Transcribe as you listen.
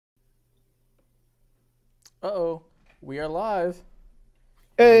Uh-oh. We are live.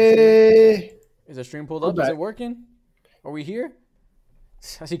 Hey, Is the stream pulled we're up? Is back. it working? Are we here?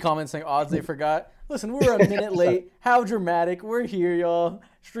 I see comments saying odds they forgot. Listen, we're a minute late. How dramatic. We're here, y'all.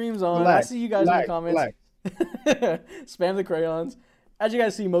 Stream's on. I Relax, see you guys in the relax, comments. relax. Spam the crayons. As you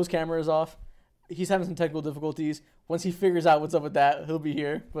guys see, most cameras off. He's having some technical difficulties. Once he figures out what's up with that, he'll be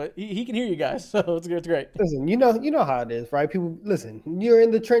here. But he can hear you guys, so it's good. It's great. Listen, you know how it is, right? People, listen. You're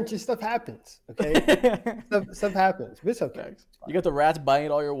in the trenches. Stuff happens. Okay, stuff happens. But it's okay. Facts. It's You fine. got the rats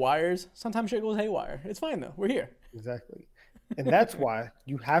biting all your wires. Sometimes shit goes haywire. It's fine though. We're here. Exactly. And that's why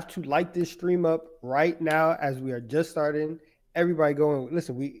you have to light this stream up right now as we are just starting. Everybody going.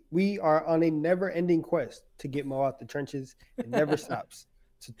 Listen, we are on a never-ending quest to get Mo out the trenches. It never stops.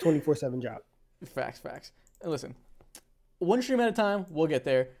 It's a 24/7 job. Facts. And listen, one stream at a time. We'll get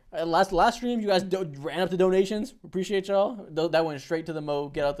there. Last stream, you guys ran up the donations. Appreciate y'all. That went straight to the Mo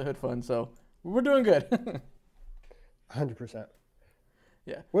Get Out the Hood Fund. So we're doing good. 100%.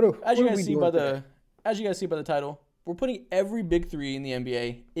 Yeah. What As are you guys we see doing by today? the title, we're putting every big three in the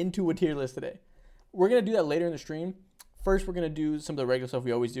NBA into a tier list today. We're gonna do that later in the stream. First, we're gonna do some of the regular stuff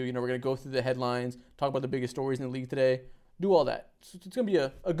we always do. We're gonna go through the headlines, talk about the biggest stories in the league today, do all that. So it's gonna be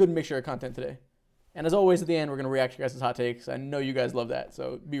a good mixture of content today. And as always, at the end, we're gonna react to your guys' hot takes. I know you guys love that,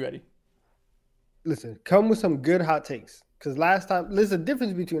 so be ready. Listen, come with some good hot takes. Because last time, there's a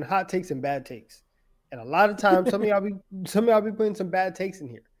difference between hot takes and bad takes. And a lot of times, some of y'all be putting some bad takes in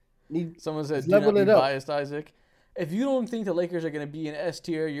here. Someone said, Just "Do not level be it up. biased, Isaac." If you don't think the Lakers are gonna be in S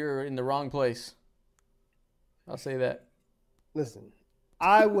tier, you're in the wrong place. I'll say that. Listen,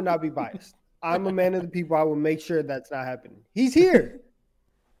 I will not be biased. I'm a man of the people. I will make sure that's not happening. He's here.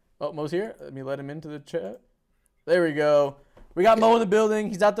 Oh, Mo's here. Let me let him into the chat. There we go. We got Mo in the building.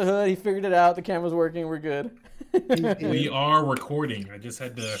 He's out the hood. He figured it out. The camera's working. We're good. We are recording. I just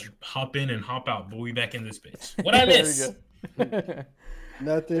had to hop in and hop out, but we back in this bitch. What I There we miss? go.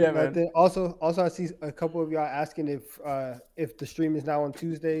 Nothing. Yeah, man. Nothing. Also, I see a couple of y'all asking if the stream is now on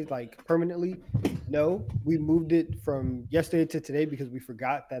Tuesday, like permanently. No, we moved it from yesterday to today because we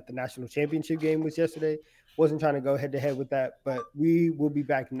forgot that the national championship game was yesterday. Wasn't trying to go head to head with that, but we will be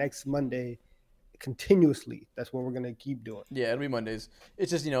back next Monday continuously. That's what we're gonna keep doing. Yeah, it'll be Mondays.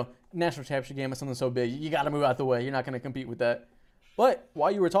 It's just, national championship game is something so big. You got to move out the way. You're not going to compete with that. But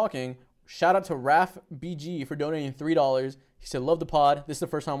while you were talking, shout out to Raf BG for donating $3. He said, "Love the pod. This is the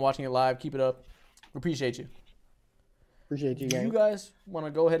first time watching it live. Keep it up. Appreciate you." Appreciate you, Do gang. you guys want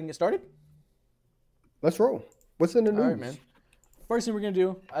to go ahead and get started? Let's roll. What's in the news? All right, man. First thing we're going to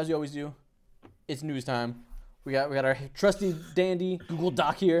do, as you always do, it's news time. We got our trusty dandy Google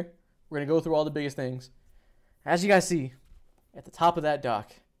Doc here. We're going to go through all the biggest things. As you guys see, at the top of that doc,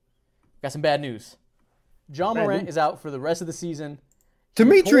 we got some bad news. John Bad Morant news. is out for the rest of the season.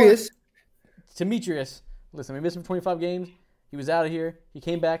 Demetrius. Demetrius, listen, we missed him for 25 games. He was out of here. He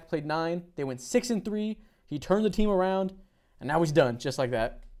came back, played 9. They went 6-3. He turned the team around, and now he's done, just like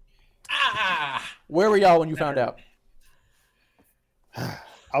that. Where were y'all when you found out?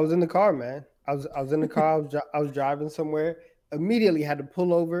 I was in the car, man. I was in the car. I was driving somewhere. Immediately had to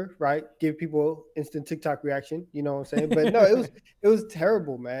pull over, right? Give people instant TikTok reaction. You know what I'm saying? But no, it was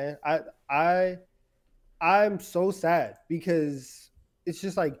terrible, man. I'm so sad because it's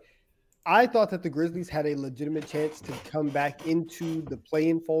just like I thought that the Grizzlies had a legitimate chance to come back into the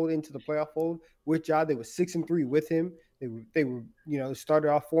play-in fold, into the playoff fold with Ja. They were 6-3 with him. They were started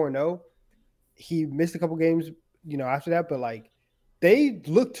off 4-0. He missed a couple games, after that, but like they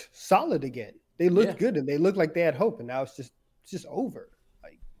looked solid again. They looked good and they looked like they had hope, and now it's just over,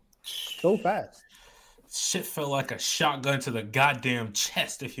 like so fast. Shit felt like a shotgun to the goddamn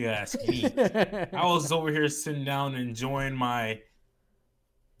chest, if you ask me. I was over here sitting down enjoying my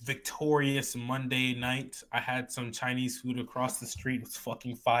victorious Monday night. I had some Chinese food across the street. It was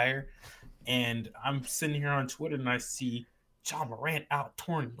fucking fire. And I'm sitting here on Twitter and I see John Morant out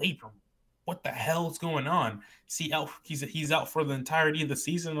torn labrum. What the hell's going on? See, he's out for the entirety of the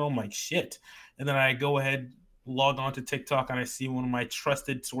season. I'm like, shit. And then I go ahead, log on to TikTok, and I see one of my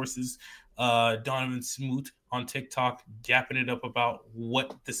trusted sources, Donovan Smoot on TikTok, gapping it up about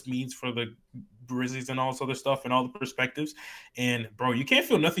what this means for the Grizzlies and all this other stuff and all the perspectives. And bro, you can't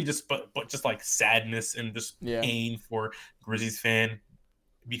feel nothing but just like sadness and just pain for Grizzlies fan,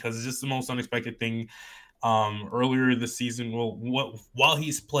 because it's just the most unexpected thing. Earlier this season, while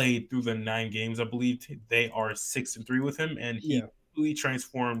he's played through the 9 games, I believe they are 6-3 with him, and he really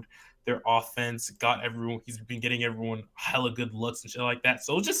transformed their offense. He's been getting everyone hella good looks and shit like that.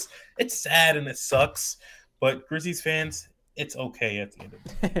 So it's sad and it sucks, but Grizzlies fans, it's okay at the end of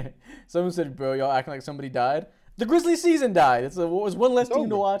the day. Someone said, "Bro, y'all acting like somebody died." The Grizzlies season died. It was one less It's team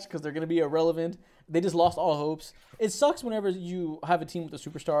to over. watch because they're going to be irrelevant. They just lost all hopes. It sucks whenever you have a team with a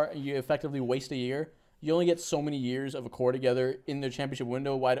superstar and you effectively waste a year. You only get so many years of a core together in their championship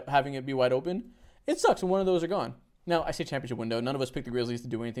window, having it be wide open. It sucks when one of those are gone. Now, I say championship window. None of us picked the Grizzlies to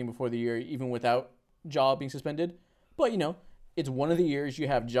do anything before the year, even without Ja being suspended. But, it's one of the years you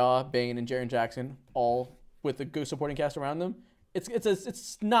have Ja, Bane, and Jaren Jackson all with a good supporting cast around them.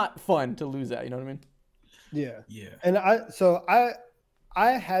 It's not fun to lose that. You know what I mean? Yeah. Yeah. And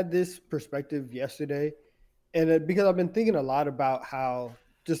I had this perspective yesterday, and because I've been thinking a lot about how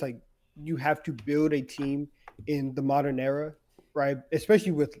just like you have to build a team in the modern era, right?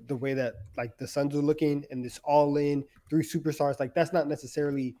 Especially with the way that like the Suns are looking and this all in 3 superstars, like that's not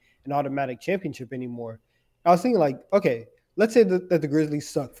necessarily an automatic championship anymore. I was thinking like, okay, let's say that the Grizzlies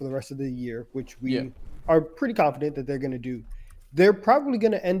suck for the rest of the year, which we are pretty confident that they're going to do. They're probably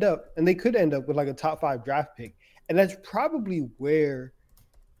going to end up, and they could end up with like a top 5 draft pick, and that's probably where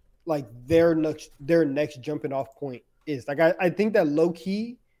like their next jumping off point is. Like I think that low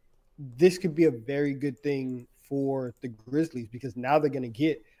key, this could be a very good thing for the Grizzlies because now they're going to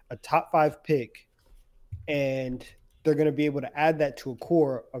get a top 5 pick, and they're going to be able to add that to a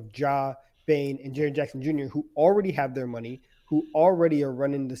core of Ja, Bane, and Jaren Jackson Jr., who already have their money, who already are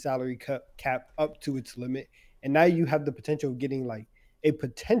running the salary cap up to its limit. And now you have the potential of getting like a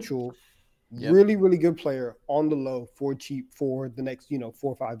potential really, really good player on the low for cheap for the next, 4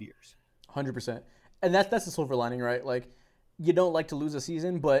 or 5 years. 100%. And that's the silver lining, right? Like, you don't like to lose a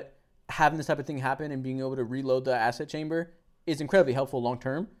season, but having this type of thing happen and being able to reload the asset chamber is incredibly helpful long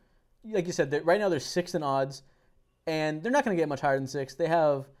term. Like you said, right now they're 6th in odds, and they're not going to get much higher than 6. They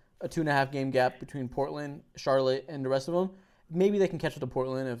have a 2.5 game gap between Portland, Charlotte, and the rest of them. Maybe they can catch up to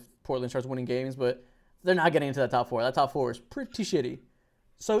Portland if Portland starts winning games, but they're not getting into that top 4. That top 4 is pretty shitty.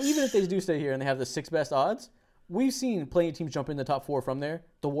 So even if they do stay here and they have the 6th best odds, we've seen plenty of teams jump in the top 4 from there.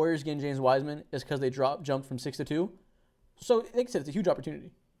 The Warriors getting James Wiseman is because they jumped from 6 to 2. So like I said, it's a huge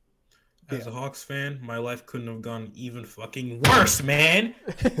opportunity. As a Hawks fan, my life couldn't have gone even fucking worse, man.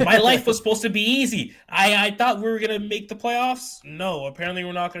 My life was supposed to be easy. I thought we were going to make the playoffs. No, apparently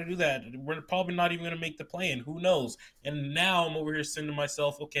we're not going to do that. We're probably not even going to make the play-in. Who knows? And now I'm over here saying to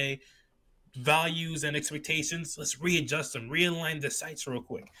myself, okay, values and expectations, let's readjust them, realign the sights real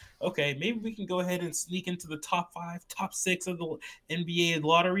quick. Okay, maybe we can go ahead and sneak into the top 5, top 6 of the NBA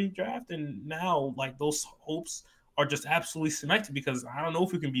lottery draft. And now, like, those hopes are just absolutely cemented because I don't know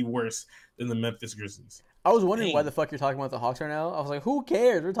if we can be worse than the Memphis Grizzlies. I was wondering why the fuck you're talking about the Hawks right now. I was like, who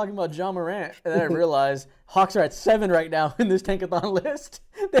cares? We're talking about Ja Morant. And then I realized Hawks are at 7 right now in this tankathon list.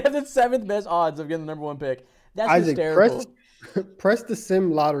 They have the 7th best odds of getting the number 1 pick. That's Isaac, hysterical. Press the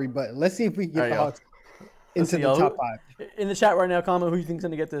sim lottery button. Let's see if we can get the Hawks into the top 5. In the chat right now, comment who you think's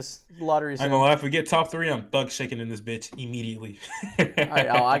going to get this lottery sim. I'm going to lie, if we get top 3, I'm thug shaking in this bitch immediately. All right,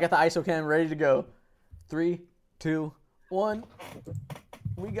 I got the ISO cam ready to go. 3, 2, 1.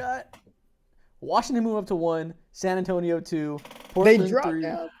 We got Washington move up to 1, San Antonio 2, Portland They drop 3,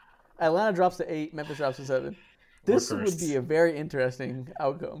 down. Atlanta drops to 8, Memphis drops to 7. This would be a very interesting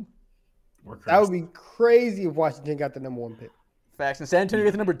outcome. That would be crazy if Washington got the number 1 pick. Facts. And San Antonio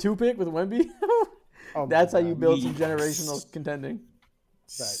get the number 2 pick with Wemby. That's how you build some generational contending.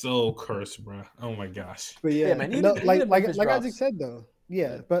 So cursed, bro. Oh my gosh. But yeah, man, like Isaac said though.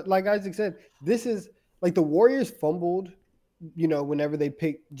 Yeah, but like Isaac said, this is like the Warriors fumbled, whenever they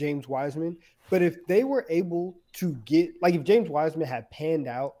picked James Wiseman. But if they were able to get, like, if James Wiseman had panned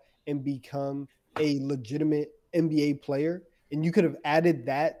out and become a legitimate NBA player, and you could have added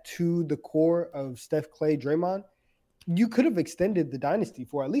that to the core of Steph, Clay, Draymond, you could have extended the dynasty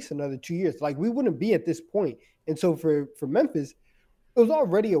for at least another 2 years. Like, we wouldn't be at this point. And so for Memphis, it was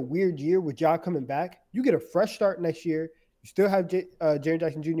already a weird year with Ja coming back. You get a fresh start next year. You still have Jaren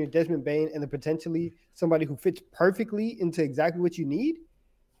Jackson Jr., Desmond Bane, and then potentially somebody who fits perfectly into exactly what you need.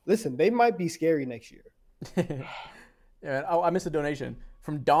 Listen, they might be scary next year. Yeah, I missed a donation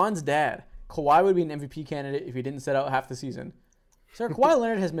from Don's dad. Kawhi would be an MVP candidate if he didn't sit out half the season. Sir, Kawhi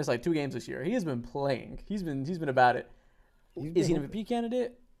Leonard has missed like 2 games this year. He has been playing. He's been about it. Is he an MVP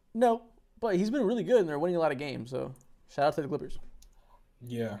candidate? No, but he's been really good and they're winning a lot of games. So shout out to the Clippers.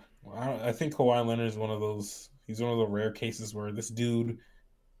 Yeah, well, I think Kawhi Leonard is one of those. He's one of the rare cases where this dude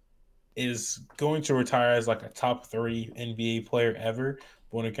is going to retire as like a top 30 NBA player ever.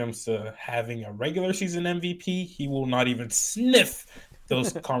 But when it comes to having a regular season MVP, he will not even sniff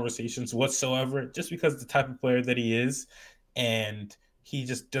those conversations whatsoever, just because of the type of player that he is. And he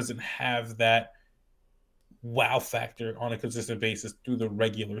just doesn't have that wow factor on a consistent basis through the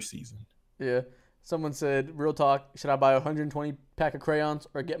regular season. Yeah. Someone said, "Real talk. Should I buy a 120 pack of crayons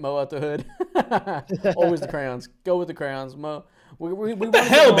or get Mo out the hood?" Always the crayons. Go with the crayons, Mo. We What want the to get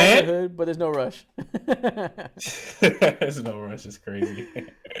hell, Mo out the man? hood, but there's no rush. There's no rush. It's crazy.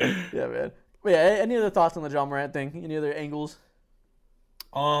 Yeah, man. But yeah, any other thoughts on the John Morant thing? Any other angles?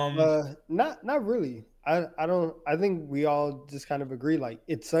 Not really. I don't. I think we all just kind of agree. Like,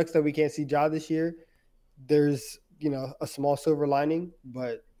 it sucks that we can't see Ja this year. There's a small silver lining,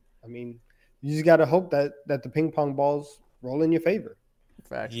 but I mean, you just got to hope that the ping pong balls roll in your favor.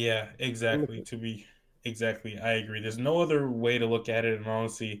 Facts. Yeah, exactly. Exactly, I agree. There's no other way to look at it, and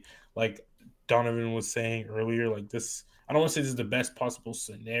honestly, like Donovan was saying earlier, like this. I don't want to say this is the best possible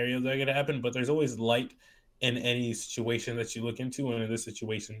scenario that could happen, but there's always light in any situation that you look into, and in this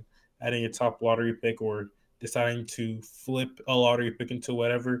situation, adding a top lottery pick or deciding to flip a lottery pick into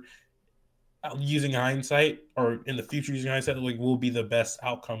whatever, using hindsight or in the future using hindsight, like will be the best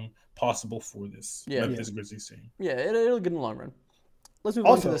outcome possible for this Memphis Grizzlies team. Yeah, it'll get in the long run. Let's move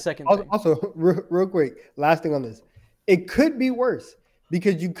on to the second thing. Also, real quick, last thing on this. It could be worse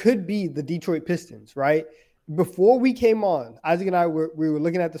because you could be the Detroit Pistons, right? Before we came on, Isaac and I we were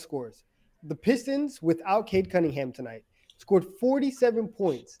looking at the scores. The Pistons, without Cade Cunningham tonight, scored 47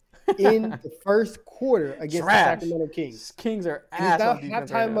 points in the first quarter against the Sacramento Kings. Kings are ass. It's now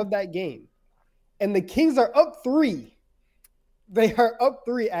halftime of that game. And the Kings are up 3. They are up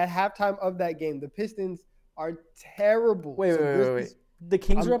 3 at halftime of that game. The Pistons are terrible. Wait. The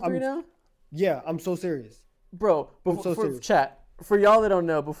Kings are up 3 now? Yeah, I'm so serious. Bro, chat, for y'all that don't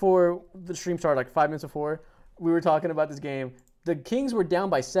know, before the stream started, like 5 minutes before, we were talking about this game. The Kings were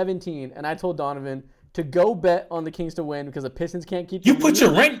down by 17, and I told Donovan to go bet on the Kings to win because the Pistons can't keep. You put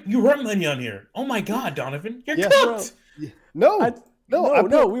your rent money on here. Oh my God, Donovan, you're cooked. No,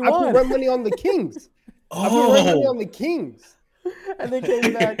 we won. I put rent money on the Kings. I put rent money on the Kings. And they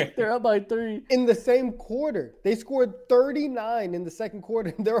came back. They're up by 3. In the same quarter. They scored 39 in the second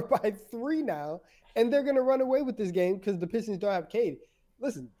quarter. They're up by 3 now. And they're going to run away with this game because the Pistons don't have Cade.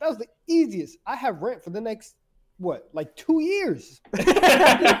 Listen, that was the easiest. I have rent for the next, 2 years.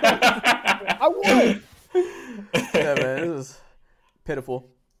 I won. Yeah, man, this is pitiful.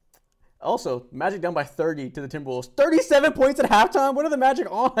 Also, Magic down by 30 to the Timberwolves. 37 points at halftime? What are the Magic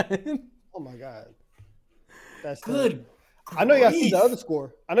on? Oh, my God. That's good. I know y'all see the other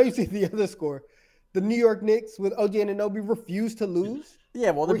score. The New York Knicks with OG Anunoby refused to lose.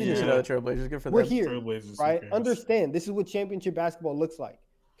 Yeah, well, they're beating shit out of the Trailblazers. Good for them. We're here, right? Understand, this is what championship basketball looks like,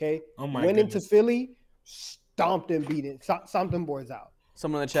 okay? Oh, my Went goodness. into Philly, stomped them boys out.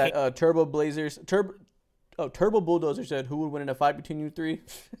 Someone in the chat, Turbo Bulldozer said, who would win in a fight between you three?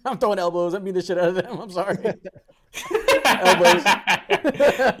 I'm throwing elbows. I'm beating the shit out of them. I'm sorry. Elbows.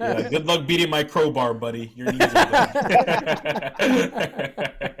 Yeah, good luck beating my crowbar, buddy. Your knees are done.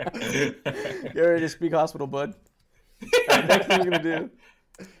 Get ready to speak hospital, bud. Right, next thing we're going to do.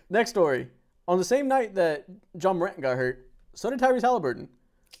 Next story. On the same night that John Morant got hurt, so did Tyrese Halliburton.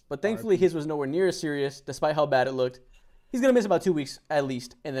 But thankfully, his was nowhere near as serious, despite how bad it looked. He's going to miss about 2 weeks at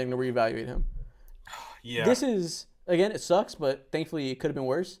least, and then going to reevaluate him. Yeah. This is, again, it sucks, but thankfully it could have been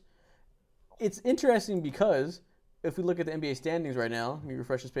worse. It's interesting because if we look at the NBA standings right now, let me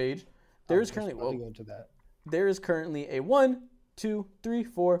refresh this page. There is currently a 1, 2, 3,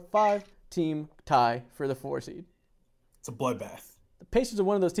 4, 5 team tie for the 4 seed. It's a bloodbath. The Pacers are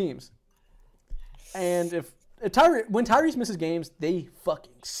one of those teams. And when Tyrese misses games, they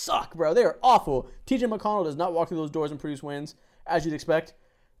fucking suck, bro. They are awful. TJ McConnell does not walk through those doors and produce wins, as you'd expect.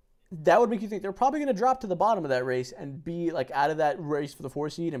 That would make you think they're probably going to drop to the bottom of that race and be like out of that race for the 4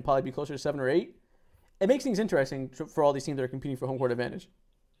 seed and probably be closer to 7 or 8. It makes things interesting for all these teams that are competing for home court advantage.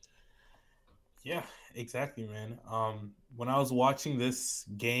 Yeah, exactly, man. When I was watching this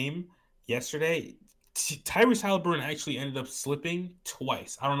game yesterday, Tyrese Halliburton actually ended up slipping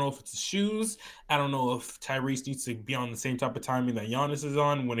twice. I don't know if it's the shoes. I don't know if Tyrese needs to be on the same type of timing that Giannis is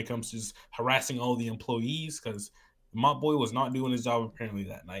on when it comes to just harassing all the employees, because my boy was not doing his job apparently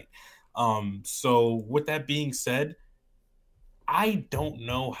that night. So with that being said, I don't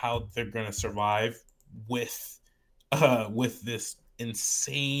know how they're gonna survive with this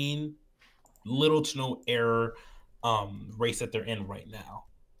insane little to no error race that they're in right now.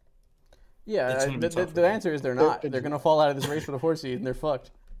 Yeah, the answer is they're not. They're going to fall out of this race for the 4 seed, and they're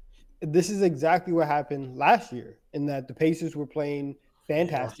fucked. This is exactly what happened last year, in that the Pacers were playing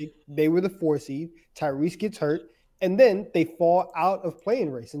fantastic. Yeah. They were the 4 seed. Tyrese gets hurt, and then they fall out of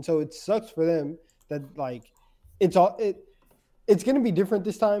playing race. And so it sucks for them that, it's going to be different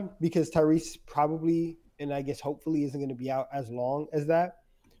this time because Tyrese probably, and I guess hopefully, isn't going to be out as long as that.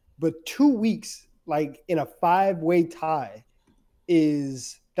 But 2 weeks, in a 5-way tie,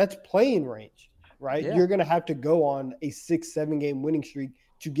 that's playing range, right? Yeah. You're going to have to go on a 6-7 game winning streak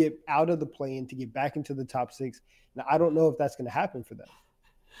to get out of the play-in, to get back into the top 6. Now, I don't know if that's going to happen for them.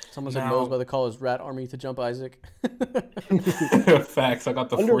 Someone said Mo's about to call his rat army to jump Isaac. Facts. I got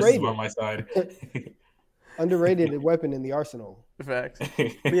the Underrated. forces on my side. Underrated weapon in the arsenal. Facts.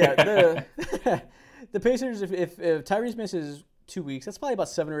 But yeah, the Pacers, if Tyrese misses 2 weeks, that's probably about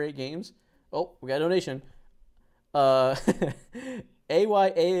 7 or 8 games. Oh, we got a donation. AYAAN,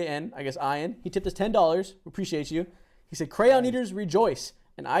 I guess Ian, he tipped us $10. We appreciate you. He said, Crayon Eaters rejoice.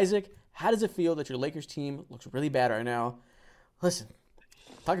 And Isaac, how does it feel that your Lakers team looks really bad right now? Listen,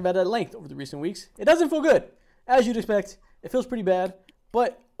 talked about it at length over the recent weeks. It doesn't feel good. As you'd expect, it feels pretty bad.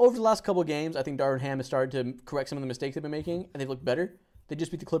 But over the last couple of games, I think Darvin Ham has started to correct some of the mistakes they've been making, and they've looked better. They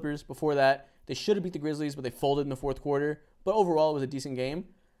just beat the Clippers. Before that, they should have beat the Grizzlies, but they folded in the fourth quarter. But overall, it was a decent game.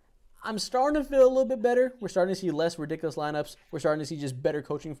 I'm starting to feel a little bit better. We're starting to see less ridiculous lineups. We're starting to see just better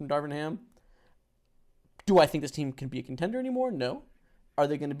coaching from Darvin Ham. Do I think this team can be a contender anymore? No. Are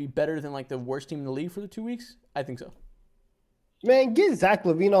they going to be better than like the worst team in the league for the 2 weeks? I think so. Man, get Zach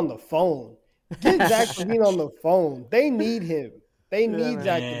LaVine on the phone. Get Zach LaVine on the phone. They need him. They need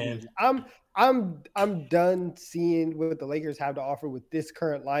Zach LaVine. I'm done seeing what the Lakers have to offer with this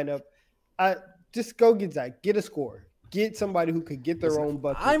current lineup. Just go get Zach. Get a score. Get somebody who could get their own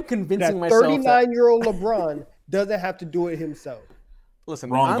bucket. I'm convincing myself 39-year-old LeBron doesn't have to do it himself.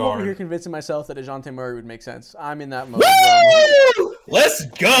 Listen, over here convincing myself that DeJounte Murray would make sense. I'm in that mode. Let's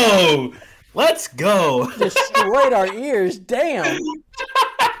go. Let's go. Destroyed our ears. Damn.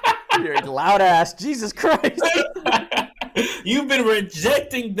 You're a loud ass. Jesus Christ. You've been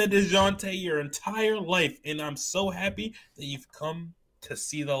rejecting the DeJounte your entire life, and I'm so happy that you've come to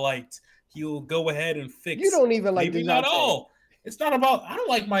see the light. He'll go ahead and fix. You don't even like maybe DeJounte. Not all. It's not about. I don't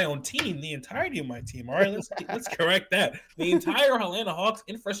like my own team. The entirety of my team. All right, let's correct that. The entire Atlanta Hawks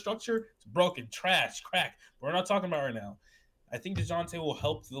infrastructure is broken, trash, crack. We're not talking about right now. I think DeJounte will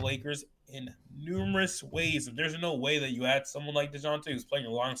help the Lakers in numerous ways. If there's no way that you add someone like DeJounte who's playing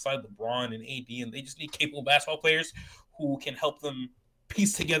alongside LeBron and AD, and they just need capable basketball players who can help them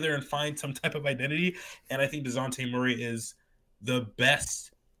piece together and find some type of identity. And I think DeJounte Murray is the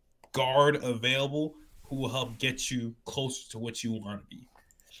best guard available who will help get you closer to what you want to be.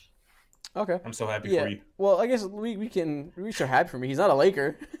 Okay. I'm so happy for you. Well, I guess we should happy for me. He's not a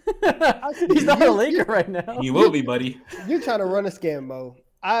Laker. He's not a Laker right now. He will be, buddy. You're trying to run a scam, Mo.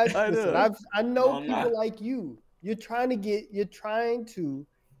 I know people not. like you. You're trying to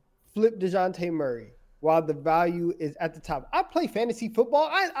flip DeJounte Murray while the value is at the top. I play fantasy football.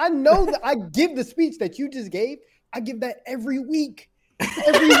 I know that I give the speech that you just gave. I give that every week.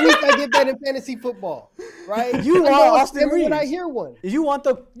 Every week I get that in fantasy football, right? You are Austin Reeves. When I hear one, you want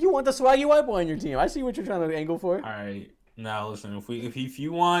the swaggy white boy on your team. I see what you're trying to angle for. All right, now listen. If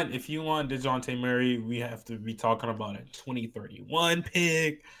you want DeJounte Murray, we have to be talking about a 2031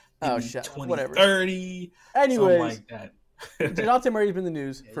 pick. Oh shit, 2030. Anyways, like that. DeJounte Murray's been in the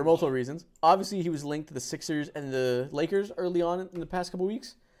news for multiple reasons. Obviously, he was linked to the Sixers and the Lakers early on in the past couple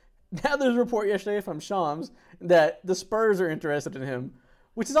weeks. Now there's a report yesterday from Shams that the Spurs are interested in him,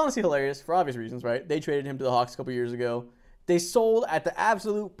 which is honestly hilarious for obvious reasons, right? They traded him to the Hawks a couple years ago. They sold at the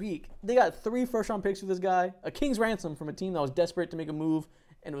absolute peak. They got 3 first-round picks for this guy, a king's ransom from a team that was desperate to make a move,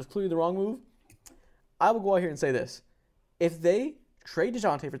 and it was clearly the wrong move. I will go out here and say this. If they trade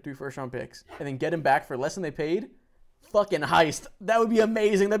DeJounte for 3 first-round picks and then get him back for less than they paid, fucking heist. That would be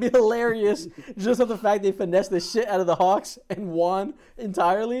amazing. That'd be hilarious. Just off the fact they finessed the shit out of the Hawks and won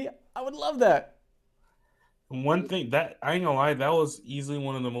entirely. I would love that. One thing that I ain't gonna lie, that was easily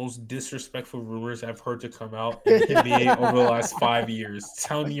one of the most disrespectful rumors I've heard to come out in the NBA over the last 5 years.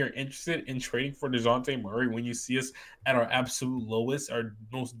 Telling me you're interested in trading for DeJounte Murray when you see us at our absolute lowest, our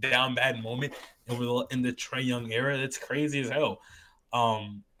most down bad moment in the Trae Young era. That's crazy as hell.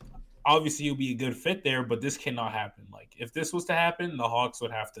 Obviously, it'll be a good fit there, but this cannot happen. Like, if this was to happen, the Hawks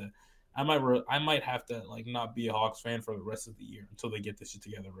would have to. I might have to like not be a Hawks fan for the rest of the year until they get this shit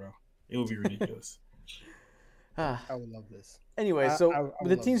together, bro. It would be ridiculous. I would love this. Anyway, so with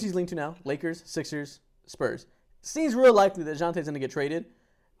the teams he's linked to now, Lakers, Sixers, Spurs. Seems real likely that DeJounte's going to get traded.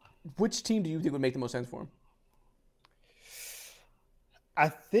 Which team do you think would make the most sense for him? I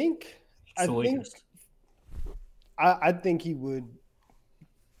think he would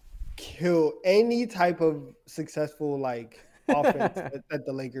kill any type of successful like offense that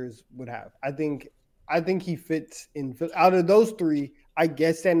the Lakers would have. I think he fits in. Out of those 3, I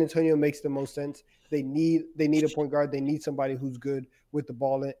guess San Antonio makes the most sense. They need a point guard. They need somebody who's good with the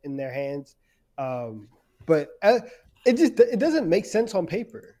ball in their hands. But it doesn't make sense on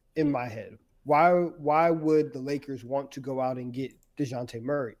paper in my head. Why would the Lakers want to go out and get DeJounte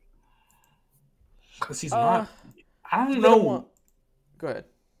Murray? Because he's not. I don't they don't know. want- Go ahead.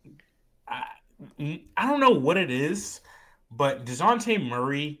 I don't know what it is, but DeJounte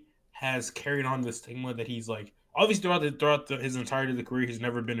Murray has carried on the stigma that he's like, obviously throughout his entirety of the career, he's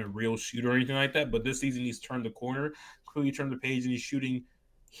never been a real shooter or anything like that. But this season, he's turned the corner, clearly turned the page, and he's shooting.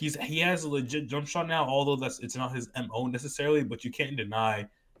 He has a legit jump shot now, although it's not his MO necessarily, but you can't deny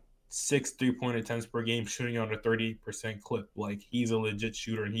 6 3-point attempts per game, shooting on a 30% clip. Like, he's a legit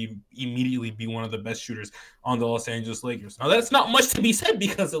shooter, and he immediately be one of the best shooters on the Los Angeles Lakers. Now, that's not much to be said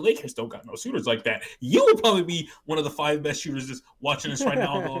because the Lakers don't got no shooters like that. You would probably be one of the 5 best shooters just watching this right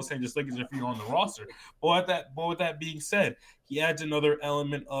now on the Los Angeles Lakers if you're on the roster. But with that being said, he adds another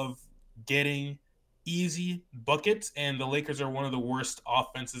element of getting easy buckets, and the Lakers are one of the worst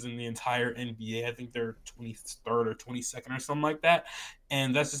offenses in the entire NBA. I think they're 23rd or 22nd or something like that,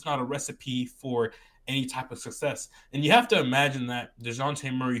 and that's just not a recipe for any type of success. And you have to imagine that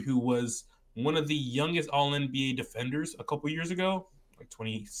DeJounte Murray, who was one of the youngest All-NBA defenders a couple years ago, like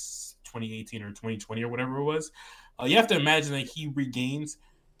 2018 or 2020 or whatever it was, you have to imagine that he regains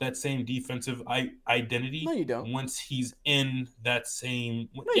that same defensive identity. No, you don't. Once he's in that same.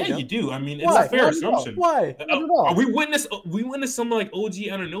 No, you do. I mean, it's Why? a fair assumption. Why? We witness someone like OG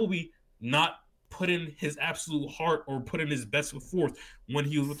Anunoby not put in his absolute heart or put in his best foot forth when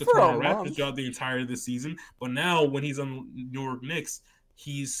he was with the Toronto Raptors throughout the entire this season. But now when he's on New York Knicks,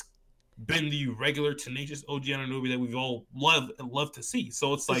 he's been the regular tenacious OG Anunoby that we've all love to see.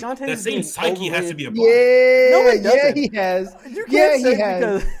 So it's like that same psyche has to be a part. Yeah, he has. You can't say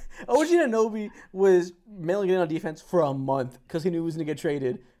because OG Anunoby was mainly getting on defense for a month because he knew he was going to get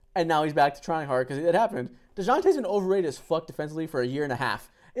traded, and now he's back to trying hard because it happened. DeJounte's been overrated as fuck defensively for a year and a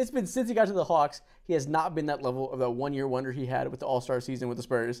half. It's been since he got to the Hawks, he has not been that level of that 1 year wonder he had with the All-Star season with the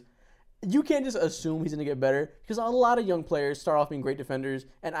Spurs. You can't just assume he's going to get better because a lot of young players start off being great defenders,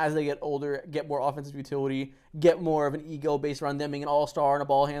 and as they get older, get more offensive utility, get more of an ego based around them being an all-star and a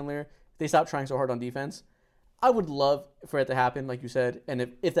ball handler. They stop trying so hard on defense. I would love for it to happen, like you said,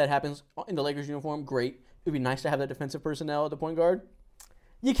 and if that happens in the Lakers uniform, great. It would be nice to have that defensive personnel at the point guard.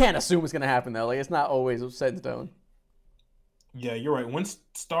 You can't assume it's going to happen, though. Like, it's not always set in stone. Yeah, you're right. Once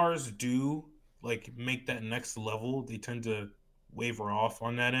stars do, like, make that next level, they tend to waver off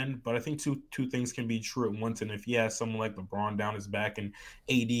on that end. But I think two things can be true at once. And if he has someone like LeBron down his back and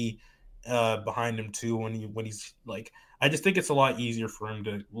AD behind him too, when he's like, I just think it's a lot easier for him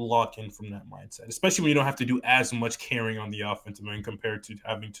to lock in from that mindset, especially when you don't have to do as much carrying on the offensive end compared to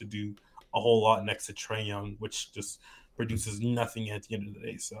having to do a whole lot next to Trae Young, which just produces nothing at the end of the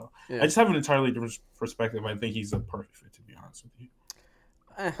day. So yeah. I just have an entirely different perspective. I think he's a perfect fit, to be honest with you.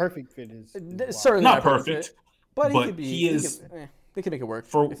 Perfect fit is certainly not perfect. Fit. But he could be. They could make it work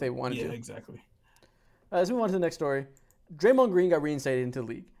if they wanted to. Yeah, exactly. Let's move on to the next story. Draymond Green got reinstated into the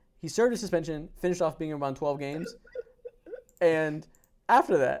league. He served his suspension, finished off being around 12 games, and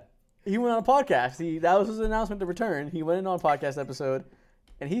after that, he went on a podcast. That was his announcement to return. He went in on a podcast episode,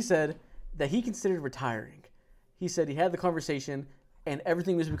 and he said that he considered retiring. He said he had the conversation, and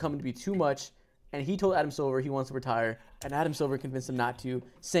everything was becoming to be too much, and he told Adam Silver he wants to retire, and Adam Silver convinced him not to,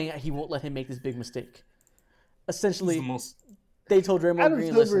 saying that he won't let him make this big mistake. Essentially, they told Draymond Green,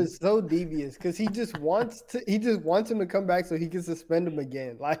 Adam Silver is so devious because he just wants him to come back so he can suspend him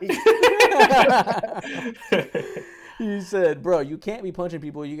again. Like he said, "Bro, you can't be punching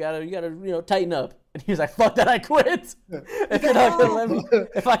people. You gotta tighten up." And he's like, "Fuck that, I quit. If you're not gonna let me,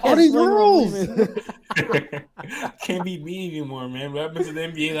 if I can't all these rules, can't be me anymore, man. What happens to the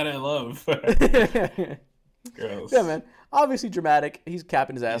NBA that I love?" Gross. Yeah, man. Obviously dramatic. He's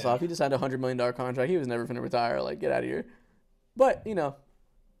capping his ass off. He just signed a $100 million contract. He was never going to retire. Like, get out of here. But,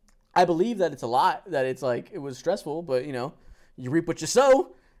 I believe that it's a lot. That it's like, it was stressful. But, you reap what you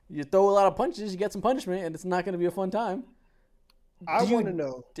sow. You throw a lot of punches, you get some punishment, and it's not going to be a fun time. I want to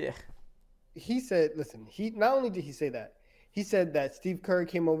know. He said, listen, not only did he say that, he said that Steve Kerr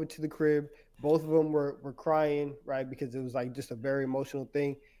came over to the crib. Both of them were crying, right? Because it was like just a very emotional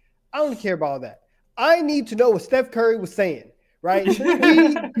thing. I don't care about all that. I need to know what Steph Curry was saying, right?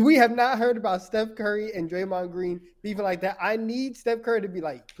 we have not heard about Steph Curry and Draymond Green beefing like that. I need Steph Curry to be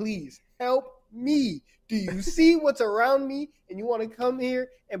like, please help me. Do you see what's around me? And you want to come here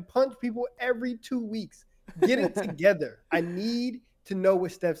and punch people every 2 weeks. Get it together. I need to know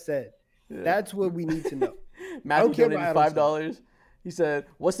what Steph said. That's what we need to know. Matthew donated $5. He said,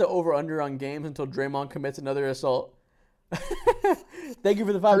 what's the over-under on games until Draymond commits another assault? Thank you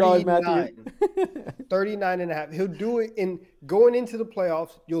for the $5, Matthew. 39.5. He'll do it going into the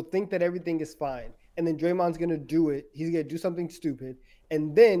playoffs. You'll think that everything is fine. And then Draymond's going to do it. He's going to do something stupid.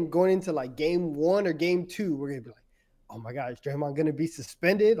 And then going into like game 1 or game 2, we're going to be like, oh my gosh, Draymond going to be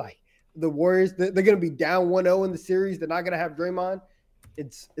suspended? Like, the Warriors, they're going to be down 1-0 in the series. They're not going to have Draymond.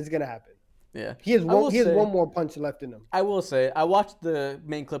 It's going to happen. Yeah. He has one more punch left in him. I will say, I watched the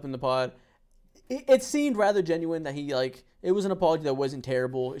main clip in the pod. It seemed rather genuine that he, like, it was an apology that wasn't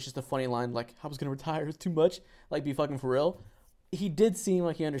terrible. It's just a funny line, like, I was going to retire. It's too much. Like, be fucking for real. He did seem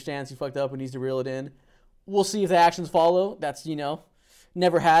like he understands he fucked up and needs to reel it in. We'll see if the actions follow. That's,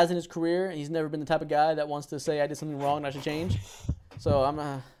 never has in his career. He's never been the type of guy that wants to say I did something wrong and I should change.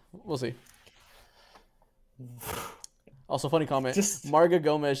 So we'll see. Also, funny comment. Marga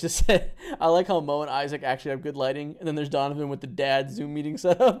Gomez just said, I like how Mo and Isaac actually have good lighting. And then there's Donovan with the dad Zoom meeting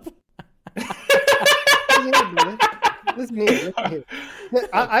setup. Listen here.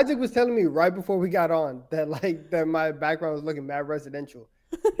 Isaac was telling me right before we got on that my background was looking mad residential.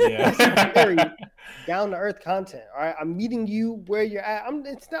 Yeah. This is very down to earth content. All right, I'm meeting you where you're at.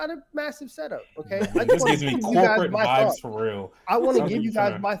 It's not a massive setup. Okay, This gives me corporate vibes for real. I want to give you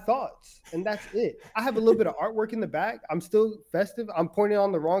guys my thoughts, and that's it. I have a little bit of artwork in the back. I'm still festive. I'm pointing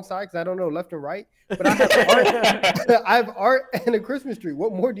on the wrong side because I don't know left and right. But I have art. I have art and a Christmas tree.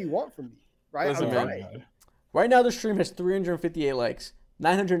 What more do you want from me? Right? Listen, man. Right now, the stream has 358 likes.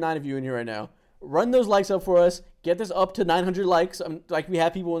 909 of you in here right now. Run those likes up for us. Get this up to 900 likes. Like we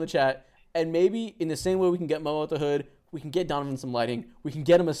have people in the chat. And maybe in the same way we can get Mo out the hood, we can get Donovan some lighting. We can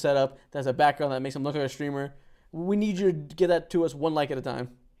get him a setup that has a background that makes him look like a streamer. We need you to get that to us one like at a time.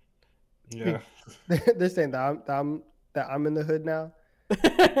 Yeah. They're saying that I'm in the hood now.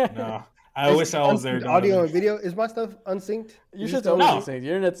 No. I wish I was there. Audio and video. Is my stuff unsynced? Your shit's always unsynced.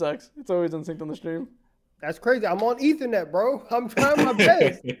 Your internet sucks. It's always unsynced on the stream. That's crazy. I'm on Ethernet, bro. I'm trying my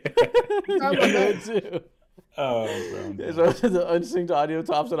best. Too. Oh, bro. So the unsynced audio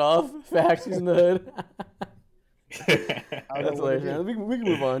tops it off. Facts, he's in the hood. That's hilarious, man. We can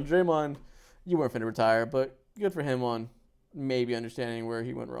move on. Draymond, you weren't finna retire, but good for him on maybe understanding where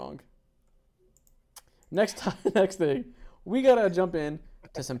he went wrong. Next thing, we gotta jump in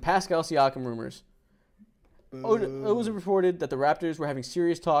to some Pascal Siakam rumors. It was reported that the Raptors were having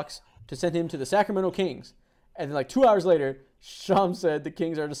serious talks to send him to the Sacramento Kings. And then 2 hours later, Shams said the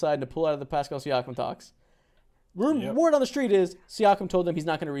Kings are deciding to pull out of the Pascal Siakam talks. Word on the street is Siakam told them he's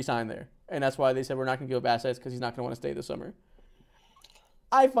not going to re-sign there. And that's why they said we're not going to give up assets because he's not going to want to stay this summer.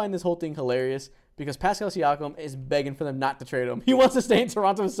 I find this whole thing hilarious because Pascal Siakam is begging for them not to trade him. He wants to stay in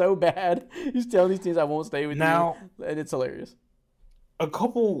Toronto so bad. He's telling these teams, I won't stay with you. And it's hilarious.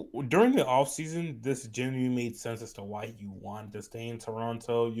 During the offseason, this genuinely made sense as to why you wanted to stay in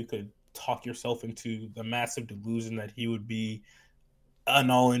Toronto. You could talk yourself into the massive delusion that he would be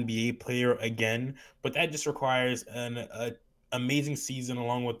an all-NBA player again, but that just requires an amazing season.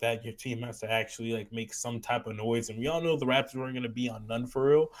 Along with that, your team has to actually make some type of noise, and we all know the Raptors weren't going to be on none for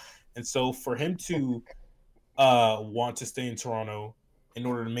real. And so for him to want to stay in Toronto in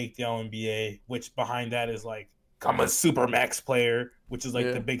order to make the all-NBA, which behind that is I'm a super max player, which is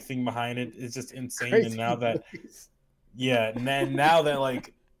the big thing behind it. It's just insane. Crazy. And now that, now that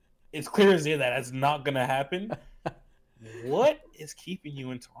it's clear as day that that's not gonna happen. What is keeping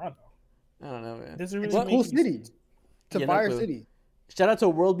you in Toronto? I don't know, man. It's a cool city. It's a fire city. Shout out to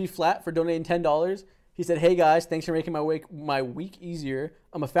World Be Flat for donating $10. He said, "Hey guys, thanks for making my week easier.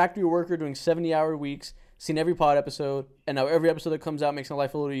 I'm a factory worker doing 70-hour weeks. Seen every pod episode, and now every episode that comes out makes my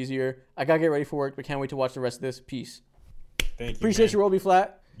life a little easier. I gotta get ready for work, but can't wait to watch the rest of this. Peace." Thank you. Appreciate you, Roby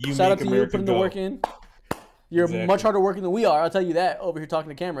Flat. Shout out to you putting the work in. You're much harder working than we are. I'll tell you that over here talking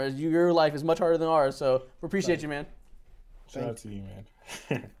to cameras. Your life is much harder than ours, so we appreciate you, man. Shout out to you,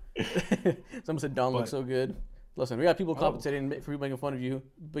 man. Someone said Don looks so good. Listen, we got people compensating for making fun of you,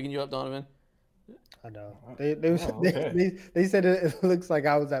 bigging you up, Donovan. I know. They said it looks like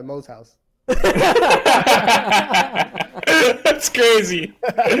I was at Mo's house. That's crazy.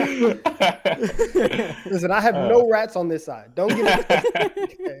 Listen, I have no rats on this side. Don't get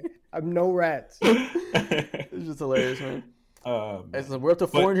it. Okay. I have no rats. It's just hilarious, man. We're up to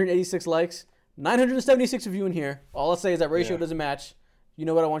 486 likes, 976 of you in here. All I'll say is that ratio doesn't match. You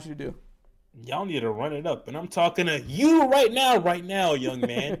know what I want you to do. Y'all need to run it up, and I'm talking to you right now, young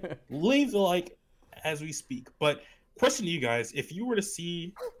man. Leave the like as we speak. But question to you guys: if you were to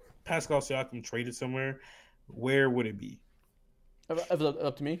see Pascal Siakam traded somewhere, where would it be?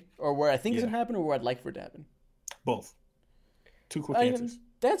 Up to me, or where I think it's gonna happen, or where I'd like for it to happen. Both. Two quick answers.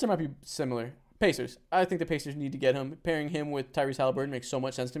 The answer might be similar. Pacers. I think the Pacers need to get him. Pairing him with Tyrese Halliburton makes so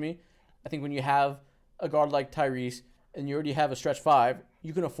much sense to me. I think when you have a guard like Tyrese and you already have a stretch five,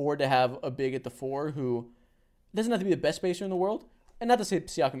 you can afford to have a big at the four who doesn't have to be the best spacer in the world. And not to say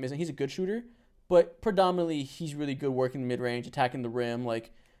Siakam isn't. He's a good shooter, but predominantly he's really good working the mid-range, attacking the rim.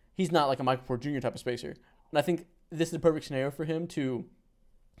 He's not like a Michael Porter Jr. type of spacer. And I think this is the perfect scenario for him to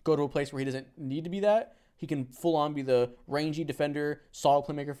go to a place where he doesn't need to be that. He can full on be the rangy defender, solid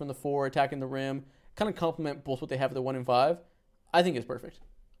playmaker from the 4, attacking the rim, kind of complement both what they have at the 1 and 5. I think it's perfect.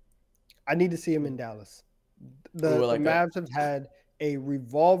 I need to see him in Dallas. The like Mavs have had a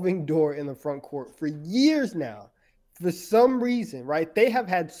revolving door in the front court for years now. For some reason, right? They have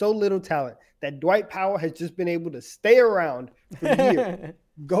had so little talent that Dwight Powell has just been able to stay around for years.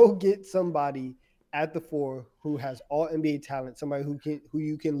 Go get somebody at the 4 who has all NBA talent, somebody who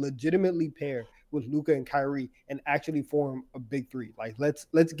you can legitimately pair with Luka and Kyrie and actually form a big 3. Like let's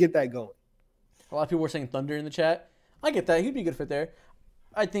get that going. A lot of people were saying Thunder in the chat. I get that. He'd be a good fit there.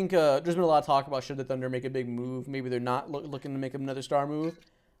 I think there's been a lot of talk about should the Thunder make a big move. Maybe they're not looking to make another star move.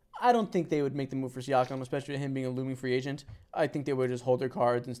 I don't think they would make the move for Siakam, especially him being a looming free agent. I think they would just hold their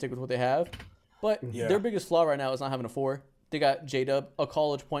cards and stick with what they have. But their biggest flaw right now is not having a 4. They got J-Dub, a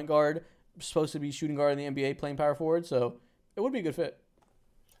college point guard, supposed to be shooting guard in the NBA, playing power forward. So it would be a good fit.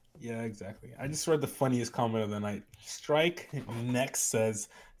 Yeah, exactly. I just read the funniest comment of the night. Strike Next says,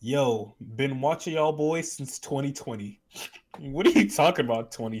 yo, been watching y'all boys since 2020. What are you talking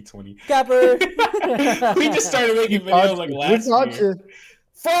about, 2020? Capper! We just started making videos like last year.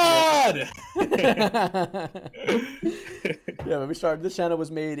 Fraud! Yeah, but we started. This channel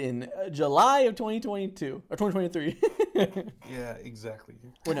was made in July of 2022 or 2023. Yeah, exactly.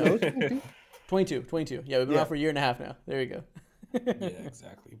 Or no, 22. Yeah, we've been out for a year and a half now. There you go. Yeah,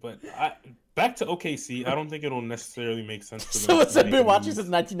 exactly. But back to OKC, I don't think it'll necessarily make sense for them. So it's been watching since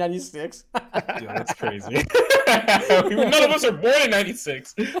 1996. Yeah, that's crazy. None of us are born in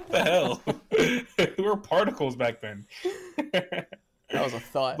 96. What the hell? We were particles back then. That was a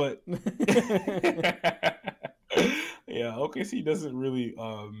thought. But yeah, OKC doesn't really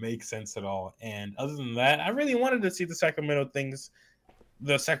make sense at all. And other than that, I really wanted to see the Sacramento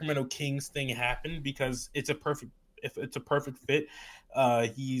Kings thing happen because it's a perfect fit.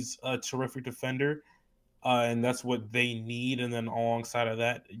 He's a terrific defender, and that's what they need. And then alongside of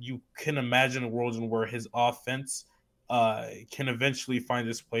that, you can imagine a world in where his offense can eventually find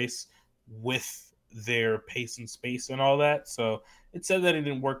its place with their pace and space and all that. So it said that it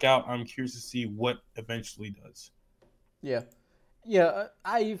didn't work out. I'm curious to see what eventually does. Yeah,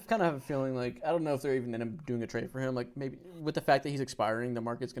 I kind of have a feeling like I don't know if they're even end up doing a trade for him. Like maybe with the fact that he's expiring, the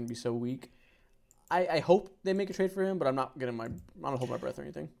market's going to be so weak. I hope they make a trade for him, but I'm not gonna hold my breath or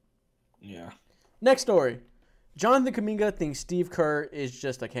anything. Yeah. Next story. Jonathan Kuminga thinks Steve Kerr is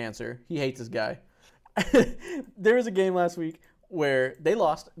just a cancer. He hates this guy. There was a game last week where they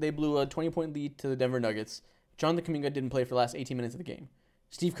lost. They blew a 20-point lead to the Denver Nuggets. Jonathan Kuminga didn't play for the last 18 minutes of the game.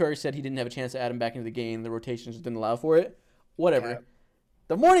 Steve Kerr said he didn't have a chance to add him back into the game. The rotation just didn't allow for it. Whatever. Yeah.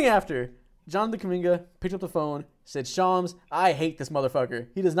 The morning after, Jonathan Kuminga picked up the phone, said, Shams, I hate this motherfucker.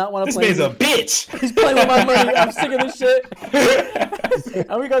 He does not want to play. This man's a bitch. He's playing with my money. I'm sick of this shit.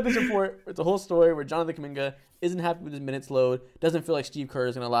 And we got this report. It's a whole story where Jonathan Kuminga isn't happy with his minutes load, doesn't feel like Steve Kerr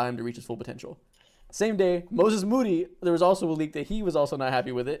is going to allow him to reach his full potential. Same day, Moses Moody, there was also a leak that he was also not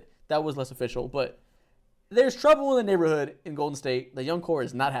happy with it. That was less official, but there's trouble in the neighborhood in Golden State. The young core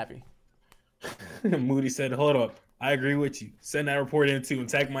is not happy. Moody said, hold up. I agree with you. Send that report in too and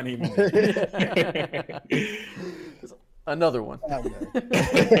tag my name on it. Another one. I love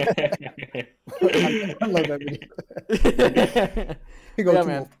that video. He goes, yeah,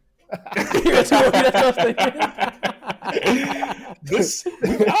 man. I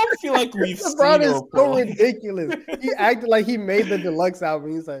feel like we've seen LeBron is so ridiculous. He acted like he made the deluxe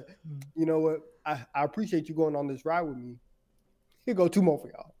album. He's like, you know what? I appreciate you going on this ride with me. He'll go 2 more for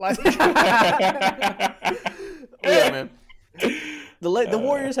y'all. Like, yeah, man. The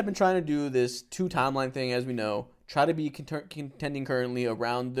Warriors have been trying to do this 2 timeline thing, as we know. Try to be contending currently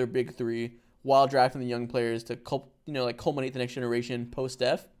around their big 3 while drafting the young players to culminate the next generation post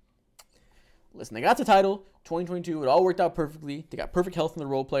Steph. Listen, they got the title 2022. It all worked out perfectly. They got perfect health in the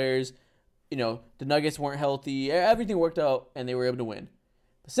role players. The Nuggets weren't healthy. Everything worked out, and they were able to win.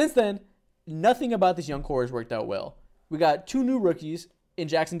 But since then, nothing about this young core has worked out well. We got 2 new rookies in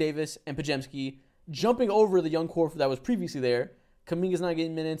Jackson Davis and Podziemski jumping over the young core that was previously there. Kuminga's not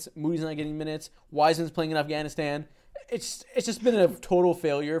getting minutes. Moody's not getting minutes. Wiseman's playing in Afghanistan. It's just been a total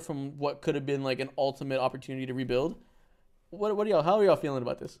failure from what could have been like an ultimate opportunity to rebuild. How are y'all feeling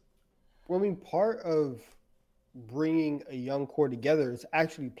about this? Well, I mean, part of bringing a young core together is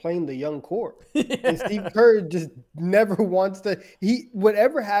actually playing the young core. And Steve Kerr just never wants to.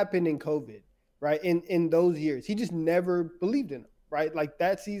 Whatever happened in COVID, right? In those years, he just never believed in them, right? Like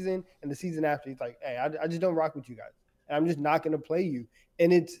that season and the season after, he's like, hey, I just don't rock with you guys. And I'm just not going to play you.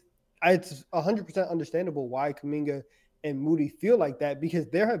 And it's 100% understandable why Kuminga and Moody feel like that, because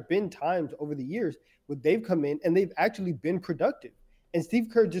there have been times over the years where they've come in and they've actually been productive. and Steve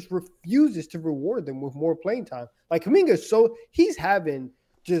Kerr just refuses to reward them with more playing time. Like Kuminga,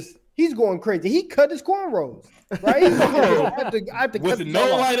 he's going crazy. He cut his cornrows, right? I have to with cut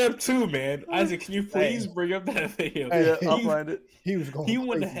no lineup too, man. Isaac, can you please bring up that video? Yeah, I'll find it. He was going. He crazy.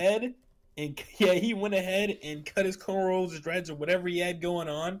 went ahead and cut his cornrows, his dreads, or whatever he had going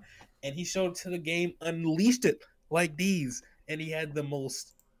on, and he showed to the game, unleashed it like these, and he had the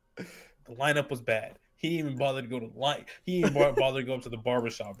most. The lineup was bad. He didn't even bother to go to the line. He didn't bother to go up to the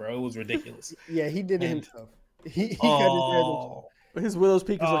barbershop, bro. It was ridiculous. Yeah, he did it himself. He cut his hair himself. His widow's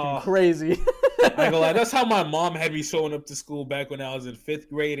peak is looking crazy. I ain't gonna lie, that's how my mom had me showing up to school back when I was in 5th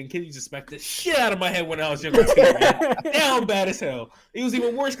grade, and kids just smacked the shit out of my head when I was younger too, man. Now I'm bad as hell. It was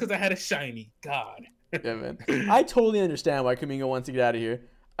even worse because I had a shiny. God. Yeah, man. I totally understand why Kuminga wants to get out of here.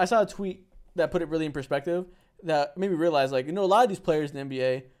 I saw a tweet that put it really in perspective that made me realize, like, a lot of these players in the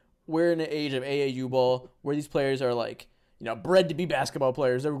NBA, we're in an age of AAU ball where these players are, like, bred to be basketball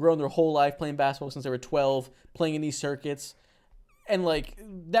players. They've grown their whole life playing basketball since they were 12, playing in these circuits. And, like,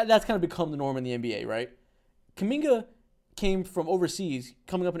 that's kind of become the norm in the NBA, right? Kuminga came from overseas,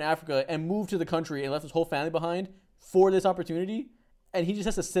 coming up in Africa, and moved to the country and left his whole family behind for this opportunity. And he just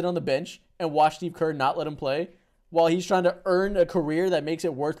has to sit on the bench and watch Steve Kerr not let him play while he's trying to earn a career that makes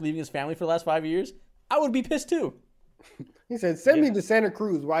it worth leaving his family for the last 5 years. I would be pissed, too. He said, send me to Santa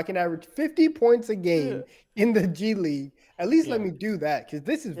Cruz where I can average 50 points a game in the G League. At least let me do that because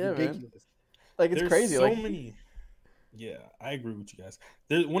this is ridiculous. Man. Like, it's crazy. So many. Yeah, I agree with you guys.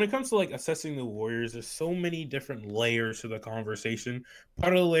 When it comes to, like, assessing the Warriors, there's so many different layers to the conversation.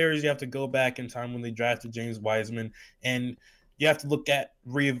 Part of the layers, you have to go back in time when they drafted James Wiseman, and you have to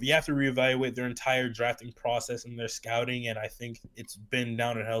reevaluate their entire drafting process and their scouting, and I think it's been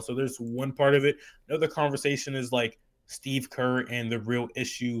down to hell. So there's one part of it. Another conversation is, like, Steve Kerr and the real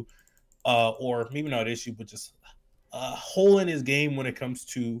issue, or maybe not issue, but just a hole in his game when it comes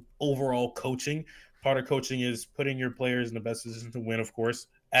to overall coaching. Part of coaching is putting your players in the best position to win, of course,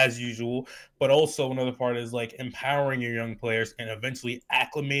 as usual. But also another part is, like, empowering your young players and eventually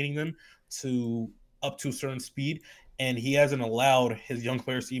acclimating them up to a certain speed. And he hasn't allowed his young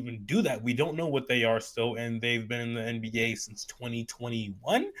players to even do that. We don't know what they are still, and they've been in the NBA since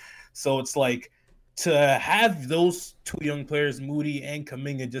 2021. So it's like, to have those two young players, Moody and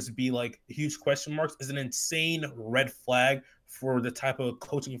Kuminga, just be like huge question marks is an insane red flag for the type of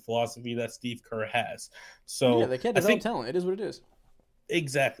coaching philosophy that Steve Kerr has. So yeah, they can't develop talent. It is what it is.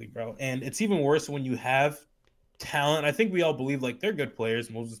 Exactly, bro. And it's even worse when you have talent. I think we all believe, like, they're good players,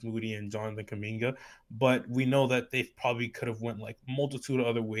 Moses Moody and Jonathan Kuminga, but we know that they probably could have went, like, a multitude of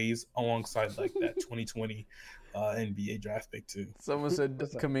other ways alongside, like, that 2020 NBA draft pick too. Someone said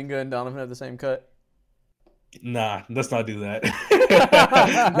Kuminga and Donovan have the same cut. Nah, let's not do that.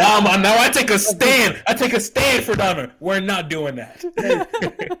 now I take a stand. I take a stand for Donovan. We're not doing that.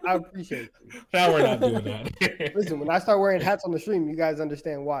 I appreciate you. Now we're not doing that. Listen, when I start wearing hats on the stream, you guys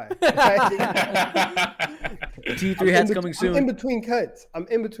understand why. T3 hats coming soon. I'm in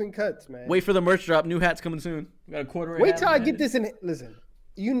between cuts, man. Wait for the merch drop. New hats coming soon. We got a quarter. Wait till I get this in. Listen,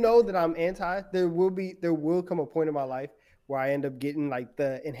 you know that I'm anti. There will come a point in my life where I end up getting, like,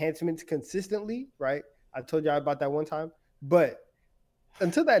 the enhancements consistently, right? I told y'all about that one time. But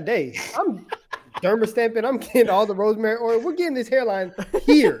until that day, I'm derma stamping. I'm getting all the rosemary oil. We're getting this hairline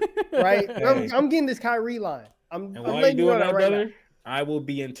here, right? Hey. I'm getting this Kyrie line. I'm letting you know that, brother. Now. I will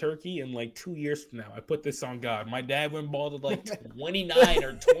be in Turkey in, like, 2 years from now. I put this on God. My dad went bald at, like, 29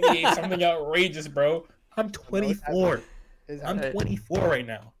 or 28, something outrageous, bro. I'm 24. I'm 24 right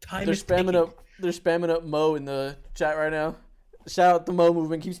now. They're spamming up Mo in the chat right now. Shout out the Mo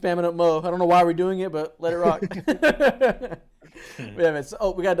movement. Keep spamming up Mo. I don't know why we're doing it, but let it rock. Yeah, man.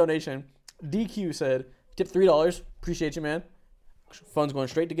 We got a donation. DQ said, tip $3. Appreciate you, man. Funds going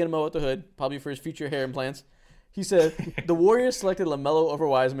straight to get Mo at the hood, probably for his future hair implants. He said, the Warriors selected LaMelo over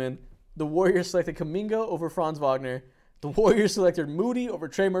Wiseman. The Warriors selected Kuminga over Franz Wagner. The Warriors selected Moody over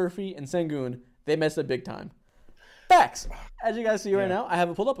Trey Murphy and Sengun. They messed up big time. Facts. As you guys see right now, I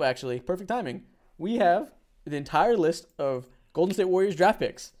have it pulled up, actually. Perfect timing. We have the entire list of Golden State Warriors draft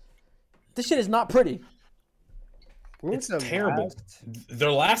picks. This shit is not pretty. It's terrible.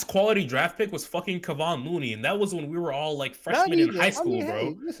 Their last quality draft pick was fucking Kevon Looney, and that was when we were all, like, freshmen in high school, bro.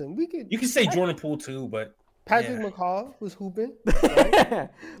 Hey, listen, you can say Jordan Poole too, but Patrick McCaw was hooping. Right?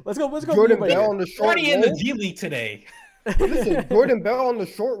 Let's go. Jordan Bell on the short roll. In the G League today. Listen, Jordan Bell on the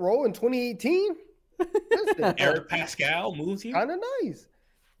short roll in 2018. Eric Pascal moves here. Kind of nice.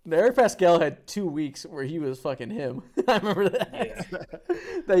 Eric Pascal had 2 weeks where he was fucking him. I remember that.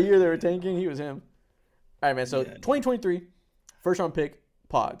 Yeah. That year they were tanking, he was him. All right, man. So 2023, first round pick,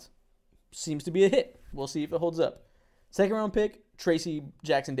 Pods. Seems to be a hit. We'll see if it holds up. Second round pick, Tracy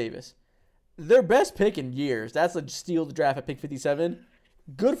Jackson Davis. Their best pick in years. That's a steal to draft at pick 57.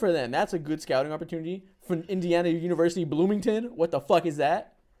 Good for them. That's a good scouting opportunity. From Indiana University Bloomington. What the fuck is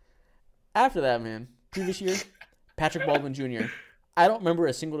that? After that, man, previous year, Patrick Baldwin Jr. I don't remember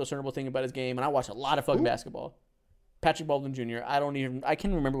a single discernible thing about his game, and I watch a lot of fucking basketball. Patrick Baldwin Jr. I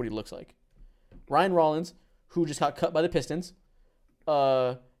can't remember what he looks like. Ryan Rollins, who just got cut by the Pistons.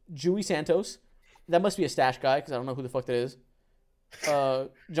 Jui Santos. That must be a stash guy because I don't know who the fuck that is.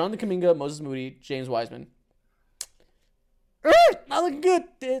 Jonathan Kuminga, Moses Moody, James Wiseman. Not looking good.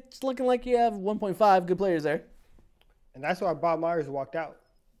 It's looking like you have 1.5 good players there. And that's why Bob Myers walked out.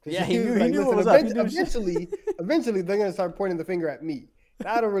 Yeah, he knew what was up. Eventually, they're going to start pointing the finger at me. And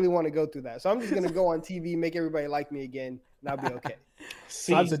I don't really want to go through that. So I'm just going to go on TV, make everybody like me again, and I'll be okay.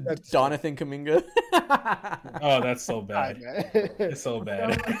 See, Jonathan Kuminga. Oh, that's so bad. It's so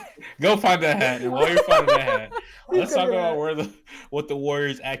bad. Go find that hat. And while you're finding that hat, let's talk about what the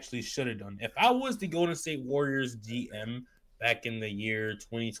Warriors actually should have done. If I was the Golden State Warriors GM back in the year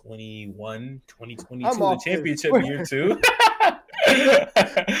 2021, 2022, the championship year too,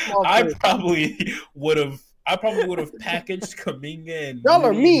 I probably would have packaged Kuminga and y'all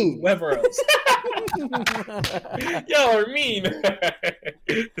are mean. Whoever else. Y'all are mean.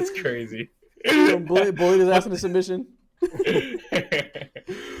 It's crazy. Bullied his ass into submission.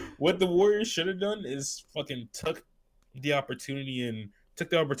 What the Warriors should have done is fucking took the opportunity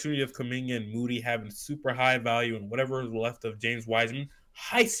of Kuminga and Moody having super high value and whatever is left of James Wiseman,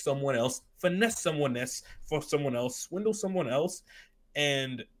 heist someone else, finesse someone else for someone else, swindle someone else,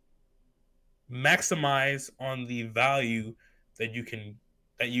 and maximize on the value that you can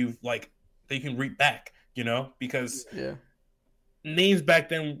reap back, because names back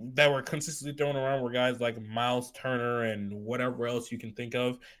then that were consistently thrown around were guys like Miles Turner and whatever else you can think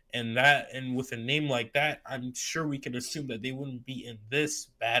of, and with a name like that, I'm sure we can assume that they wouldn't be in this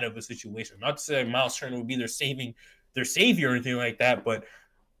bad of a situation. Not to say Miles Turner would be their savior or anything like that, but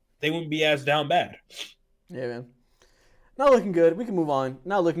they wouldn't be as down bad. Yeah, man. Not looking good. We can move on.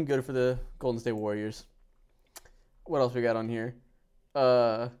 Not looking good for the Golden State Warriors. What else we got on here?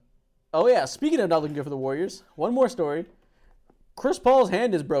 Speaking of not looking good for the Warriors, one more story. Chris Paul's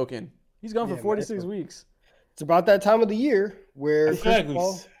hand is broken. He's gone for 46 weeks. It's about that time of the year where Chris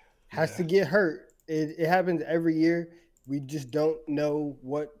Paul has to get hurt. It happens every year. We just don't know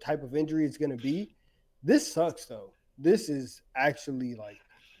what type of injury it's going to be. This sucks, though. This is actually,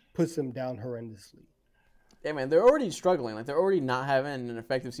 puts them down horrendously. Yeah, man, they're already struggling. They're already not having an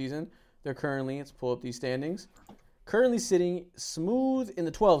effective season. They're currently, let's pull up these standings, currently sitting smooth in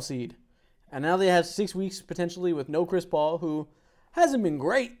the 12 seed. And now they have 6 weeks potentially with no Chris Paul, who hasn't been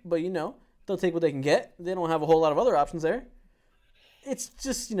great, but, they'll take what they can get. They don't have a whole lot of other options there. It's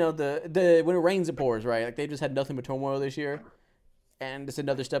just, the when it rains, it pours, right? They've just had nothing but turmoil this year. And it's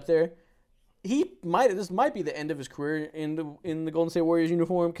another step there. This might be the end of his career in the Golden State Warriors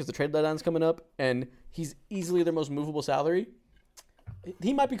uniform because the trade deadline's coming up, and he's easily their most movable salary.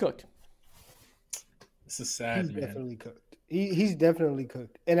 He might be cooked. This is sad, he's man. Definitely cooked. He's definitely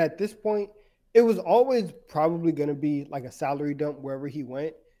cooked. And at this point, it was always probably going to be like a salary dump wherever he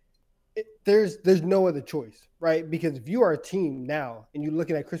went. There's no other choice, right? Because if you are a team now and you're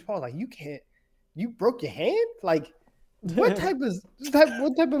looking at Chris Paul, you broke your hand? What type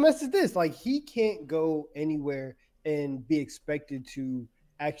of mess is this? He can't go anywhere and be expected to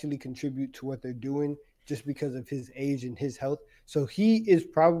actually contribute to what they're doing just because of his age and his health. So he is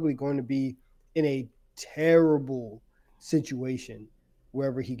probably going to be in a terrible situation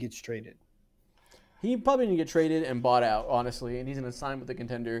wherever he gets traded. He probably need to get traded and bought out, honestly, and he's going to sign with the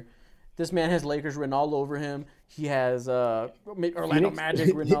contender. This man has Lakers written all over him. He has Orlando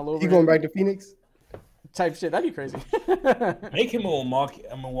Magic written all over him. He going back to Phoenix? Type shit. That'd be crazy. Make him a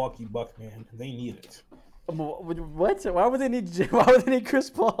Milwaukee Buck, man. They need it. What? Why would they need Chris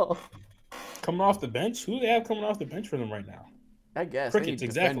Paul? Coming off the bench? Who do they have coming off the bench for them right now? I guess. Crickets, they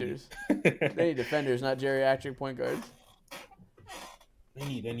need defenders. They need defenders, not geriatric point guards. They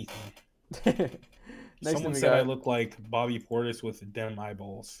need anything. Someone said I look like Bobby Portis with denim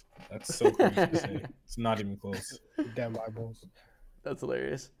eyeballs. That's so crazy to say. It's not even close. Denim eyeballs. That's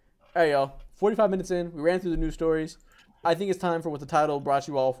hilarious. All right, y'all. 45 minutes in. We ran through the news stories. I think it's time for what the title brought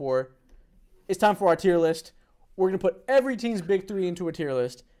you all for. It's time for our tier list. We're going to put every team's big three into a tier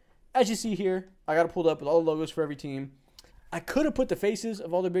list. As you see here, I got it pulled up with all the logos for every team. I could have put the faces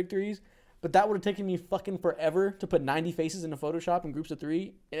of all their big threes, but that would have taken me fucking forever to put 90 faces into Photoshop in groups of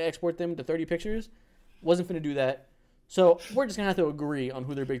 3 and export them to 30 pictures. Wasn't finna do that. So we're just going to have to agree on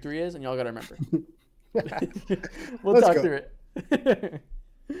who their big three is, and y'all got to remember. We'll talk through it.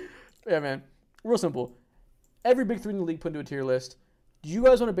 Yeah, man. Real simple. every big three in the league put into a tier list. Do you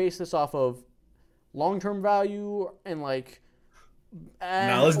guys want to base this off of long-term value and like?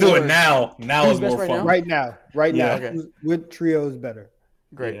 Now let's do it now. Now Who's is best more right fun. now? Right now. Okay. What trio is better?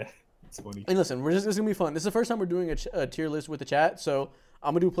 Great. Yeah, it's funny. And listen, this is gonna be fun. This is the first time we're doing a tier list with the chat, so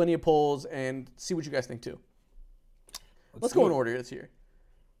I'm gonna do plenty of polls and see what you guys think too. Let's go in order this here.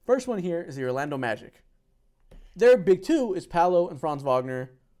 First one here is the Orlando Magic. Their big two is Paolo and Franz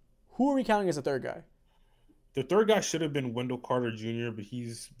Wagner. Who are we counting as the third guy? The third guy should have been Wendell Carter Jr., but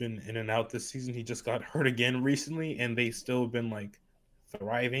he's been in and out this season. He just got hurt again recently, and they still have been like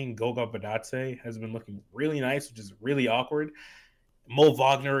thriving. Goga Badatse has been looking really nice, which is really awkward. Mo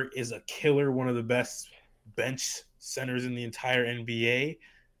Wagner is a killer, one of the best bench centers in the entire NBA.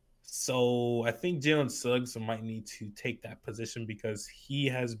 So I think Jalen Suggs might need to take that position because he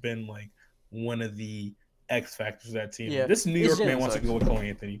has been like one of the X factors of that team. Yeah. This New It's York man Jalen wants Suggs. to go with Cole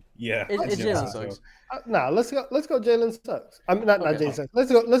Anthony. Yeah, It's Jalen Suggs. Nah, let's go Jalen Suggs. I mean, not Okay. Jalen Suggs.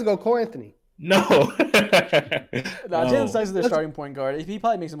 Let's go Cole Anthony. No. Jalen Suggs is their Let's- starting point guard. He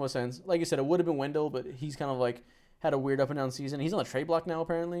probably makes the most sense. Like you said, it would have been Wendell, but he's kind of like had a weird up and down season. He's on the trade block now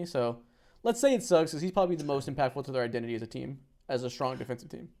apparently. So let's say it's Suggs because he's probably the most impactful to their identity as a team, as a strong defensive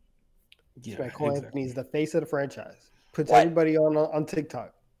team. Yeah, Cole exactly. Anthony's the face of the franchise. Puts What? everybody on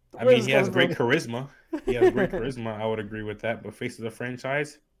TikTok. I Where mean, is he this has coming great from? charisma. He has great charisma. I would agree with that. But face of the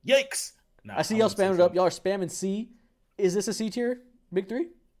franchise, yikes! Nah, I see I y'all wouldn't say spamming it so. up. Y'all are spamming C. Is this a C tier? Big three?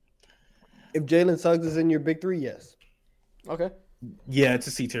 If Jalen Suggs is in your big three, yes. Okay. Yeah, it's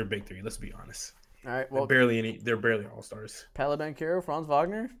a C tier big three. Let's be honest. All right. Well, Well, they're barely all stars. Paolo Banchero, Franz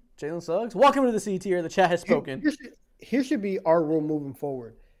Wagner, Jalen Suggs. Welcome to the C tier. The chat has spoken. Here should be our rule moving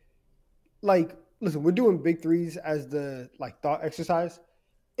forward. Like, listen, we're doing big threes as the like thought exercise.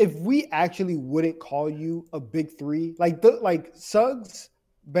 If we actually wouldn't call you a big three, like Suggs,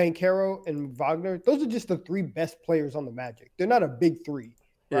 Banchero, and Wagner, those are just the three best players on the Magic. They're not a big three,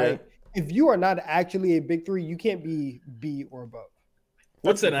 right? Yeah. If you are not actually a big three, you can't be B or above.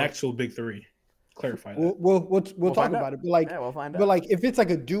 What's That's an the actual big three? Clarify that. We'll talk find about out. it. But like, Yeah, we'll find out. but like, if it's like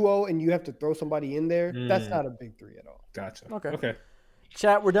a duo and you have to throw somebody in there, that's not a big three at all. Gotcha. Okay.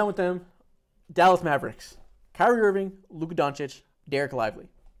 Chat, we're done with them. Dallas Mavericks. Kyrie Irving, Luka Doncic, Derek Lively.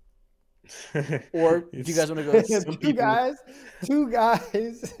 Or do you guys want to go? Two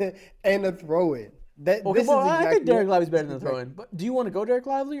guys, and a throw-in. Okay, This well, is I think exactly Derek what- Lively's better than the throw-in. But do you want to go Derek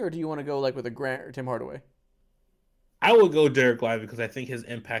Lively, or do you want to go like with a Grant or Tim Hardaway? I would go Derek Lively because I think his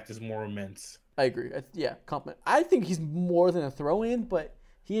impact is more immense. I agree. Yeah, compliment. I think he's more than a throw-in, but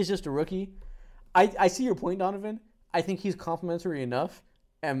he is just a rookie. I see your point, Donovan. I think he's complimentary enough,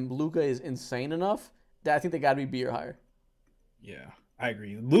 and Luka is insane enough that I think they got to be B or higher. Yeah, I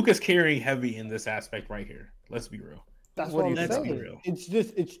agree. Luka's carrying heavy in this aspect right here. Let's be real. That's What what, do I'm you think? saying. Let's be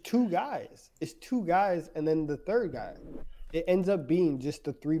real. It's two guys. It's two guys, and then the third guy. It ends up being just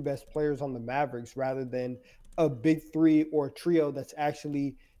the three best players on the Mavericks rather than a big three or a trio that's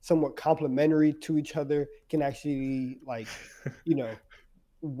actually somewhat complementary to each other, can actually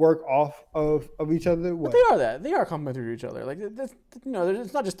work off of each other. But they are that. They are complementary to each other. Like, that's,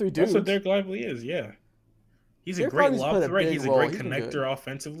 it's not just three dudes. That's what Derek Lively is. Yeah, he's a Derek great Lively's played lob a threat. big He's a role. great He's been good. connector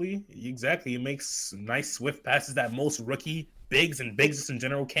offensively. Exactly. He makes nice swift passes that most rookie bigs and bigs in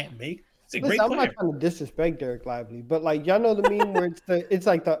general can't make. It's a Listen, great I'm player. not trying to disrespect Derek Lively, but like y'all know the meme where it's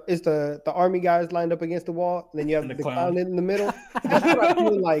the army guys lined up against the wall, and then you have And the the clown clown. in the middle. That's what I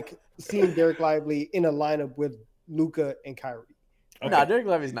feel like seeing Derek Lively in a lineup with Luka and Kyrie. Okay. Nah, Derek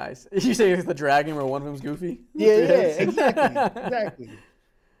Lively's nice. You say it's the dragon where one of them's goofy? Yeah, exactly.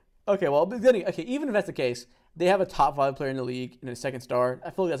 Okay, well, but then, even if that's the case, they have a top 5 player in the league and a second star. I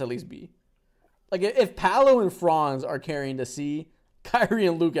feel like that's at least B. Like, if Paolo and Franz are carrying to C, Kyrie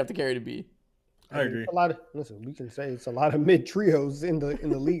and Luke have to carry to B. I agree. Listen, we can say it's a lot of mid trios in the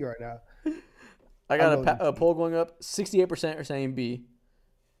league right now. I got a poll going up. 68% are saying B.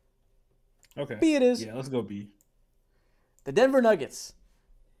 Okay. B it is. Yeah, let's go B. The Denver Nuggets.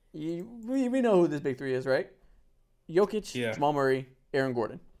 We know who this big three is, right? Jokic, Yeah. Jamal Murray, Aaron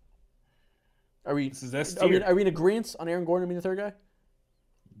Gordon. Are we This is S are we, tier. are we in agreement on Aaron Gordon being the third guy?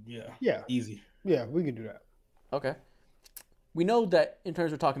 Yeah, Easy. yeah, we can do that. Okay. We know that in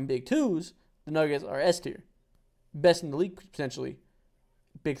terms of talking big twos, the Nuggets are S tier. Best in the league, potentially.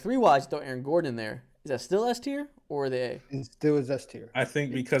 Big three wise, throw Aaron Gordon in there. Is that still S tier or are they A? It still is S tier. I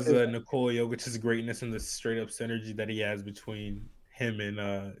think because of Nikola Jokic's greatness and the straight up synergy that he has between him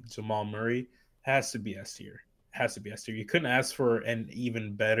and Jamal Murray, has to be S tier. Has to be S tier. You couldn't ask for an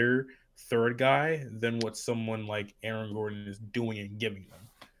even better third guy than what someone like Aaron Gordon is doing and giving them.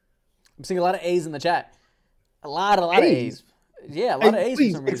 I'm seeing a lot of A's in the chat. A lot of A's. Yeah, a lot of A's for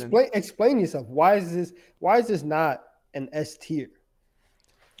Please some reason. explain yourself. Why is this not an S tier?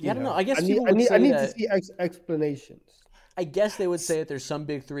 Yeah, I don't know. I guess I people would say I need that. to see explanations. I guess they would say that there's some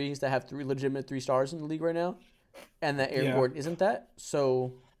big threes that have legitimate 3 stars in the league right now, and that Aaron Gordon isn't that.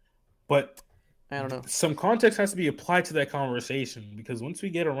 So, but I don't know. Some context has to be applied to that conversation because once we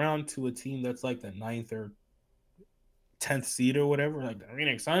get around to a team that's like the 9th or 10th seed or whatever, like the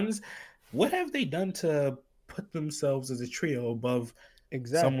Phoenix Suns, what have they done to put themselves as a trio above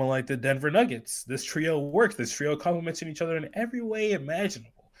someone like the Denver Nuggets? This trio works. This trio complements each other in every way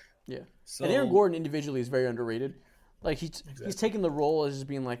imaginable. Yeah. So, and Aaron Gordon individually is very underrated. Like he's taking the role as just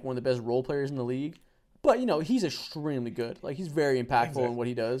being like one of the best role players in the league. But he's extremely good. Like he's very impactful in what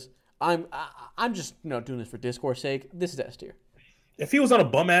he does. I'm just doing this for discourse sake. This is S tier. If he was on a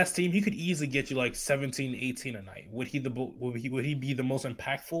bum ass team, he could easily get you like 17, 18 a night. Would he be the most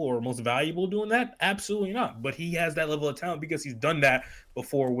impactful or most valuable doing that? Absolutely not. But he has that level of talent because he's done that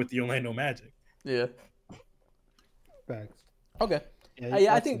before with the Orlando Magic. Yeah. Facts. Okay.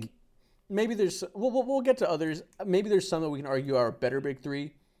 I think maybe there's we'll get to others. Maybe there's some that we can argue are a better big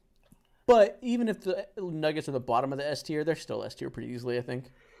three. But even if the Nuggets are the bottom of the S tier, they're still S tier pretty easily, I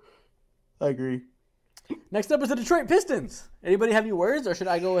think. I agree. Next up is the Detroit Pistons. Anybody have any words, or should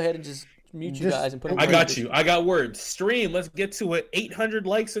I go ahead and just mute you guys and put them I got you. I got words. Stream. Let's get to it. 800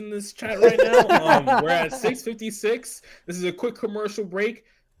 likes in this chat right now. We're at 656. This is a quick commercial break.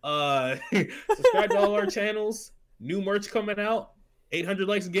 Subscribe to all our channels. New merch coming out. 800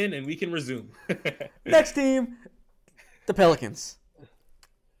 likes again, and we can resume. Next team, the Pelicans.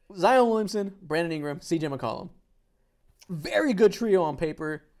 Zion Williamson, Brandon Ingram, CJ McCollum. Very good trio on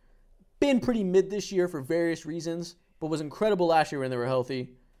paper. Been pretty mid this year for various reasons, but was incredible last year when they were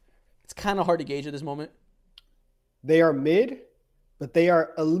healthy. It's kind of hard to gauge at this moment. They are mid, but they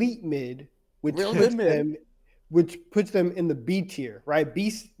are elite mid, which puts them in the B tier, right?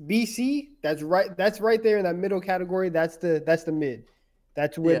 BC, that's right there in that middle category. That's the mid.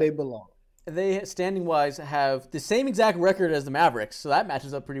 That's where they belong. They, standing wise, have the same exact record as the Mavericks, so that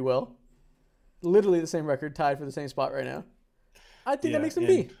matches up pretty well. Literally the same record, tied for the same spot right now. I think that makes them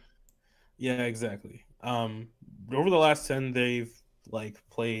B. Yeah, exactly. Over the last 10, they've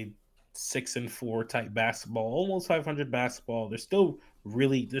played 6-4 type basketball, almost 500 basketball. They're still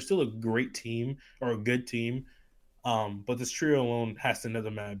a great team or a good team. But this trio alone has to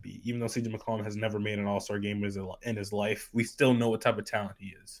never Mad B. Even though CJ McCollum has never made an All-Star game in his life, we still know what type of talent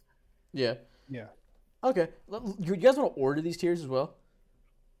he is. Yeah. Yeah. Okay. You guys want to order these tiers as well?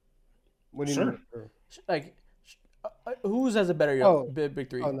 What do you mean? Like, whose has a better big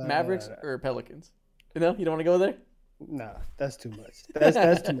three? Mavericks or Pelicans? You don't want to go there? Nah, that's too much.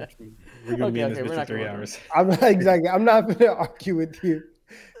 That's too much for me. We're going to be in this bitch for 3 hours. I'm not going to argue with you.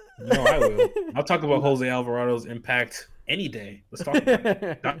 No, I will. I'll talk about Jose Alvarado's impact any day. Let's talk about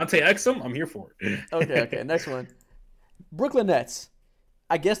it. Dante Exum, I'm here for it. Okay. Next one. Brooklyn Nets.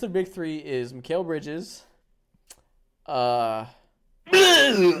 I guess the big three is Mikal Bridges, Nick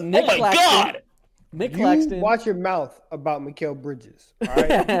Claxton. Nick Claxton. Watch your mouth about Mikal Bridges. All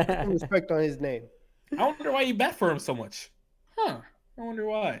right, put some respect on his name. I wonder why you bet for him so much. Huh? I wonder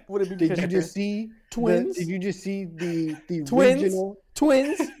why. Would it be did you just see twins? Did you just see the twins? Original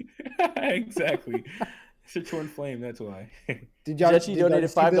Twins? Exactly. It's a twin flame. That's why. Did y'all donated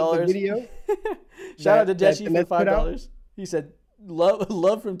 $5? Video. Shout out to Jetchy for $5. He said,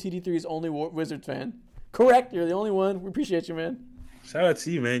 "Love from TD3 is only Wizards fan." Correct. You're the only one. We appreciate you, man. Shout out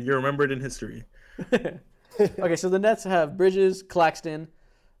to you, man. You're remembered in history. Okay, so the Nets have Bridges, Claxton,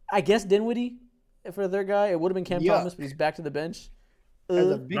 I guess Dinwiddie for their guy. It would have been Cam Thomas, but he's back to the bench.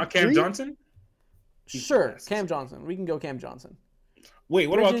 Not Cam Johnson? Sure, Cam Johnson. We can go Cam Johnson. Wait,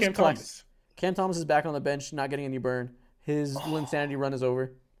 what about Cam Thomas? Cam Thomas is back on the bench, not getting any burn. His insanity run is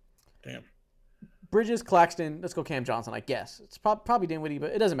over. Damn. Bridges, Claxton. Let's go Cam Johnson, I guess. It's probably Dinwiddie,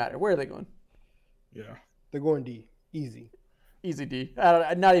 but it doesn't matter. Where are they going? Yeah. They're going D. Easy D.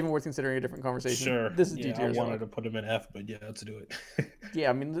 Not even worth considering a different conversation. Sure. This is D tier. I wanted to put him in F, but yeah, let's do it. Yeah,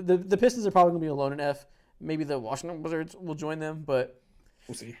 I mean, the Pistons are probably going to be alone in F. Maybe the Washington Wizards will join them, but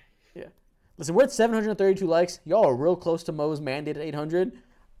we'll see. Yeah. Listen, we're at 732 likes. Y'all are real close to Mo's mandated 800.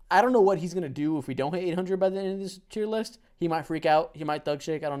 I don't know what he's going to do if we don't hit 800 by the end of this tier list. He might freak out. He might thug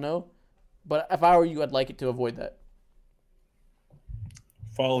shake. I don't know. But if I were you, I'd like it to avoid that.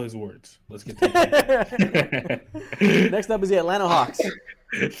 Follow his words. Let's get to it. Next up is the Atlanta Hawks. Oh,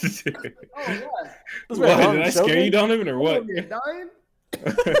 what? Did I scare you, Donovan, or what? You're dying?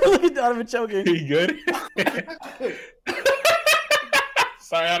 Look at Donovan choking. Are you good?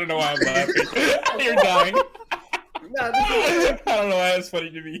 Sorry, I don't know why I'm laughing. You're dying. I don't know why that's funny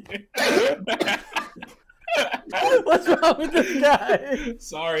to me. What's wrong with this guy?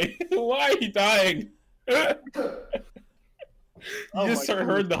 Sorry. Why are you dying? You just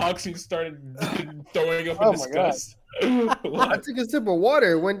heard the Hawks started throwing up in disgust. I took a sip of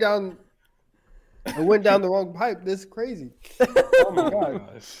water. It went down the wrong pipe. This is crazy. Oh my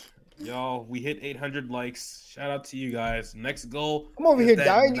gosh. Y'all, we hit 800 likes. Shout out to you guys. Next goal. I'm over here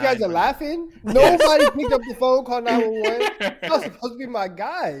dying. You guys are laughing. Nobody picked up the phone, called 911. Y'all supposed to be my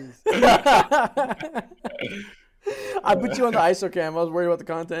guys. I put you on the ISO cam. I was worried about the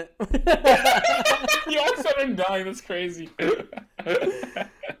content. You all started dying. That's crazy. Yeah,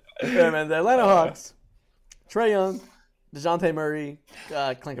 man. The Atlanta Hawks. Trae Young, DeJounte Murray,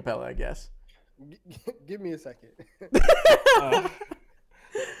 Clint Capella, I guess. Give me a second.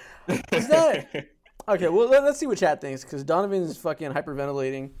 Is that okay? Well, let's see what chat thinks because Donovan's fucking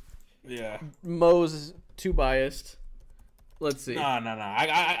hyperventilating. Yeah. Mo's too biased. Let's see. No.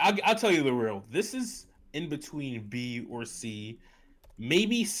 I'll tell you the real. This is in between B or C.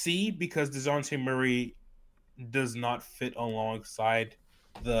 Maybe C because DeJounte Murray does not fit alongside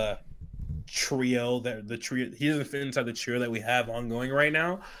the trio he doesn't fit inside the trio that we have ongoing right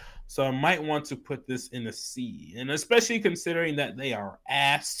now. So I might want to put this in a C, and especially considering that they are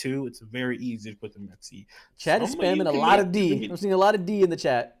ass too, it's very easy to put them at C. Chad is spamming a lot of D. I'm seeing a lot of D in the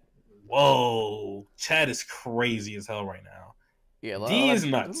chat. Whoa, Chad is crazy as hell right now. Yeah, D is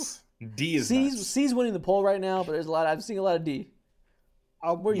nuts. D is nuts. C's winning the poll right now, but there's a lot. I'm seeing a lot of D.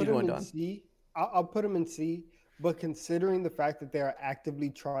 Where are you going, Don? I'll put him in C. But considering the fact that they are actively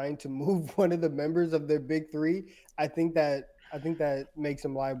trying to move one of the members of their big three, I think that makes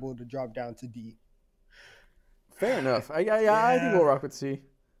them liable to drop down to D. Fair enough. I think we'll rock with C.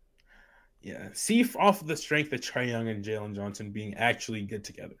 Yeah, C off the strength of Trae Young and Jalen Johnson being actually good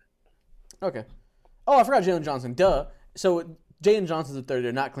together. Okay. Oh, I forgot Jalen Johnson. Duh. So Jalen Johnson's the third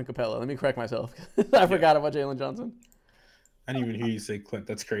there, not Clint Capella. Let me correct myself. I forgot about Jalen Johnson. I didn't even hear you say Clint.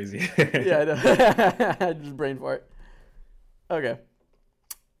 That's crazy. Yeah, I know. I just brain fart. Okay.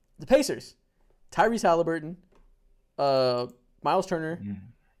 The Pacers. Tyrese Halliburton. Miles Turner.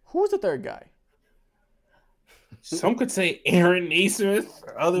 Who's the third guy? Some could say Aaron Naismith.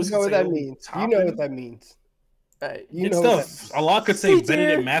 Others you know could what say that means. Toppin. You know what that means. A lot could say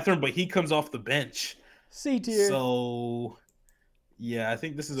Benedict Mathurin, but he comes off the bench. C tier. So, yeah, I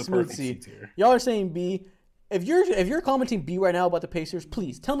think this is a Smooth perfect C tier. Y'all are saying B. If you're commenting B right now about the Pacers,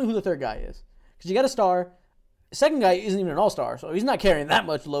 please tell me who the third guy is. Because you got a star. Second guy isn't even an all-star, so he's not carrying that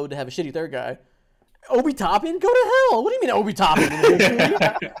much load to have a shitty third guy. Obi Toppin? Go to hell. What do you mean Obi Toppin?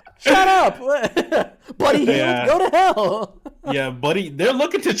 Shut up. Buddy Hield? Go to hell. Yeah, Buddy. They're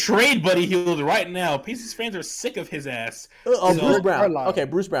looking to trade Buddy Hield right now. Pacers fans are sick of his ass. Bruce Brown. Carlisle. Okay,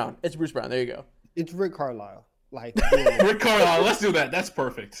 Bruce Brown. It's Bruce Brown. There you go. It's Rick Carlisle. Like Rick Carlisle. Let's do that. That's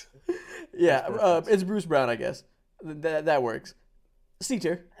perfect. Yeah, it's Bruce Brown, I guess. That works. C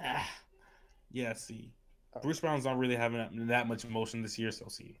tier. Yeah, C. Bruce Brown's not really having that much emotion this year, so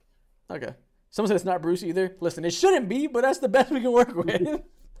C. Okay. Someone said it's not Bruce either. Listen, it shouldn't be, but that's the best we can work with.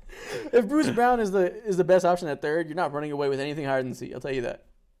 If Bruce Brown is the best option at third, you're not running away with anything higher than C. I'll tell you that.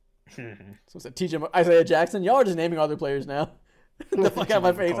 Someone said TJ Isaiah Jackson. Y'all are just naming other players now. Get the fuck out of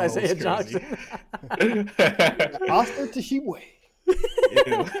my face, Isaiah Jackson. Oscar Tshiebwe.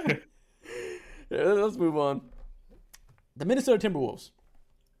 Yeah, let's move on. The Minnesota Timberwolves.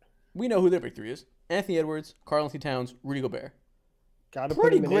 We know who their big three is. Anthony Edwards, Karl-Anthony Towns, Rudy Gobert.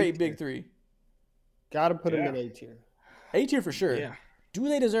 Pretty great big three. Gotta put him in A tier. A tier for sure. Yeah. Do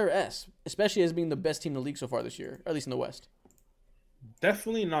they deserve S? Especially as being the best team in the league so far this year, or at least in the West.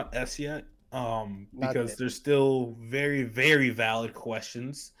 Definitely not S yet. Because there's still very, very valid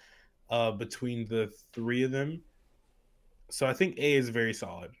questions between the three of them. So I think A is very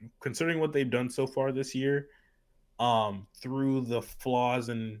solid. Considering what they've done so far this year, through the flaws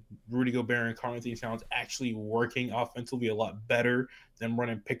in Rudy Gobert and Karl-Anthony Towns actually working offensively a lot better than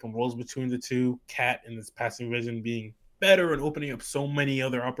running pick and rolls between the two. Cat and his passing vision being better and opening up so many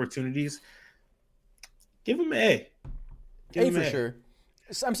other opportunities. Give him A. A for sure.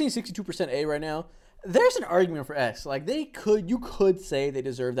 I'm seeing 62% A right now. There's an argument for S. Like you could say they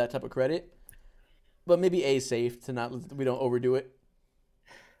deserve that type of credit, but maybe A is safe to not. We don't overdo it.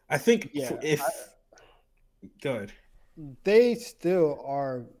 I think good. They still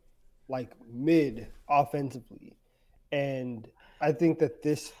are like mid offensively, and I think that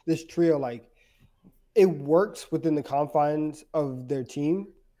this trio, like, it works within the confines of their team.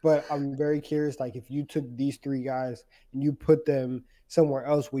 But I'm very curious, like, if you took these three guys and you put them somewhere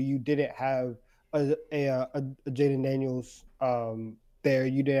else where you didn't have a Jaden Daniels there,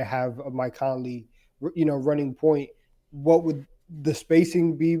 you didn't have a Mike Conley, running point, what would the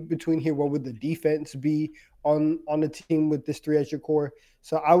spacing be between here? What would the defense be on the team with this 3 as your core?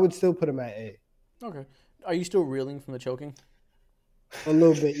 So I would still put him at A. Okay. Are you still reeling from the choking? A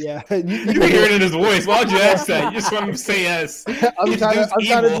little bit, yeah. You can hear it in his voice. Why'd you ask that? You just want him to say yes. I'm trying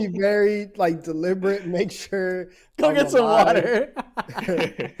to be very deliberate, make sure. Go get some water.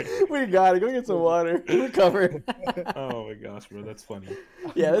 We got it. Go get some water. We're covered. Oh my gosh, bro, that's funny.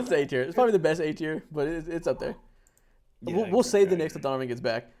 Yeah, this is A tier. It's probably the best A tier, but it's up there. Yeah, we'll save the Knicks till Donovan gets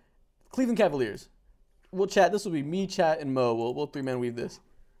back. Cleveland Cavaliers. We'll chat. This will be me, chat, and Mo. We'll 3-man weave this.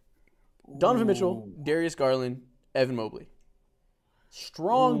 Donovan Mitchell, Darius Garland, Evan Mobley.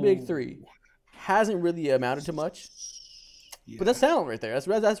 Strong big three. Hasn't really amounted to much. Yeah. But that's talent right there.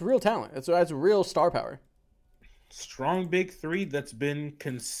 That's real talent. That's real star power. Strong big three that's been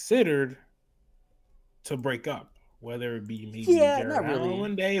considered to break up. Whether it be maybe Jared Allen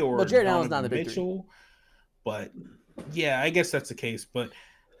one day or Jared Allen's not the big Mitchell. But yeah, I guess that's the case. But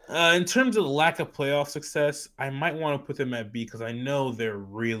in terms of the lack of playoff success, I might want to put them at B because I know they're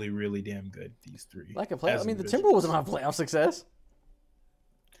really, really damn good, these three. Lack of playoff? I mean, the Timberwolves don't have playoff success.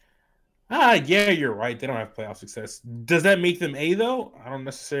 Yeah, you're right. They don't have playoff success. Does that make them A though? I don't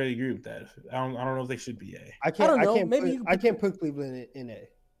necessarily agree with that. I don't know if they should be A. I can't put Cleveland in A.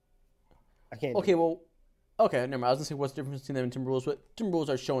 I can't. Okay, okay, never mind. I was gonna say what's the difference between them and Timberwolves, but Timberwolves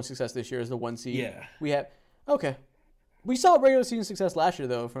are showing success this year as the 1 seed. Yeah. We saw regular season success last year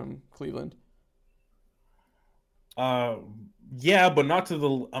though from Cleveland. Yeah, but not to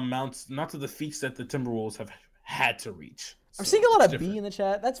the amounts, not to the feats that the Timberwolves have had to reach. I'm seeing a lot of B in the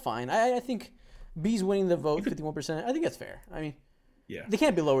chat. That's fine. I think B's winning the vote, 51%. I think that's fair. I mean, yeah, they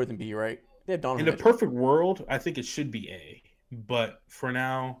can't be lower than B, right? They have Donovan. In a perfect world, I think it should be A. But for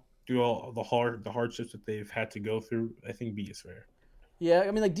now, through all the hardships that they've had to go through, I think B is fair. Yeah,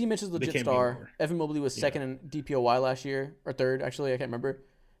 I mean, like D. Mitchell's legit star. Evan Mobley was second in DPOY last year, or third actually. I can't remember.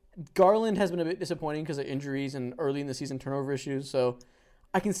 Garland has been a bit disappointing because of injuries and early in the season turnover issues. So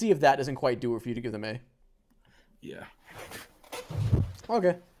I can see if that doesn't quite do it for you to give them A. Yeah.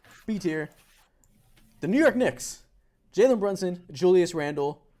 Okay. B tier. The New York Knicks. Jalen Brunson, Julius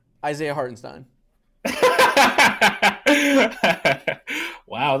Randle, Isaiah Hartenstein.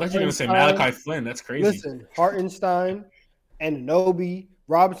 Wow, I thought you were going to say Malachi Flynn. That's crazy. Listen, Hartenstein, Anunoby,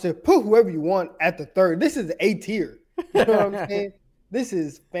 Robinson, put whoever you want at the third. This is A tier. You know what I'm saying? This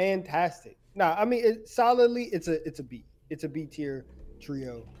is fantastic. Nah, I mean, it's a B. It's a B tier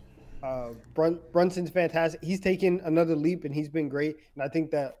trio. Brunson's fantastic. He's taken another leap and he's been great. And I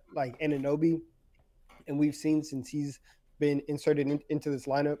think that like Anunoby, and we've seen since he's been inserted into this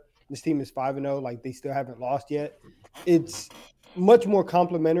lineup, this team is 5-0. Like they still haven't lost yet. It's much more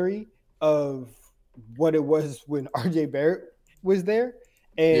complimentary of what it was when RJ Barrett was there.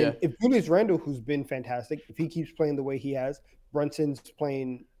 And if Julius Randle, who's been fantastic, if he keeps playing the way he has, Brunson's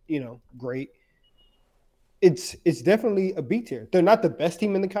playing, great. It's definitely a B tier. They're not the best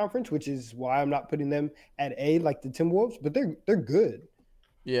team in the conference, which is why I'm not putting them at A like the Timberwolves, but they're good.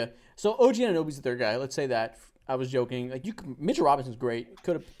 Yeah. So OG Anunoby's the third guy. Let's say that. I was joking. Like Mitchell Robinson's great.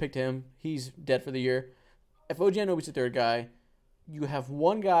 Could have picked him. He's dead for the year. If OG Anunoby's the third guy, you have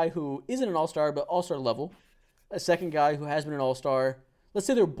one guy who isn't an all-star but all-star level, a second guy who has been an all-star. Let's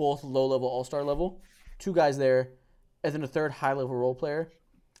say they're both low-level all-star level. Two guys there, and then a third high-level role player.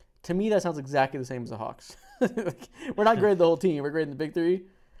 To me, that sounds exactly the same as the Hawks. We're not grading the whole team. We're grading the big three.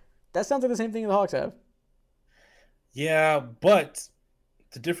 That sounds like the same thing the Hawks have. Yeah, but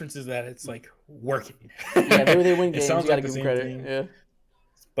the difference is that it's like working. Yeah, maybe they win games. You got to give them credit. Thing. Yeah,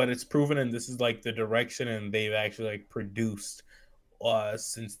 but it's proven, and this is like the direction, and they've actually like produced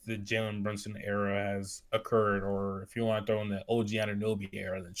since the Jalen Brunson era has occurred. Or if you want to throw in the OG Anunoby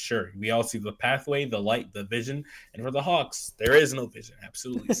era, then sure. We all see the pathway, the light, the vision. And for the Hawks, there is no vision.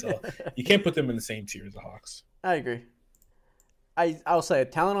 Absolutely. So you can't put them in the same tier as the Hawks. I agree. I'll say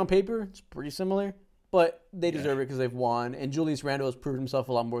talent on paper, it's pretty similar, but they deserve it because they've won. And Julius Randle has proven himself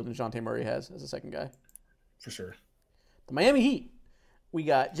a lot more than DeJounte Murray has as a second guy. For sure. The Miami Heat. We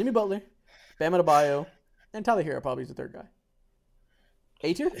got Jimmy Butler, Bam Adebayo, and Tyler Hero probably is the third guy.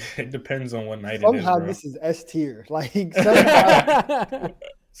 A tier? It depends on what night somehow it is, bro. This is S tier. Like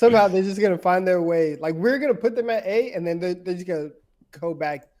somehow they're just gonna find their way. Like we're gonna put them at A, and then they're just gonna go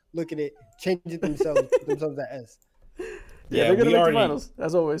back, look at it, change it themselves, put themselves at S. Yeah, they're gonna make the finals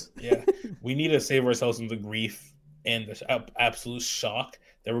as always. Yeah, we need to save ourselves from the grief and the absolute shock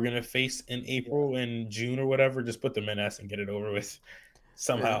that we're gonna face in April and June or whatever. Just put them in S and get it over with.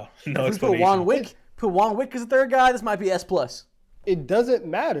 Somehow, no explanation. Put Juan Wick as the third guy. This might be S plus. It doesn't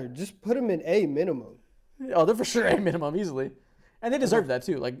matter. Just put them in A minimum. Oh, they're for sure A minimum easily, and they deserve that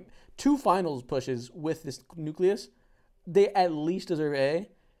too. Like 2 finals pushes with this nucleus, they at least deserve A.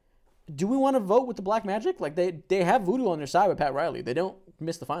 Do we want to vote with the Black Magic? Like they have Voodoo on their side with Pat Riley. They don't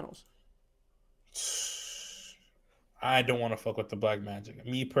miss the finals. I don't want to fuck with the Black Magic.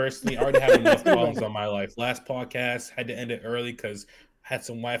 Me personally, I already have enough problems on my life. Last podcast had to end it early because I had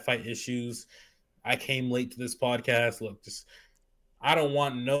some Wi-Fi issues. I came late to this podcast. Look, I don't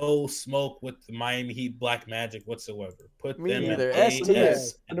want no smoke with the Miami Heat Black Magic whatsoever. Put Me them neither. at S A, tier.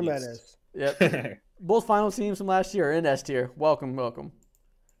 S, Put them at S. Yep. Both final teams from last year are in S tier. Welcome.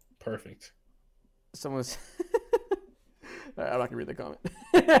 Perfect. Someone's. I'm not gonna read the comment.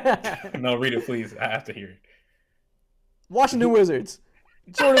 No, read it, please. I have to hear it. Washington Wizards.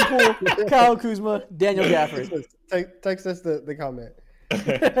 Jordan Poole, Kyle Kuzma, Daniel Gafford. Text us the comment.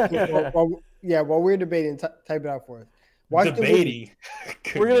 While we're debating, type it out for us. Debating.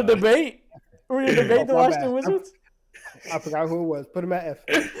 We're gonna debate. We're gonna debate the Washington Wizards. I forgot who it was. Put him at F.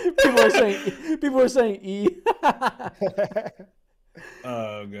 People are saying E.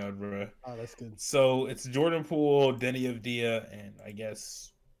 Oh god, bro. Oh, that's good. So it's Jordan Poole, Denny Avdia, and I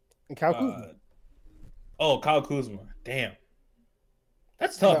guess And Kyle Kuzma. Kyle Kuzma. Damn.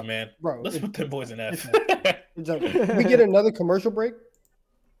 That's tough, Yeah, man. bro, Let's put them boys in F. We get another commercial break.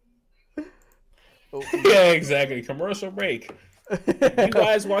 Yeah, exactly. Commercial break. You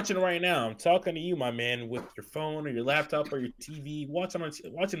guys watching right now, I'm talking to you, my man, with your phone or your laptop or your TV. Watching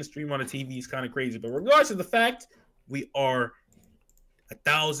the stream on a TV is kind of crazy. But regardless of the fact, we are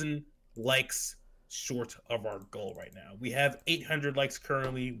 1,000 likes short of our goal right now. We have 800 likes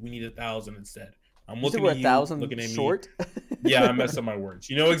currently. We need 1,000 instead. I'm looking at you, 1,000 looking at short? me. Yeah, I messed up my words.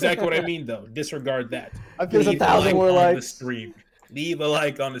 You know exactly what I mean, though. Disregard that. There's 1,000 more on likes. the stream. Leave a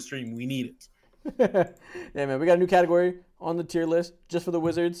like on the stream. We need it. Yeah, man. We got a new category on the tier list just for the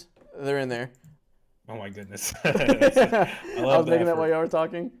Wizards. They're in there. Oh my goodness. I was making that while y'all were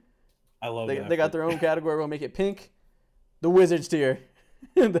talking. I love they, that. They got their own category. We'll make it pink. The Wizards tier.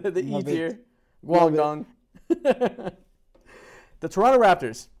 the E Love it. tier. Guangdong. The Toronto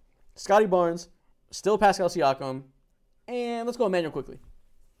Raptors. Scotty Barnes. Still Pascal Siakam. And let's go Emmanuel quickly.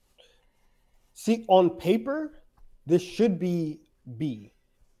 See, on paper, this should be B,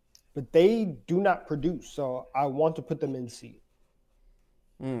 but they do not produce, so I want to put them in C.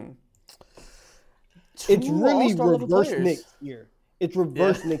 It's Two really all-star level reverse players. Knicks here. It's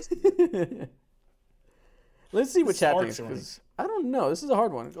reverse Knicks here. Let's see what chat Hard thinks. to 'Cause I don't know. This is a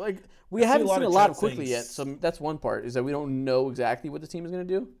hard one. Like we I see haven't a lot seen a of lot chat of quickly yet, saying so that's one part. Is that we don't know exactly what the team is going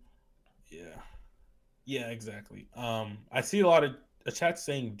to do. Yeah, exactly. I see a lot of a chat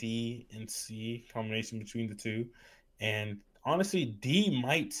saying D and C combination between the two, and honestly, D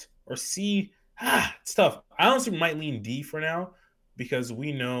might or C. It's tough. I honestly might lean D for now because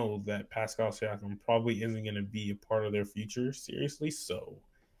we know that Pascal Siakam probably isn't going to be a part of their future seriously. So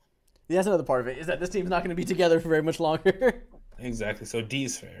Yeah, that's another part of it. Is that this team's not going to be together for very much longer. exactly. So D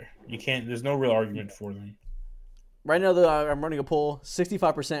is fair. You can't. There's no real argument for them. Right now, though, I'm running a poll.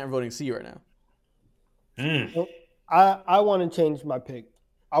 65% are voting C right now. Mm. I want to change my pick.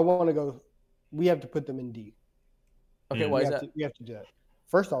 I want to go. We have to put them in D. Okay, why we is have that? we have to do that.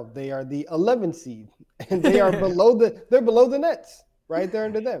 First off, they are the 11th seed, and they are below the Nets, right there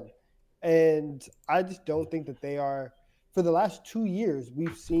under them. And I just don't think that they are. For the last 2 years,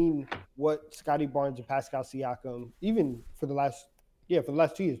 we've seen what Scotty Barnes and Pascal Siakam, even for the last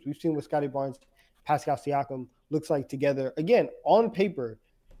 2 years, we've seen what Scotty Barnes, Pascal Siakam looks like together. Again, on paper,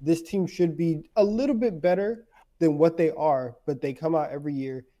 this team should be a little bit better than what they are, but they come out every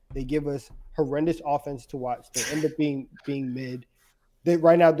year. They give us horrendous offense to watch. They end up being mid.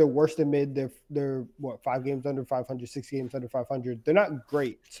 Right now they're worse than mid. They're 5 games under 500, 6 games under 500. They're not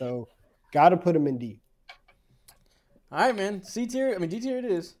great, so got to put them in D. All right, man. C tier. I mean, D tier it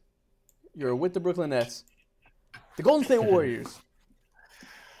is. You're with the Brooklyn Nets. The Golden State Warriors.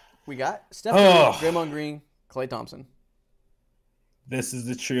 We got Steph Curry, Draymond Green, Klay Thompson. This is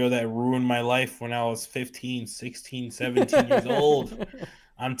the trio that ruined my life when I was 15, 16, 17 years old.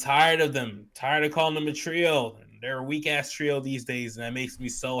 I'm tired of them. Tired of calling them a trio. They're a weak-ass trio these days, and that makes me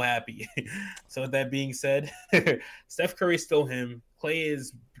so happy. So with that being said, Steph Curry's still him. Klay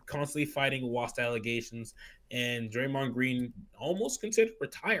is constantly fighting lost allegations, and Draymond Green almost considered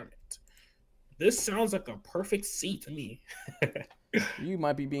retirement. This sounds like a perfect C to me. You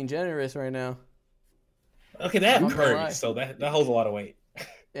might be being generous right now. Okay, they have I'm not gonna lie. Curry, so that holds a lot of weight.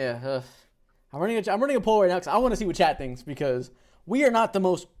 Yeah, I'm running a poll right now because I want to see what chat thinks because we are not the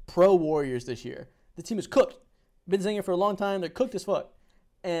most pro Warriors this year. The team is cooked. Been saying it for a long time. They're cooked as fuck,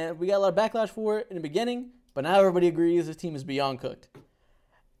 and we got a lot of backlash for it in the beginning. But now everybody agrees this team is beyond cooked.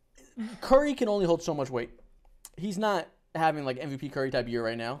 Curry can only hold so much weight. He's not having like MVP Curry type year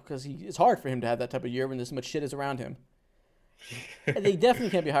right now because it's hard for him to have that type of year when this much shit is around him. They definitely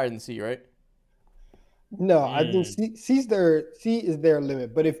can't be higher than C, right? No, I think C is their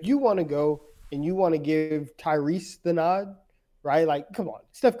limit. But if you want to go and you want to give Tyrese the nod, right? Like, come on,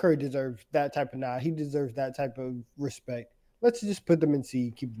 Steph Curry deserves that type of nod. He deserves that type of respect. Let's just put them in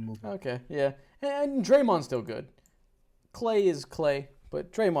C, keep them moving. Okay, yeah. And Draymond's still good. Clay is Clay,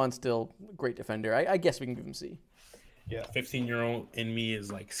 but Draymond's still a great defender. I guess we can give him C. Yeah, 15-year-old in me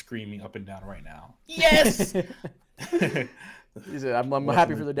is like screaming up and down right now. Yes. He said, I'm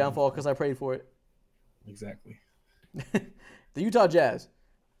happy for the downfall because I prayed for it. Exactly. The Utah Jazz,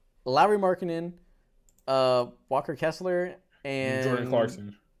 Lauri Markkanen, Walker Kessler, and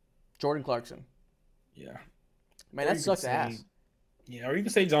Jordan Clarkson. Yeah. Man, that sucks ass. Yeah, or you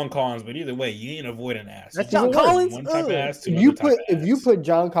can say John Collins, but either way, you ain't avoid an ass. That's John Collins. One type of ass, if you put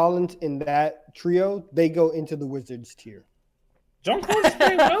John Collins in that trio, they go into the Wizards tier. John Collins is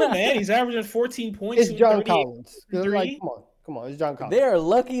playing well, man. He's averaging 14 points. It's John Collins. Like, come on, it's John Collins. They are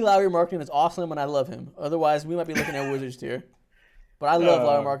lucky Lauri Markkanen is awesome, and I love him. Otherwise, we might be looking at Wizards tier. But I love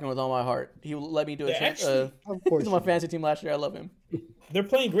Lauri Markkanen with all my heart. He let me do it. He's on my fantasy team last year. I love him. They're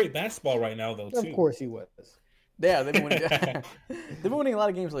playing great basketball right now, though. Of course he was. Yeah, they've been winning. They've been winning a lot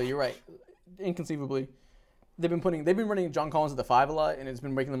of games lately. You're right. Inconceivably, they've been running John Collins at the 5 a lot, and it's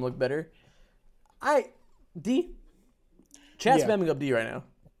been making them look better. Chat's spamming up D right now.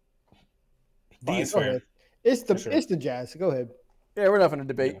 D is fair. It's the Jazz. Go ahead. Yeah, we're not going to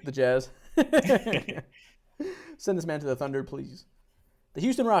debate the Jazz. Send this man to the Thunder, please. The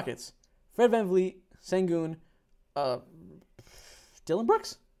Houston Rockets. Fred VanVleet, Sengun, Dylan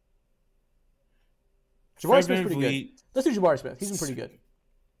Brooks? Jabari Smith's pretty good. Let's do Jabari Smith. He's been pretty good.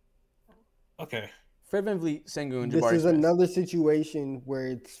 Okay. Fred VanVleet, Sengun, Jabari Smith. This is another situation where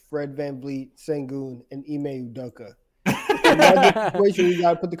it's Fred VanVleet, Sengun, and Ime Udoka. Another situation we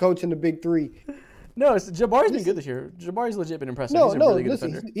got to put the coach in the big three. No, Jabari's been good this year. Jabari's legit been impressive. He's a really good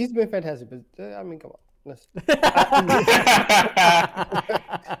defender. He's been fantastic. But I mean, come on.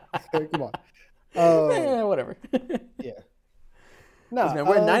 Come on. Whatever. Yeah. No, listen, man,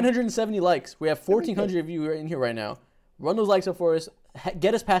 we're at 970 likes. We have 1,400 of you in here right now. Run those likes up for us.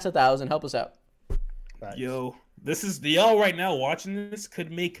 Get us past 1,000. Help us out. Right. Yo, this is y'all right now watching this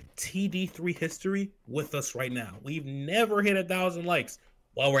could make TD3 history with us right now. We've never hit 1,000 likes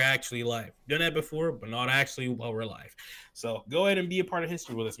while we're actually live. Done that before, but not actually while we're live. So go ahead and be a part of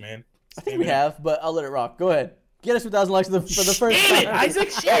history with us, man. I think we have, but I'll let it rock. Go ahead. Get us 1,000 likes for the first time. Isaac,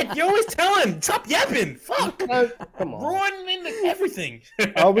 shit. You always telling. Stop yapping. Fuck. Come on. Ruining everything.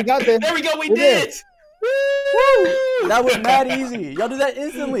 Oh, we got this. There we go. We did it. Woo! That was mad easy. Y'all do that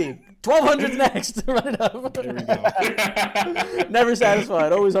instantly. 1,200's next. Run it up. There we go. Never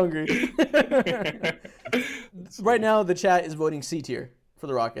satisfied. Always hungry. Right now, the chat is voting C tier for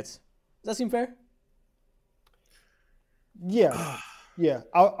the Rockets. Does that seem fair? Yeah. Yeah.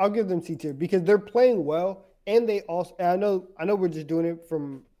 I'll give them C tier because they're playing well. And they also, and I know we're just doing it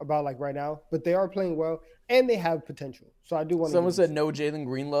from about like right now, but they are playing well and they have potential. So I do want to. Someone said no Jalen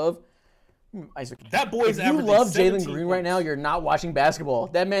Green love. Isaac, that boy's if you love Jalen Green right now, you're not watching basketball.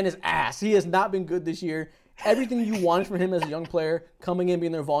 That man is ass. He has not been good this year. Everything you wanted from him as a young player, coming in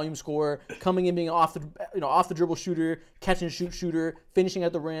being their volume scorer, coming in being off the dribble shooter, catch and shoot shooter, finishing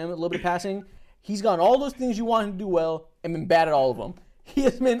at the rim, a little bit of passing. He's gotten all those things you want him to do well and been bad at all of them. He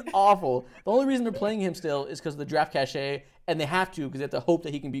has been awful. The only reason they're playing him still is because of the draft cachet, and they have to because they have to hope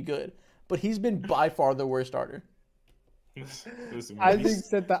that he can be good. But he's been by far the worst starter. I think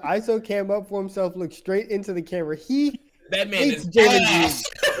that the ISO cam up for himself, looked straight into the camera. That man is Jalen Green.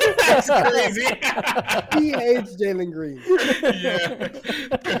 That's crazy. He hates Jalen Green.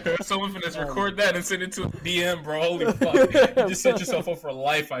 Yeah. Someone finna record that and send it to a DM, bro. Holy fuck. You just set yourself up for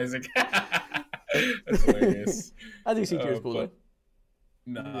life, Isaac. That's hilarious. I think C-tier is cool, though.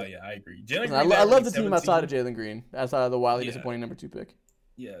 No, yeah, I agree. I love the team outside of Jalen Green, outside of the wildly disappointing number 2 pick.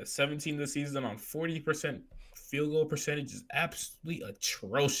 Yeah, 17 this season on 40% field goal percentage is absolutely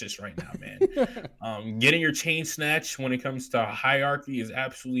atrocious right now, man. Getting your chain snatch when it comes to hierarchy is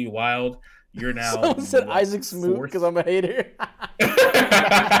absolutely wild. You're now. Someone said Isaac Smoot because I'm a hater.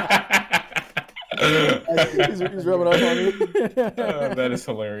 he's rubbing off on me. That is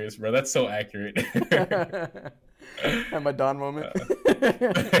hilarious, bro. That's so accurate. And my Don moment.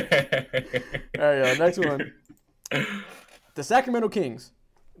 All right, next one. The Sacramento Kings.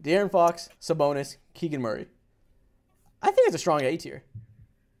 De'Aaron Fox, Sabonis, Keegan Murray. I think it's a strong A tier.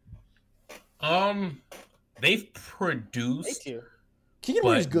 They've produced. A tier. Keegan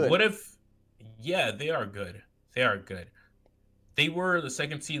Murray's good. What if? Yeah, they are good. They are good. They were the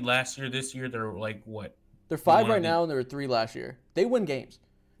 2nd seed last year. This year, they're like what? They're 5 right now, and they were 3 last year. They win games.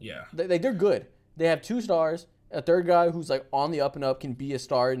 Yeah. They're good. They have 2 stars. A third guy who's like on the up and up, can be a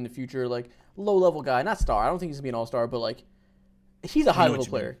star in the future, like low level guy, not star. I don't think he's gonna be an all star, but like he's a high level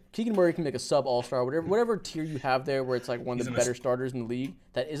player. Keegan Murray can make a sub all star, whatever tier you have there, where it's like one of the better starters in the league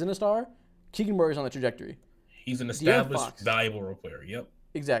that isn't a star. Keegan Murray's on the trajectory. He's an established, valuable role player. Yep.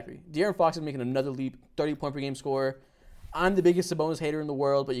 Exactly. De'Aaron Fox is making another leap, 30-point per game scorer. I'm the biggest Sabonis hater in the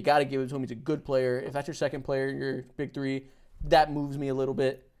world, but you got to give it to him. He's a good player. If that's your second player in your big three, that moves me a little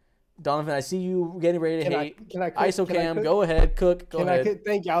bit. Donovan, I see you getting ready to hate. Can I cook? ISOCam, go ahead, cook. Go ahead.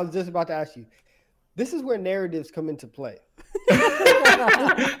 Thank you. I was just about to ask you. This is where narratives come into play.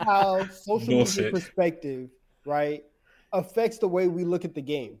 How social media perspective, right, affects the way we look at the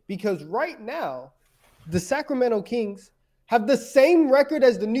game. Because right now, the Sacramento Kings have the same record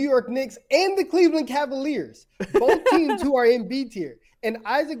as the New York Knicks and the Cleveland Cavaliers, both teams who are in B tier. And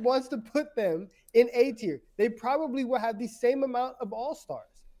Isaac wants to put them in A tier. They probably will have the same amount of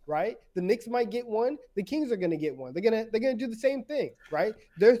all-stars, right? The Knicks might get one. The Kings are going to get one. They're gonna do the same thing, right?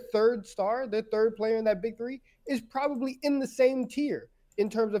 Their third star, their third player in that big three is probably in the same tier in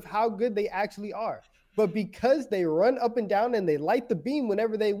terms of how good they actually are. But because they run up and down and they light the beam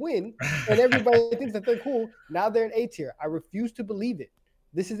whenever they win, and everybody thinks that they're cool, now they're in A tier. I refuse to believe it.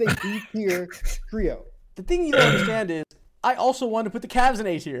 This is a B tier trio. The thing you don't understand is I also wanted to put the Cavs in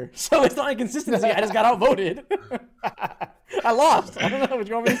A tier. So it's not inconsistency. I just got outvoted. I lost. I don't know what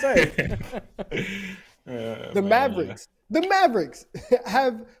you want me to say. The Mavericks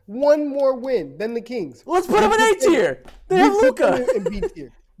have one more win than the Kings. Let's put them in A tier. They have Luka. In B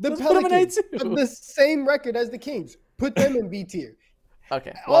tier. The Pelicans have the same record as the Kings. Put them in B tier.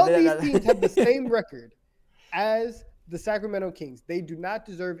 Okay. All these teams have the same record as the Sacramento Kings. They do not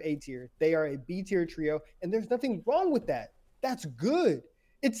deserve A tier. They are a B tier trio, and there's nothing wrong with that. That's good.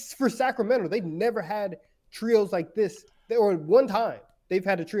 It's for Sacramento. They've never had trios like this. Or one time they've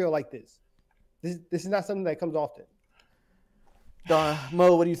had a trio like this. This is not something that comes often.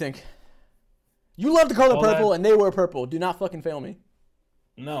 Mo, what do you think? You love the color purple, and they were purple. Do not fucking fail me.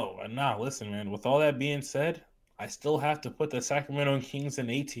 No, listen, man. With all that being said, I still have to put the Sacramento Kings in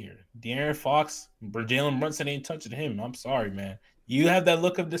A tier. De'Aaron Fox, Jalen Brunson ain't touching him. I'm sorry, man. You have that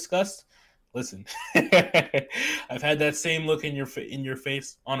look of disgust. Listen, I've had that same look in your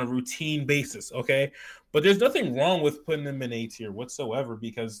face on a routine basis. Okay, but there's nothing wrong with putting them in A tier whatsoever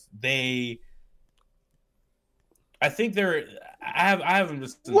because I think they're. I haven't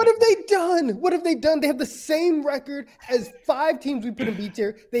just. What have they done? They have the same record as 5 teams we put in B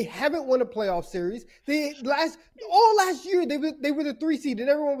tier. They haven't won a playoff series. Last year they were the 3 seed, and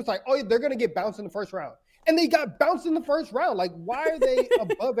everyone was like, "Oh, they're gonna get bounced in the first round," and they got bounced in the first round. Like, why are they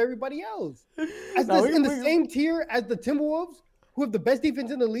above everybody else? In the same tier as the Timberwolves, who have the best defense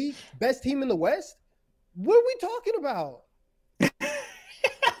in the league, best team in the West. What are we talking about?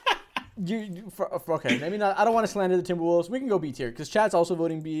 Okay, maybe not. I don't want to slander the Timberwolves. We can go B tier because chat's also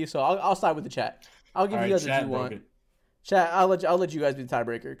voting B, so I'll side with the chat. I'll give you guys what you want. Chat, I'll let you guys be the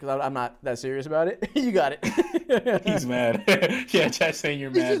tiebreaker because I'm not that serious about it. You got it. He's mad. Yeah, chat's saying you're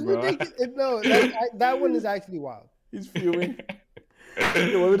mad, bro. No, that one is actually wild. He's fuming.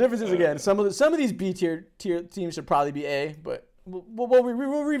 Well, the difference is again, some of these B tier teams should probably be A, but we'll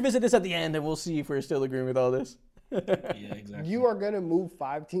revisit this at the end and we'll see if we're still agreeing with all this. Yeah, exactly. You are going to move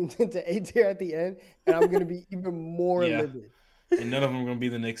 5 teams into A tier at the end, and I'm going to be even more livid. And none of them are going to be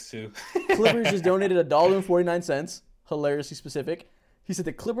the Knicks, too. Clippers just donated $1.49. Hilariously specific. He said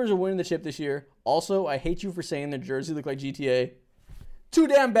the Clippers are winning the chip this year. Also, I hate you for saying their jersey look like GTA. Too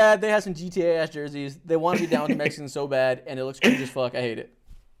damn bad. They have some GTA-ass jerseys. They want to be down with the Mexicans so bad, and it looks cringe as fuck. I hate it.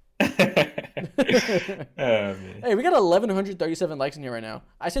 Hey, we got 1,137 likes in here right now.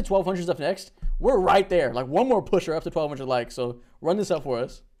 I said 1,200 is up next. We're right there. Like one more pusher up to 1,200 likes. So run this up for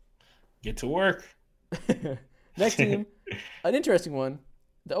us. Get to work. Next team, an interesting one,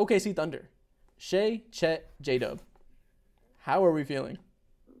 the OKC Thunder. Shea, Chet, J-Dub. How are we feeling?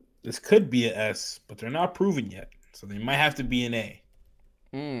 This could be an S, but they're not proven yet. So they might have to be an A.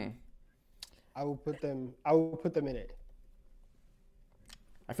 I will put them in it.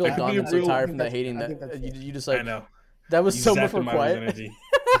 I feel like Donovan's so tired from that hating that you just like. I know. That was so much more quiet.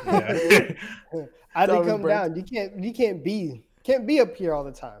 Yeah. I didn't come down. You can't be up here all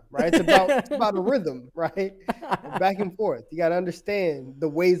the time, right? It's about a rhythm, right? Back and forth. You got to understand the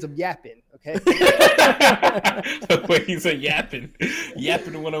ways of yapping, okay? The ways of yapping.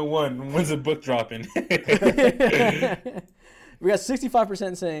 Yapping 101. When's the book dropping? We got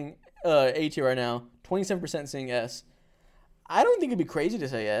 65% saying A tier right now, 27% saying S. I don't think it'd be crazy to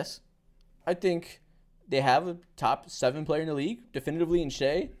say S. I think they have a top 7 player in the league, definitively in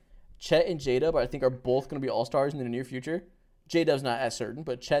Shea. Chet and J-Dub, I think, are both going to be all-stars in the near future. J-Dub's not as certain,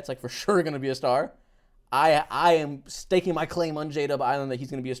 but Chet's like for sure going to be a star. I am staking my claim on J-Dub Island that he's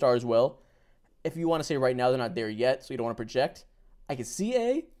going to be a star as well. If you want to say right now they're not there yet, so you don't want to project, I can see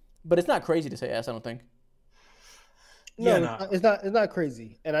A, but it's not crazy to say S, I don't think. No, it's not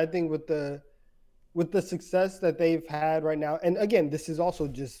crazy. And I think with the success that they've had right now, and again, this is also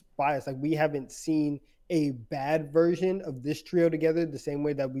just bias. Like, we haven't seen a bad version of this trio together the same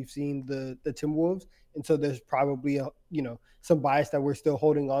way that we've seen the Timberwolves. And so there's probably some bias that we're still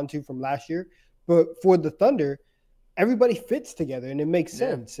holding on to from last year. But for the Thunder, everybody fits together and it makes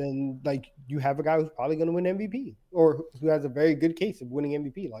sense. And like, you have a guy who's probably going to win MVP or who has a very good case of winning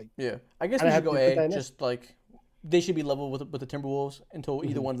MVP. Like, yeah, I guess we should go A. Just like they should be level with the Timberwolves until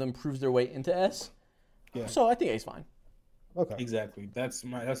either one of them proves their way into S. Yeah. So I think A's fine. Okay. Exactly. That's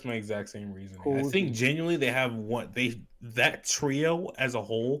my exact same reasoning. Cool. I think genuinely they have that trio as a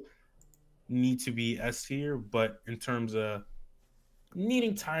whole need to be S tier, but in terms of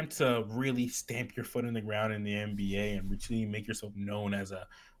needing time to really stamp your foot in the ground in the NBA and really make yourself known as a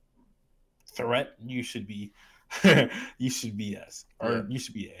threat, you should be you should be S or you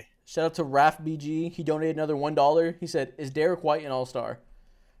should be A. Shout out to Raf BG. He donated another $1. He said, "Is Derek White an All-Star?"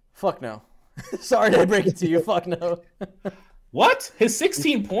 Fuck no. Sorry to break it to you. Fuck no. What? His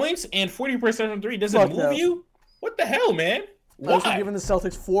 16 points and 40% from three doesn't move you? What the hell, man? Why? Why? Giving the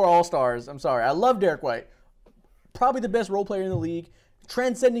Celtics 4 All-Stars. I'm sorry. I love Derek White. Probably the best role player in the league.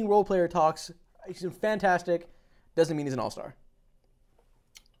 Transcending role player talks. He's fantastic. Doesn't mean he's an All-Star.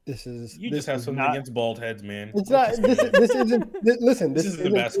 You just have something against bald heads, man. It's not. This isn't. Listen, this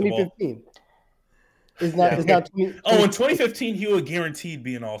isn't basketball. 2015. It's not. It's not. In 2015, he would guaranteed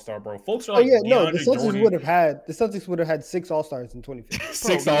be an All-Star, bro. Folks are like, the Celtics would have had 6 All-Stars in 2015.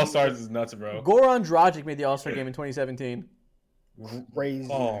 6 All-Stars is nuts, bro. Goran Dragic made the All-Star game in 2017. Crazy.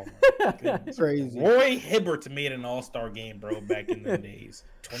 Oh, crazy. Roy Hibbert made an All-Star game, bro, back in the days.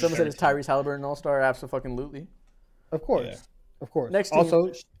 Someone said it's Tyrese Halliburton All-Star. Absolutely. Of course. Yeah. Of course. Next team.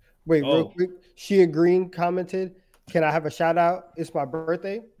 Also, real quick. Shia Green commented, "Can I have a shout out? It's my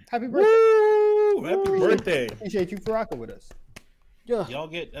birthday. Happy birthday. Woo! Happy birthday. Appreciate you for rocking with us." Yeah. Y'all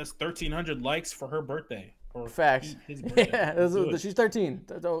get us 1,300 likes for her birthday. Facts. His birthday. Yeah, she's 13.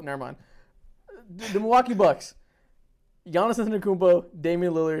 Oh, never mind. The Milwaukee Bucks. Giannis Antetokounmpo,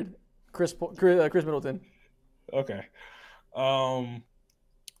 Damian Lillard, Chris Middleton. Okay. What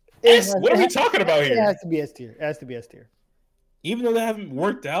are we talking about here? It has to be S tier. Even though they haven't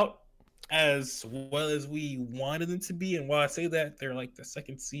worked out as well as we wanted them to be, and while I say that, they're like the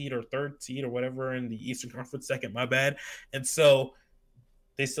 2nd seed or 3rd seed or whatever in the Eastern Conference, second, my bad. And so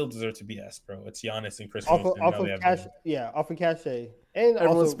they still deserve to be S, bro. It's Giannis and Chris Middleton. Off of Cache. And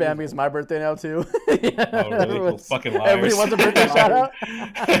everyone's spamming. It's my birthday now too. Yeah. Oh, really? Cool. Fucking liars. Everybody wants a birthday shout out.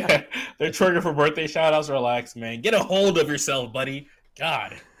 They're triggered for birthday shout outs. Relax, man. Get a hold of yourself, buddy.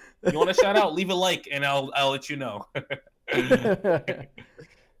 God. You want to shout out? Leave a like and I'll let you know.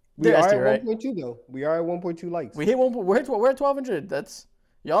 We are at 1.2 though. We are at 1.2 likes. We hit one. We're at 1,200. That's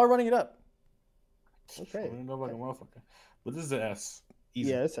y'all are running it up. Okay. But this is an S.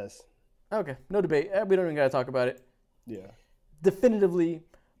 Easy. Yeah, it's S. Okay, no debate. We don't even gotta talk about it. Yeah. Definitively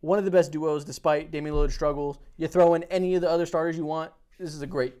one of the best duos, despite Damian Lillard's struggles. You throw in any of the other starters you want. This is a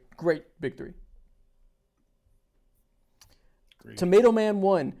great big three. Great. Tomato Man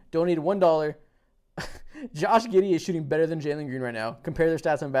 1 donated $1. Josh Giddey is shooting better than Jalen Green right now. Compare their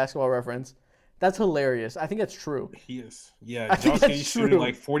stats on Basketball Reference. That's hilarious. I think that's true. He is. Yeah, Josh Giddey's shooting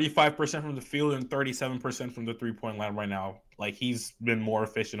like 45% from the field and 37% from the three-point line right now. Like, he's been more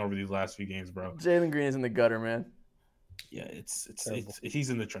efficient over these last few games, bro. Jalen Green is in the gutter, man. Yeah, it's he's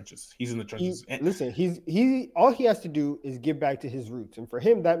in the trenches. He's in the trenches. Listen, all he has to do is get back to his roots. And for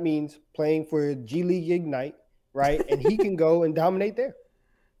him, that means playing for G League Ignite, right? And he can go and dominate there.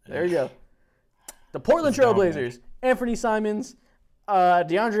 There you go. The Portland Trail Blazers, Anthony Simons,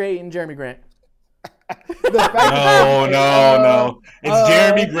 DeAndre Ayton, Jeremy Grant. No. It's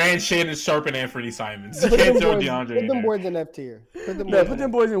Jeremy Grant, Shannon Sharp, and Anthony Simons. You can't throw DeAndre in Put them boys in F tier. Put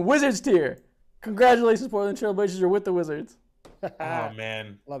them boys in Wizards tier. Congratulations, Portland Trail Blazers. You're with the Wizards. Oh,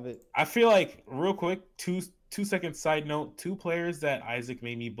 man. Love it. I feel like, real quick, 2-second side note, 2 players that Isaac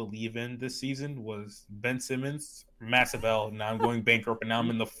made me believe in this season was Ben Simmons, massive L. Now I'm going bankrupt, and now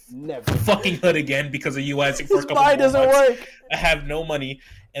I'm in the fucking hood again because of you, Isaac, for a couple of months. Doesn't work. I have no money.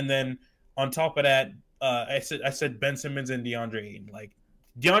 And then on top of that, I said Ben Simmons and DeAndre Ayton. Like,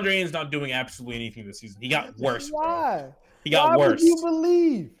 DeAndre Ayton's not doing absolutely anything this season. He got worse, Why? Bro. He got worse. Why would you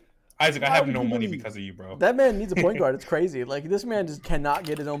believe? Isaac, I have no money because of you, bro. That man needs a point guard. It's crazy. Like, this man just cannot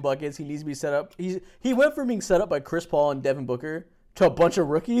get his own buckets. He needs to be set up. He went from being set up by Chris Paul and Devin Booker to a bunch of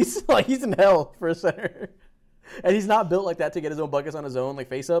rookies. Like, he's in hell for a center. And he's not built like that to get his own buckets on his own. Like,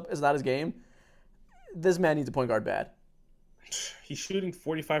 face up is not his game. this man needs a point guard bad. He's shooting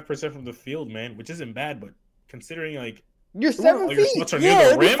 45% from the field, man, which isn't bad, but considering like You're 7 your feet. shots are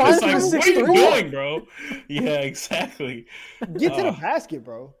near the rim, it's like, what are you 6'3". doing, bro? Yeah, exactly. Get to the basket,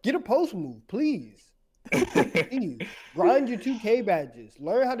 bro. Get a post move, please. Please. Grind your 2K badges.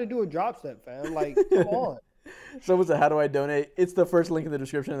 Learn how to do a drop step, fam. Like, come on. Someone said, how do I donate? It's the first link in the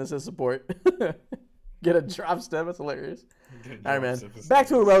description that says support. Get a drop step. That's hilarious. All right, man. Back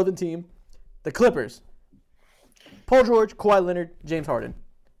to a relevant team. The Clippers. Paul George, Kawhi Leonard, James Harden.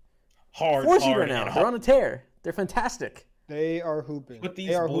 Hard right now. They're on a tear. They're fantastic. They are hooping. Put these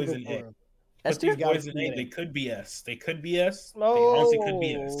they are boys hooping in for A. him. S Put these tier? boys in A. They could be S. They could be S. They Oh, honestly could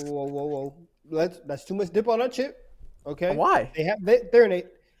be S. whoa. That's too much dip on that chip. Okay. Why? They're in a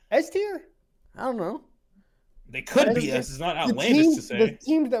S tier. I don't know. They could be S. It's not outlandish to say. The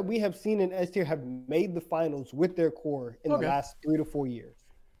teams that we have seen in S tier have made the finals with their core in the last 3 to 4 years.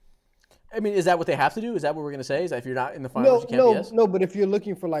 I mean, is that what they have to do? Is that what we're going to say? Is that if you're not in the finals, you can't be S? No, but if you're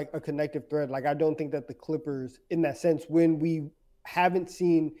looking for like a connective thread, like I don't think that the Clippers, in that sense, when we haven't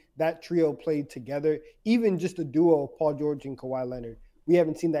seen that trio played together, even just a duo of Paul George and Kawhi Leonard, we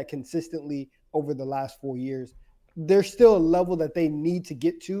haven't seen that consistently over the last 4 years. There's still a level that they need to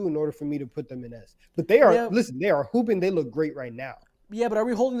get to in order for me to put them in S. But they are, listen, they are hooping. They look great right now. Yeah, but are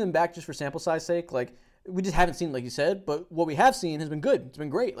we holding them back just for sample size sake? Like, we just haven't seen, like you said, but what we have seen has been good. It's been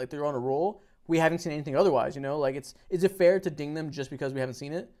great. Like, they're on a roll. We haven't seen anything otherwise, you know? Like, is it fair to ding them just because we haven't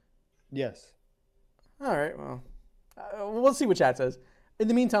seen it? Yes. All right, well, we'll see what chat says. In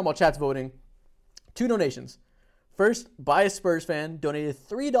the meantime, while chat's voting, 2 donations. First, Biased Spurs fan donated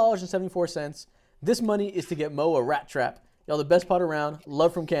 $3.74. This money is to get Mo a rat trap. Y'all the best pot around.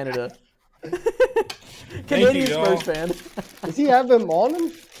 Love from Canada. Canadian Spurs fan. Does he have them on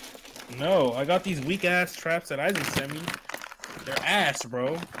him? No, I got these weak ass traps that Isaac sent me. They're ass,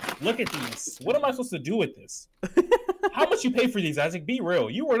 bro. Look at these. What am I supposed to do with this? How much you pay for these, Isaac? Be real.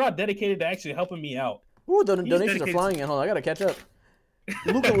 You were not dedicated to actually helping me out. Ooh, donations are flying in. Hold on, I gotta catch up.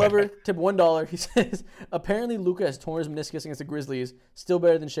 Luka Lover, tip $1. He says, apparently Luka has torn his meniscus against the Grizzlies. Still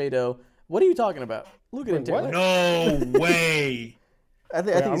better than Shado. What are you talking about? Luka didn't tear it. No way. I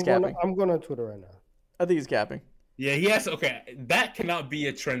think he's capping. I'm going on Twitter right now. I think he's capping. Yeah, he has. Okay, that cannot be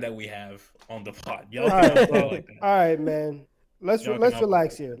a trend that we have on the pod. Y'all All right, cannot go like that. All right, man. Let's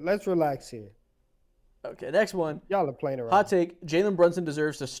relax here. Let's relax here. Okay, next one. Y'all are playing around. Hot take. Jalen Brunson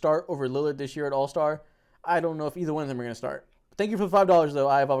deserves to start over Lillard this year at All-Star. I don't know if either one of them are going to start. Thank you for the $5, though.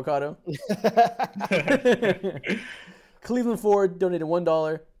 I have avocado. Cleveland Ford donated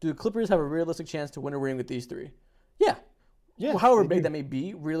 $1. Do the Clippers have a realistic chance to win a ring with these 3? Yeah. Yeah. Well, however big that may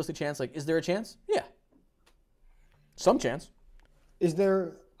be, realistic chance. Like, is there a chance? Yeah. Some chance. Is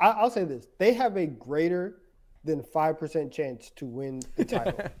there? I'll say this: they have a greater than 5% chance to win the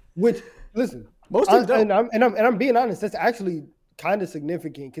title. Which, listen, most teams don't. And I'm being honest. That's actually kind of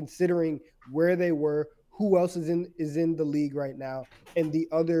significant considering where they were, who else is in the league right now, and the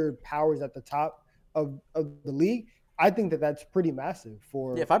other powers at the top of the league. I think that's pretty massive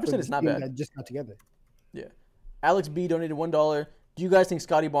for 5% is not bad. That just got together. Yeah. Alex B donated $1. Do you guys think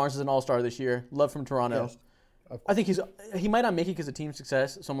Scotty Barnes is an all-star this year? Love from Toronto. Yes. I think he might not make it because of team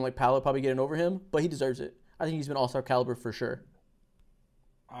success. Someone like Paolo probably getting over him, but he deserves it. I think he's been all-star caliber for sure.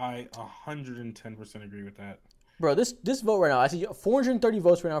 I 110% agree with that. Bro, this vote right now, I see 430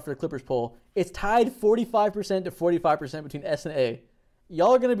 votes right now for the Clippers poll. It's tied 45% to 45% between S and A.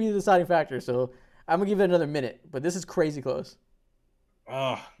 Y'all are going to be the deciding factor, so I'm going to give it another minute, but this is crazy close.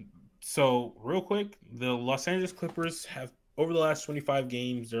 So real quick, the Los Angeles Clippers have, over the last 25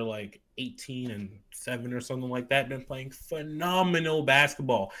 games, they're like 18-7 or something like that. Been playing phenomenal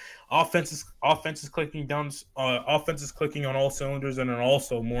basketball. Offense is clicking down. Offense is clicking on all cylinders, and then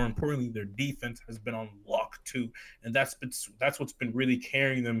also, more importantly, their defense has been on lock too, and that's what's been really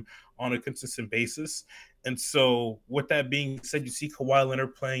carrying them on a consistent basis. And so, with that being said, you see Kawhi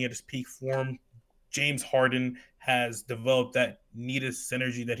Leonard playing at his peak form. James Harden has developed that needed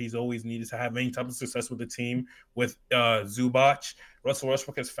synergy that he's always needed to have any type of success with the team with Zubac. Russell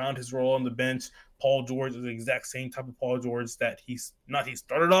Westbrook has found his role on the bench. Paul George is the exact same type of Paul George that he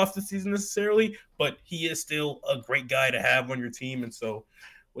started off the season necessarily, but he is still a great guy to have on your team. And so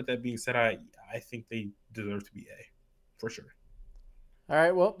with that being said, I think they deserve to be A for sure. All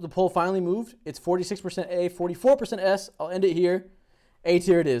right, well, the poll finally moved. It's 46% A, 44% S. I'll end it here. A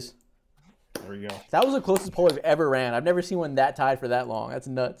tier it is. There we go. That was the closest poll I've ever ran. I've never seen one that tied for that long. That's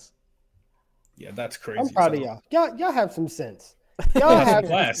nuts. Yeah, that's crazy. I'm proud of y'all. Y'all have some sense. Y'all have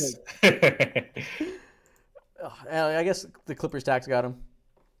some sense. I guess the Clippers tax got him.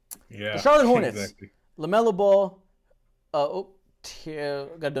 Yeah. The Charlotte Hornets. Exactly. LaMelo Ball.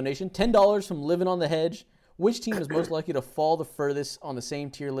 Got a donation. $10 from Living on the Hedge. Which team is most likely to fall the furthest on the same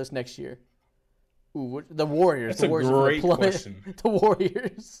tier list next year? Ooh, the Warriors. That's The a Warriors great plummet. question. The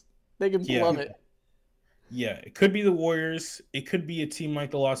Warriors. They can plummet. Yeah, it could be the Warriors. It could be a team like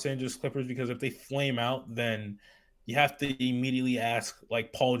the Los Angeles Clippers, because if they flame out, then you have to immediately ask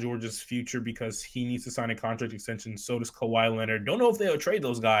like Paul George's future, because he needs to sign a contract extension. So does Kawhi Leonard. Don't know if they'll trade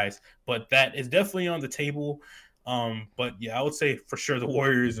those guys, but that is definitely on the table. But yeah, I would say for sure the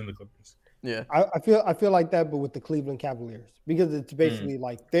Warriors and the Clippers. Yeah. I feel like that, but with the Cleveland Cavaliers, because it's basically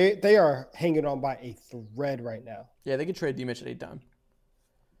like they are hanging on by a thread right now. Yeah, they could trade D-Mitch at 8 down.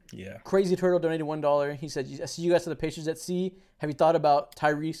 Yeah. Crazy Turtle donated $1. He said, I see you guys are the Pacers at sea. Have you thought about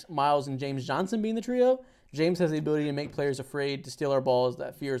Tyrese, Miles, and James Johnson being the trio? James has the ability to make players afraid to steal our balls.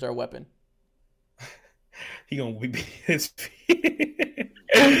 That fear is our weapon. He gonna be his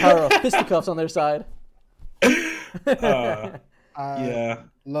Power of fisticuffs on their side. Yeah.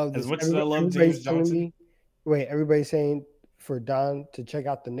 Love this. As much as I love James Johnson. Everybody's saying for Don to check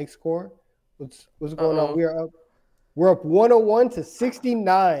out the Knicks score. What's going on? We're up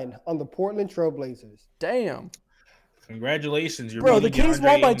 101-69 on the Portland Trailblazers. Damn. Congratulations. Bro, the Kings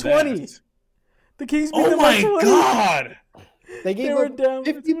won by 20. The Kings beat them by 20. Oh my God. They gave up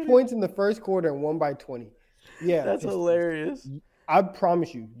 50 points in the first quarter and won by 20. Yeah. That's hilarious. I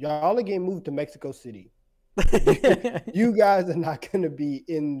promise you, y'all are getting moved to Mexico City. You guys are not going to be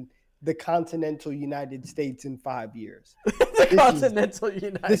in the continental United States in 5 years.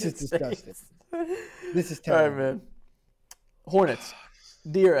 This is disgusting. This is terrible. All right, man. Hornets,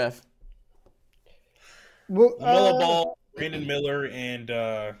 D or F? Well, Miller Ball, Brandon Miller, and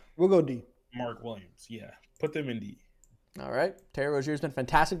we'll go D. Mark Williams. Yeah, put them in D. All right. Terry Rozier's been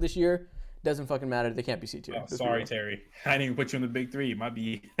fantastic this year. Doesn't fucking matter. They can't be C2. Oh, sorry, Terry. I didn't even put you in the big three. My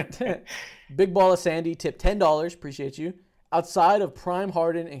B. Big Ball of Sandy tipped $10. Appreciate you. Outside of Prime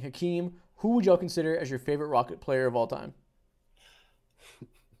Harden and Hakeem, who would y'all consider as your favorite Rocket player of all time?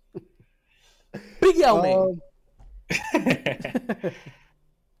 Big Yao Ming.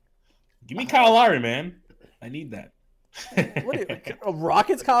 Give me Kyle Lowry, man. I need that. A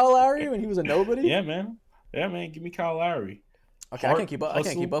Rockets Kyle Lowry when he was a nobody? Yeah, man. Give me Kyle Lowry. Okay, I can't keep up. I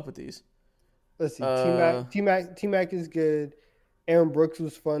can't keep up with these. Let's see. T-Mac is good. Aaron Brooks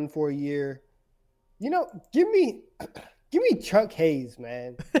was fun for a year. You know, give me Chuck Hayes,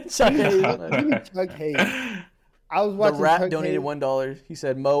 man. Chuck Hayes. Give me Chuck Hayes. I was watching. The Rat Chuck donated Hayes. $1. He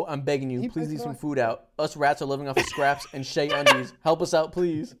said, "Mo, I'm begging you, please leave some food out. Us rats are living off of scraps and Shea undies. Help us out,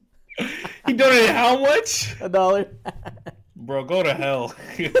 please." He donated how much? $1. Bro, go to hell.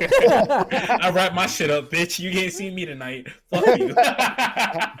 I wrap my shit up, bitch. You can't see me tonight. Fuck you.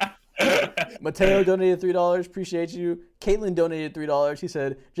 Mateo donated $3. Appreciate you. Caitlin donated $3. He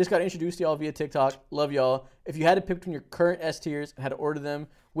said, just got introduced to y'all via TikTok. Love y'all. If you had to pick between your current S tiers and had to order them,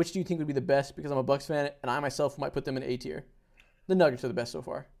 which do you think would be the best? Because I'm a Bucks fan and I myself might put them in A tier. The Nuggets are the best so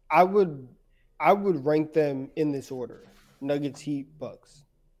far. I would rank them in this order: Nuggets, Heat, Bucks.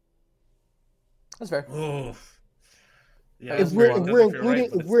 That's fair. Oof. Yeah, if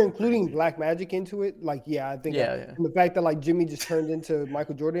we're including Black Magic into it, like I think and the fact that like Jimmy just turned into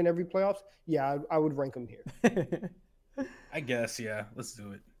Michael Jordan every playoffs, I would rank him here. I guess, yeah. Let's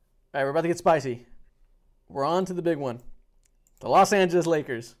do it. All right, we're about to get spicy. We're on to the big one. The Los Angeles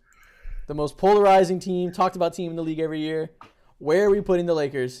Lakers. The most polarizing team, talked about team in the league every year. Where are we putting the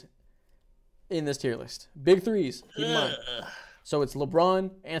Lakers in this tier list? Big threes, keep in mind. So it's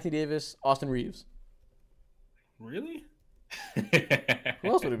LeBron, Anthony Davis, Austin Reeves. Really? Who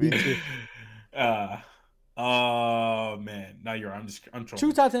else would it be? Oh man. No, you're right. I'm trolling.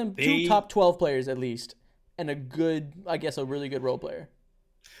 Two top 10, two top 12 players at least, and a good, I guess, a really good role player.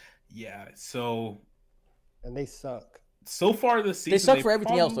 Yeah. So. And they suck. So far this season, they suck for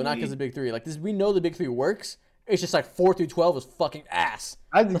everything else, though, not because of the big three. Like this, we know the big three works. It's just like 4 through 12 is fucking ass.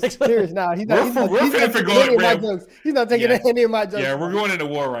 I'm just serious now. He's not taking any of my jokes. Yeah, we're going into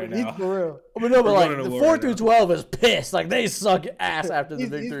war right now. He's for real. But no, but like the 4 through 12 is pissed. Like they suck ass after the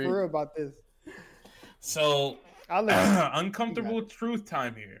big three. He's for real about this. So uncomfortable truth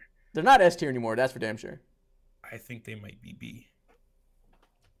time here. They're not S tier anymore. That's for damn sure. I think they might be B.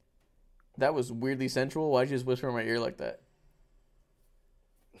 That was weirdly sensual. Why'd you just whisper in my ear like that?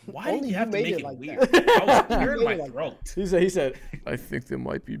 Why did you have to make it like weird? I was clearing my throat. He said, I think they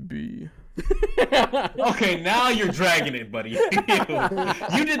might be B. Okay, now you're dragging it, buddy. You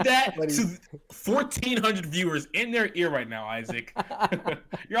did that to 1,400 viewers in their ear right now, Isaac.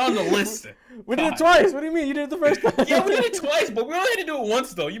 You're on the list. We did it twice. What do you mean? You did it the first time. Yeah, we did it twice, but we only had to do it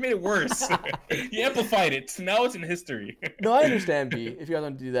once, though. You made it worse. You amplified it. Now it's in history. No, I understand, B, if you guys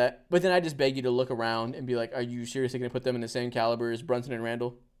want to do that. But then I just beg you to look around and be like, are you seriously going to put them in the same caliber as Brunson and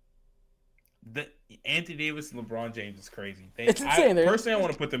Randall? Anthony Davis and LeBron James is crazy. It's insane. Personally, I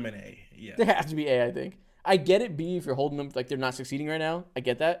want to put them in A. Yeah, they have to be A, I think. I get it, B, if you're holding them like they're not succeeding right now. I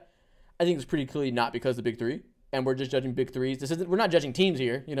get that. I think it's pretty clearly not because of the big three, and we're just judging big threes. We're not judging teams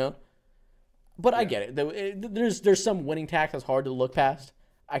here, you know. But I get it. There's some winning tax that's hard to look past.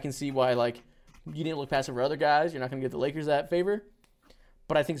 I can see why like you didn't look past it for other guys. You're not going to give the Lakers that favor.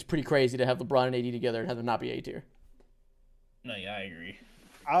 But I think it's pretty crazy to have LeBron and AD together and have them not be A tier. No, yeah, I agree.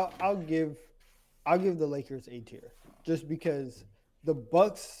 I'll give the Lakers A tier just because the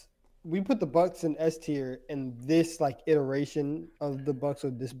Bucks. We put the Bucks in S tier, and this like iteration of the Bucks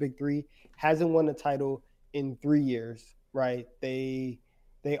with this big three hasn't won a title in 3 years, right? They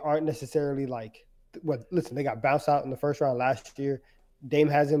aren't necessarily like what. Listen, they got bounced out in the first round last year. Dame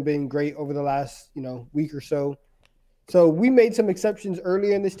hasn't been great over the last week or so. So we made some exceptions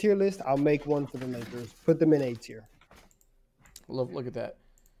earlier in this tier list. I'll make one for the Lakers. Put them in A tier. Look at that.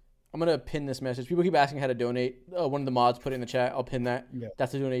 I'm going to pin this message. People keep asking how to donate. One of the mods put it in the chat. I'll pin that. Yeah.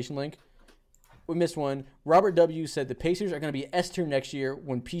 That's the donation link. We missed one. Robert W. said the Pacers are going to be S tier next year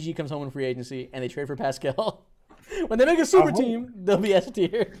when PG comes home in free agency and they trade for Pascal. When they make a super team, they'll be S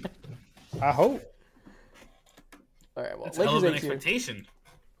tier. I hope. All right, well, that's Lakers an expectation.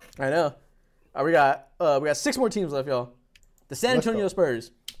 I know. We got 6 more teams left, y'all. The San Antonio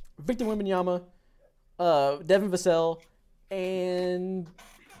Spurs, Victor Wembanyama, Devin Vassell, and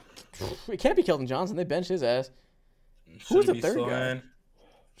it can't be Keldon Johnson. They benched his ass. Who's the third guy?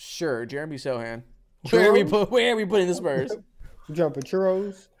 Sure, Jeremy Sohan. Where are we putting the Spurs? Jumping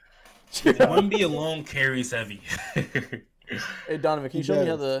churros. Wemby alone carries heavy. Hey Donovan, can you show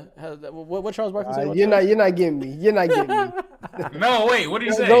me what Charles Barkley said? You're not getting me. You're not getting me. No, wait. What did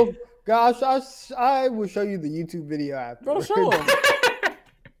he say? Gosh, I will show you the YouTube video after. Bro, show him.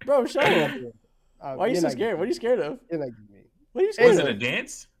 Show him. Why are you so scared? What are you scared of? You're not getting me. What are you scared of? Was it a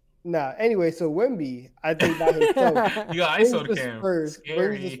dance? Nah. Anyway, so Wemby, I think by himself. You got ISO cam.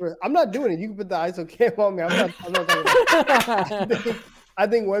 Scary. I'm not doing it. You can put the ISO cam on me. I'm not talking about it. I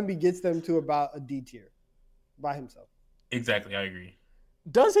think Wemby gets them to about a D tier by himself. Exactly, I agree.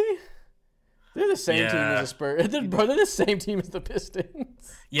 Does he? They're the same team as the Spurs. They're the same team as the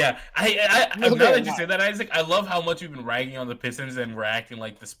Pistons. Yeah, now that you say that, Isaac, I love how much we've been ragging on the Pistons and we're acting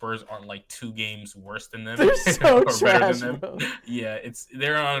like the Spurs aren't like 2 games worse than them. They're so trash, bro. Yeah,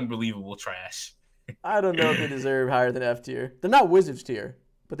 they're unbelievable trash. I don't know if they deserve higher than F tier. They're not Wizards tier,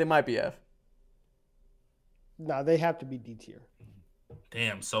 but they might be F. No, they have to be D tier.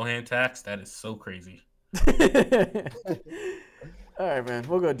 Damn, Sohan tax, that is so crazy. All right, man.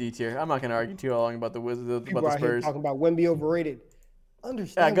 We'll go D tier. I'm not going to argue too long about the Wizards, about the Spurs. Talking about Wemby overrated.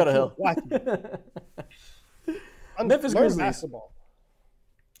 Understand? Go to hell. Memphis Grizzlies. Basketball.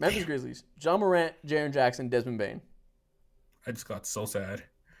 Memphis Grizzlies. John Morant, Jaren Jackson, Desmond Bane. I just got so sad.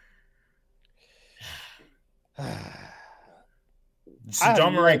 Should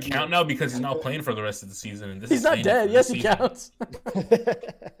John Morant count now because he's not playing for the rest of the season? And he's not dead. Yes, he counts.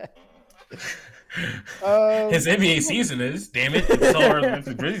 His NBA season is, damn it. It's all our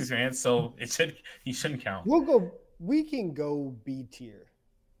Memphis Grizzlies fans, so he shouldn't count. We can go B tier.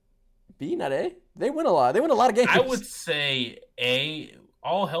 B, not A? They win a lot. They win a lot of games. I would say A.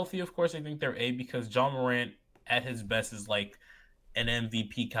 All healthy, of course, I think they're A because John Morant at his best is like an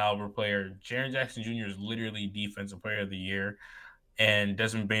MVP caliber player. Jaren Jackson Jr. is literally Defensive Player of the Year. And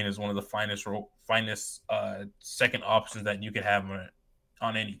Desmond Bane is one of the finest second options that you could have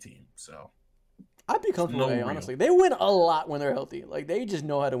on any team. So I'd be comfortable with A, honestly. They win a lot when they're healthy. Like, they just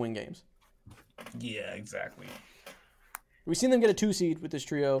know how to win games. Yeah, exactly. We've seen them get a 2 seed with this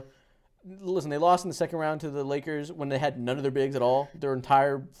trio. Listen, they lost in the second round to the Lakers when they had none of their bigs at all. Their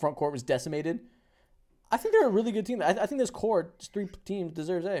entire front court was decimated. I think they're a really good team. I think this core, just 3 teams,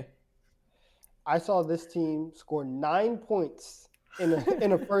 deserves A. I saw this team score 9 points in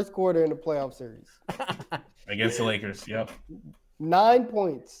a first quarter in the playoff series. Against the Lakers, yep. 9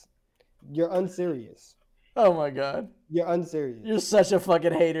 points. You're unserious. Oh, my God. You're unserious. You're such a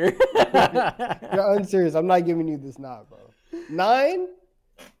fucking hater. You're unserious. I'm not giving you this nod, bro. 9?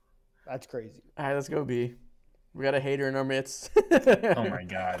 That's crazy. All right, let's go B. We got a hater in our midst. Oh, my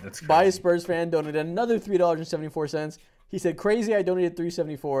God. That's crazy. Biased Spurs fan donated another $3.74. He said, crazy I donated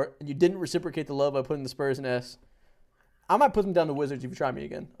 $3.74, and you didn't reciprocate the love by putting the Spurs in S. I might put them down the Wizards if you try me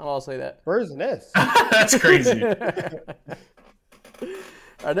again. I'll say that. Spurs and S. That's crazy. All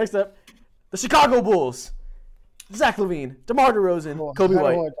right, next up, the Chicago Bulls. Zach LaVine, DeMar DeRozan, Kobe I White.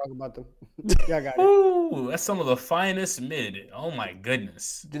 don't want to talk about them. Yeah, I got it. Ooh, that's some of the finest mid. Oh my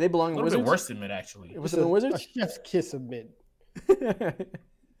goodness. Do they belong A in little Wizards? bit worse than mid, actually. Was it the Wizards? A chef's kiss of mid.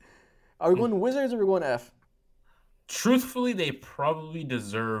 Are we going Wizards or are we going F? Truthfully, they probably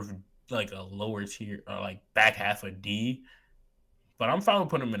deserve like a lower tier or like back half of D. But I'm fine with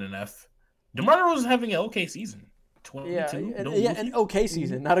putting them in an F. DeMar DeRozan's having an okay season. 22. Yeah, an okay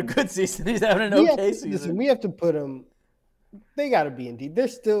season, not a good season. He's having an okay season. Listen, we have to put them. They got to be in D. They're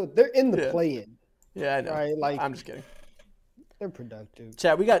in the play-in. Yeah, I know. Right? Like, I'm just kidding. they're productive.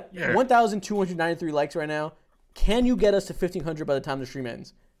 Chat, we got 1,293 likes right now. Can you get us to 1,500 by the time the stream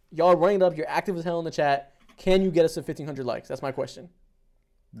ends? Y'all are running it up. You're active as hell in the chat. Can you get us to 1,500 likes? That's my question.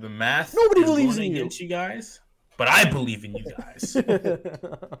 The math Nobody is believes going in you. against you guys, but I believe in you guys.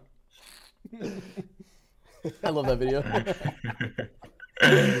 I love that video.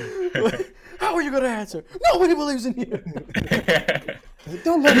 How are you going to answer? Nobody believes in you.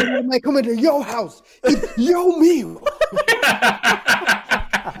 Don't let anybody come into your house. It's your meal.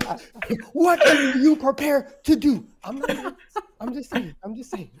 What are you prepared to do? I'm just saying.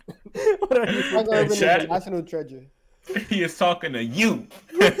 What are you I'm going to Chat. a national treasure. He is talking to you.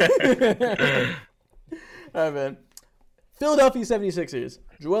 All right, man. Philadelphia 76ers.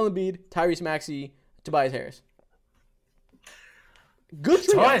 Joel Embiid, Tyrese Maxey, Tobias Harris. Good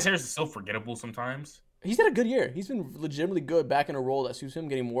trio. Tobias Harris is so forgettable sometimes. He's had a good year. He's been legitimately good back in a role that suits him,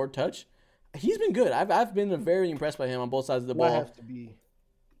 getting more touch. He's been good. I've been very impressed by him on both sides of the ball.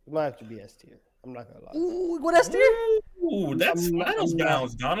 It might have to be S tier. I'm not gonna lie. Ooh, what S tier? Ooh, that's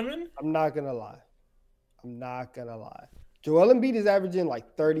bounce, Donovan. I'm not gonna lie. Joel Embiid is averaging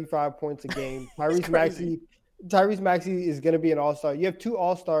like 35 points a game. Tyrese Maxey is gonna be an all-star. You have two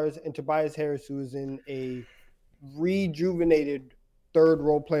all-stars and Tobias Harris, who is in a rejuvenated third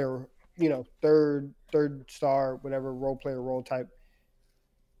role player, third star, whatever role player role type.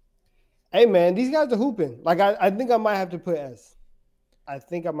 Hey man, these guys are hooping. Like I think I might have to put S. I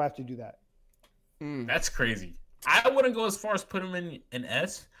think I might have to do that. That's crazy. I wouldn't go as far as put him in an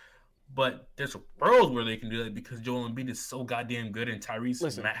S, but there's a world where they can do that because Joel Embiid is so goddamn good and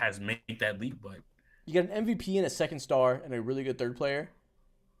Tyrese has made that leap. But You get an MVP and a second star and a really good third player.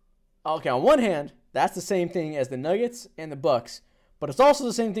 Okay, on one hand, that's the same thing as the Nuggets and the Bucks, but it's also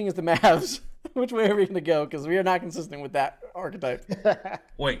the same thing as the Mavs. Which way are we going to go? Because we are not consistent with that archetype.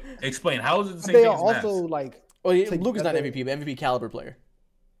 wait, explain. How is it the same They thing are as also Mavs? like. Well, Luka's not MVP, but MVP caliber player.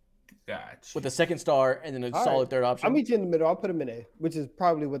 Gotcha. With a second star and then a solid third option. I'll meet you in the middle. I'll put him in A, which is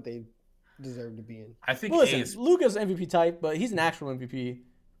probably what they deserve to be in. I think Well, listen, A is Luka's MVP type, but he's an actual MVP.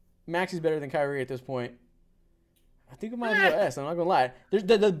 Maxey's better than Kyrie at this point. I think we might as well S. I'm not gonna lie.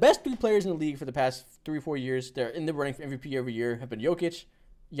 The best three players in the league for the past 3-4 years, they're in the running for MVP every year, have been Jokic,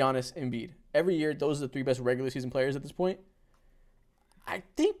 Giannis, Embiid. Every year, those are the three best regular season players at this point. I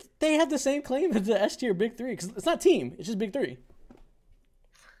think they have the same claim as the S tier big three because it's not team, it's just big three.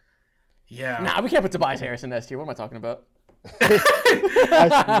 Yeah. Nah, we can't put Tobias Harris in S tier. What am I talking about? That's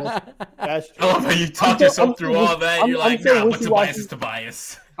I love how you talked yourself through all that. You're like, so nah, but Tobias wishy-washy. is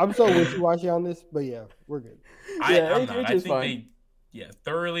Tobias. I'm so wishy-washy on this, but yeah, we're good. I'm not. it's I think fine.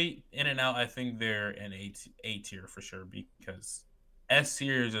 thoroughly in and out. I think they're an A tier for sure because S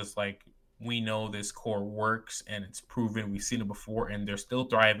tier is just like we know this core works and it's proven. We've seen it before, and they're still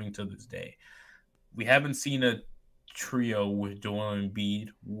thriving to this day. We haven't seen a trio with Joel Embiid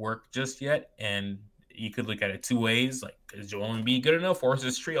work just yet, and you could look at it two ways: like, is Joel Embiid good enough, or is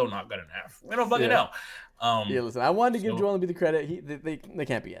this trio not good enough? We don't fucking know. Yeah, listen, I wanted to give Joel Embiid the credit. They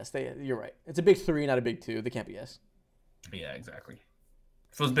can't be S. You're right. It's a big three, not a big two. They can't be S. Yeah, exactly.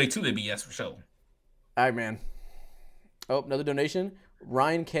 If it was big two, they'd be yes for sure. All right, man. Oh, another donation.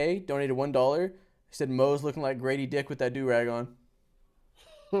 Ryan K donated $1. He said Mo's looking like Grady Dick with that do-rag on.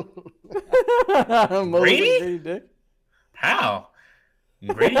 Grady Dick. How?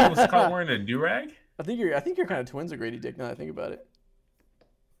 Grady was caught wearing a do-rag? I think you're kind of twins with Grady Dick now that I think about it.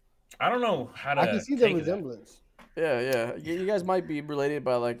 I don't know how to. I can see the take that. resemblance. Yeah. You guys might be related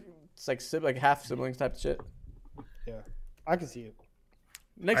by like half siblings type of shit. Yeah, I can see it.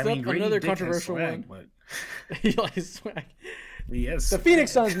 Next Grady another Dick has controversial swag, one. but He likes swag. yes. The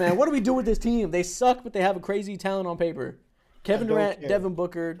Phoenix Suns, man. What do we do with this team? They suck, but they have a crazy talent on paper. Kevin don't Durant, care. Devin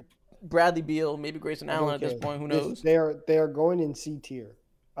Booker, Bradley Beal, maybe Grayson Allen at this point. Who knows? They are going in C tier.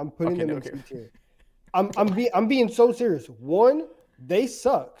 I'm putting them in okay. C tier. I'm being so serious. One, they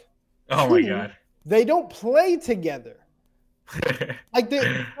suck. Oh my god. They don't play together. Like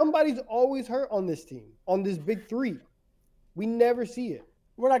somebody's always hurt on this team, on this big three. We never see it.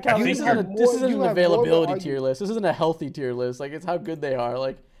 We're not counting. This think isn't an availability tier argument. list. This isn't a healthy tier list. Like, it's how good they are.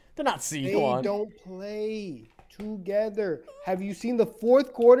 Like, they're not C. They Come on. don't play together. Have you seen the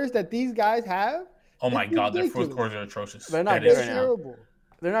fourth quarters that these guys have? Oh my It's God, their ridiculous. fourth quarters are atrocious. They're not That good is- right now. Terrible.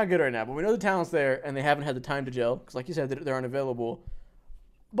 They're not good right now, but we know the talent's there, and they haven't had the time to gel because, like you said, they're unavailable.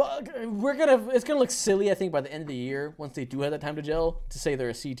 But it's gonna look silly, I think, by the end of the year once they do have that time to gel to say they're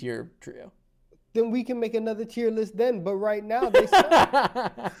a C tier trio. Then we can make another tier list then. But right now they suck.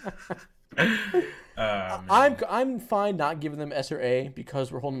 Man. I'm fine not giving them S or A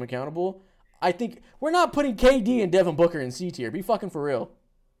because we're holding them accountable. I think we're not putting KD and Devin Booker in C tier. Be fucking for real.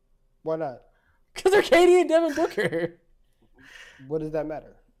 Why not? Because they're KD and Devin Booker. What does that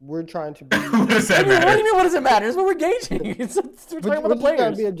matter? We're trying to be. What does that What do matter? you mean? What does it matter? It's what we're gauging. We're talking about the We're just trying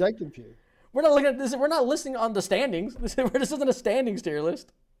players. to be objective here. We're not looking at this. We're not listing on the standings. This isn't a standings tier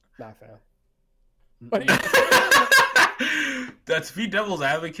list. Not fam. What do you- That's be devil's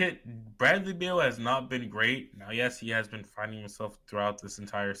advocate. Bradley Beal has not been great. Now, yes, he has been finding himself throughout this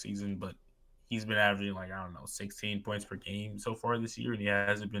entire season, but he's been averaging 16 points per game so far this year, and he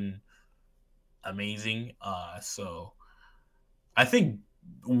hasn't been amazing. So I think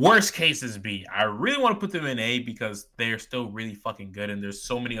worst case is B. I really want to put them in A because they're still really fucking good, and there's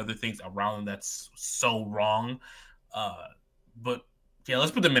so many other things around them that's so wrong. But yeah,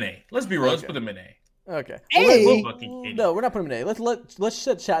 let's put them in A. Let's be real. Let's Okay. put them in A. Okay. A? No, we're not putting them in A. Let's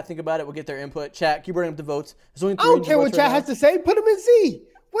let chat think about it. We'll get their input. Chat, keep bringing up the votes. There's only I 3 don't care what votes chat right has now. to say. Put them in C.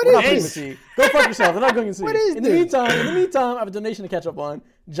 What We're not is putting them in this? C. Go fuck yourself. They're not going in C. What is in the this? meantime, I have a donation to catch up on.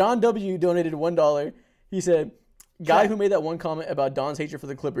 John W donated $1. He said, "Guy who made that one comment about Don's hatred for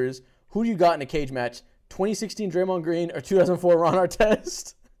the Clippers. Who do you got in a cage match? 2016 Draymond Green or 2004 Ron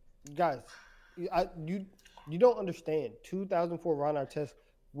Artest?" Guys, you don't understand. 2004 Ron Artest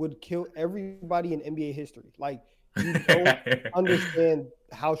would kill everybody in NBA history. Like, you don't understand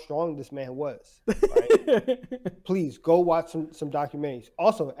how strong this man was. Right? Please go watch some documentaries.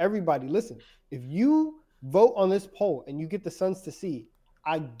 Also, everybody, listen. If you vote on this poll and you get the Suns to C,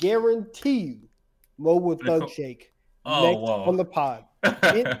 I guarantee you, Mo will thug shake next on the pod.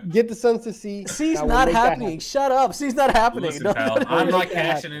 Get the Suns to C. C's I will not make that happening. Shut up. C's not happening. Listen, No. pal, I'm Make not that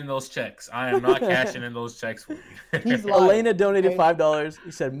cashing in those checks. I am not cashing in those checks for you. He's lying. Elena donated Okay. $5.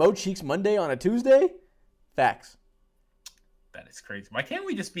 He said, "Mo Cheeks Monday on a Tuesday." Facts. That is crazy. Why can't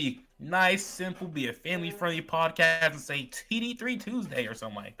we just be nice, simple, be a family-friendly podcast and say TD3 Tuesday or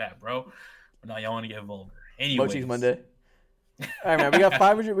something like that, bro? But no, y'all want to get vulgar. Mo Anyways. Cheeks Monday. All right, man. We got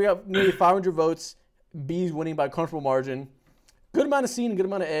 500. We got nearly 500 votes. B's winning by comfortable margin. Good amount of C and good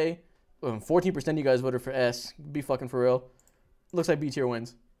amount of A. 14% of you guys voted for S. Be fucking for real. Looks like B tier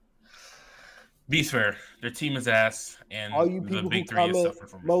wins. B's fair. Their team is ass, and All you the people who big three is comment suffering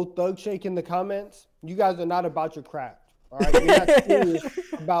from it. Mo Thug Shake in the comments, you guys are not about your craft. All right, you're not serious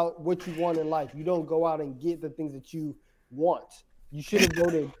about what you want in life. You don't go out and get the things that you want. You should have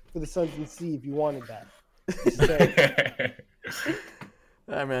voted for the Suns and C if you wanted that. Just saying.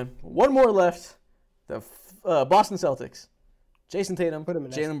 All right, man. One more left. The Boston Celtics. Jason Tatum, Put him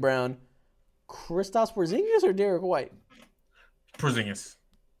in Jaylen Brown, Kristaps Porzingis or Derek White? Porzingis.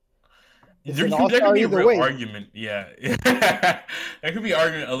 It's There an could all-star be a either real way. argument, yeah. There could be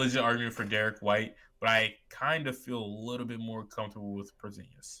a legit argument for Derek White, but I kind of feel a little bit more comfortable with Porzingis.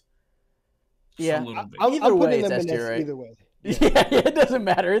 Just Yeah. a little bit. I'm Either way, putting it's them S in tier, S right? either way. Yeah, it doesn't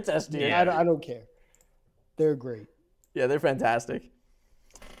matter. It's S tier. Yeah. I don't care. They're great. Yeah, they're fantastic.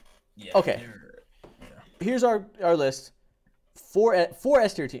 Yeah, Okay. Here's our list. Four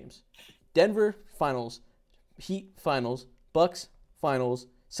S tier teams: Denver finals, Heat finals, Bucks finals,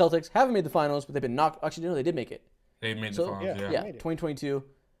 Celtics haven't made the finals, but they've been knocked. Actually, no, they did make it. They made So, the finals, yeah. Yeah, made it. 2022,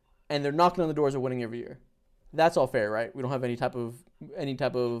 and they're knocking on the doors of winning every year. That's all fair, right? We don't have any type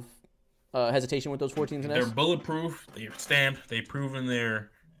of hesitation with those 4 teams in They're S. bulletproof. They're stamped. They've proven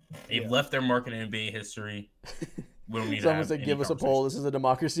they've left their mark in NBA history. We don't need to Someone have said, any "Give us a conversation. poll. This is a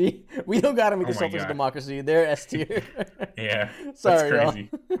democracy. We don't gotta make the Oh my Celtics a God. democracy. They're S tier." Yeah, Sorry, that's crazy.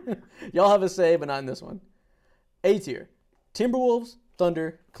 y'all. Y'all have a say, but not in this one. A tier: Timberwolves,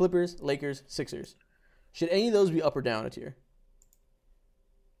 Thunder, Clippers, Lakers, Sixers. Should any of those be up or down a tier?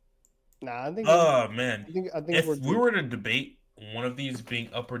 Nah, I think. Oh man, I think if we're we were to debate one of these being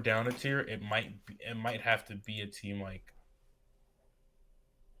up or down a tier, it might have to be a team like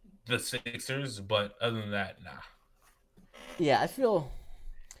the Sixers. But other than that, nah. Yeah, I feel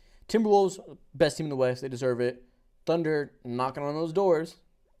Timberwolves, best team in the West. They deserve it. Thunder, knocking on those doors.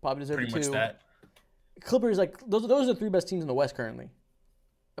 Probably deserve Pretty it much too. that. Clippers, like, those are the 3 best teams in the West currently.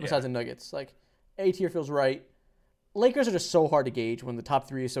 Besides the Nuggets. Like, A tier feels right. Lakers are just so hard to gauge when the top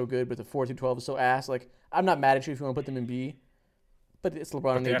 3 is so good, but the 4 through 12 is so ass. Like, I'm not mad at you if you want to put them in B, but it's LeBron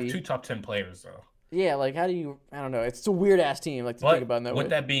But and they AD. have 2 top 10 players though. Yeah, like how do you? I don't know. It's a weird ass team. Like to think about in that with way.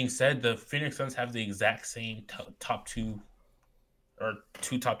 that being said, the Phoenix Suns have the exact same top 2 or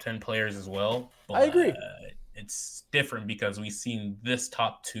 2 top 10 players as well. But I agree. It's different because we've seen this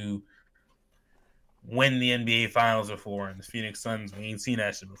top 2 win the NBA Finals before, and the Phoenix Suns, we ain't seen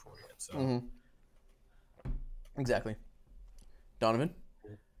that shit before yet. So Exactly. Donovan,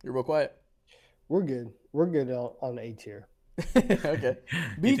 you're real quiet. We're good. We're good on A tier. Okay.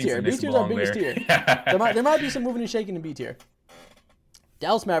 B tier. B tier is our biggest tier. There might be some moving and shaking in B tier.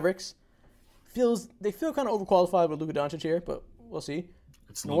 Dallas Mavericks they feel kind of overqualified with Luka Doncic here, but we'll see.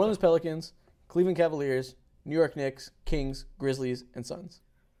 It's New Orleans Pelicans, Cleveland Cavaliers, New York Knicks, Kings, Grizzlies, and Suns.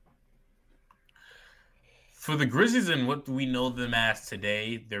 For the Grizzlies and what we know them as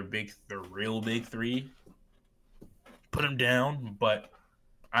today, they're real big 3. Put them down, but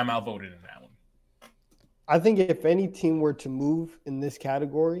I'm outvoted in that one. I think if any team were to move in this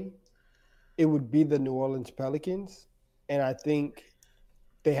category, it would be the New Orleans Pelicans, and I think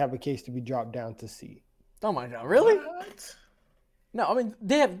they have a case to be dropped down to C. Oh my God, really? What? No, I mean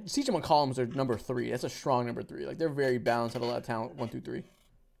they have CJ McCollum's their number 3. That's a strong number 3. Like they're very balanced, have a lot of talent. 1 through 3.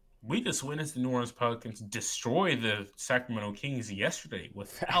 We just witnessed the New Orleans Pelicans destroy the Sacramento Kings yesterday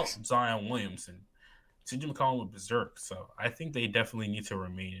without Zion Williamson. CJ McCollum with berserk, so I think they definitely need to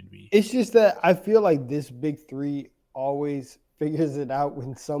remain in B. It's just that I feel like this big 3 always figures it out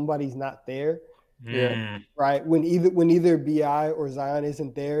when somebody's not there. Yeah. Right. When either BI or Zion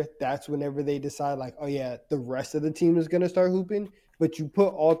isn't there, that's whenever they decide like, oh yeah, the rest of the team is gonna start hooping. But you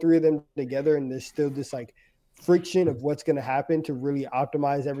put all 3 of them together and there's still this like friction of what's gonna happen to really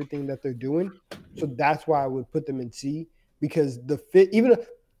optimize everything that they're doing. So that's why I would put them in C, because the fit, even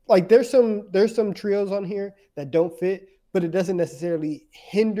like there's some trios on here that don't fit, but it doesn't necessarily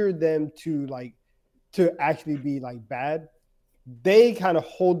hinder them to actually be like bad. They kind of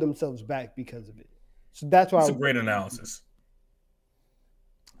hold themselves back because of it. So that's why That's a great analysis.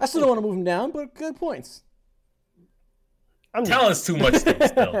 I still don't want to move them down, but good points. Talent's too much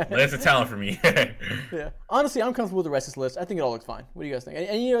still. That's a talent for me. Yeah. Honestly, I'm comfortable with the rest of this list. I think it all looks fine. What do you guys think?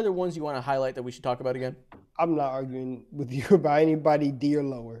 Any other ones you want to highlight that we should talk about again? I'm not arguing with you about anybody D or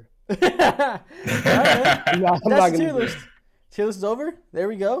lower. All right, I'm not that's the gonna tier do list. Tier list is over. There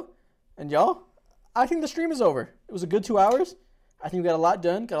we go. And y'all, I think the stream is over. It was a good 2 hours. I think we got a lot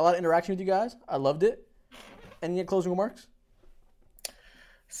done. Got a lot of interaction with you guys. I loved it. Any closing remarks?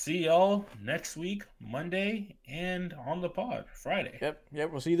 See y'all next week, Monday, and on the pod, Friday.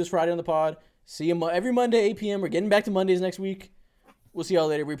 Yep. We'll see you this Friday on the pod. See you every Monday, 8 p.m. We're getting back to Mondays next week. We'll see y'all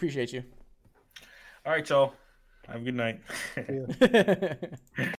later. We appreciate you. All right, y'all. Have a good night. Yeah.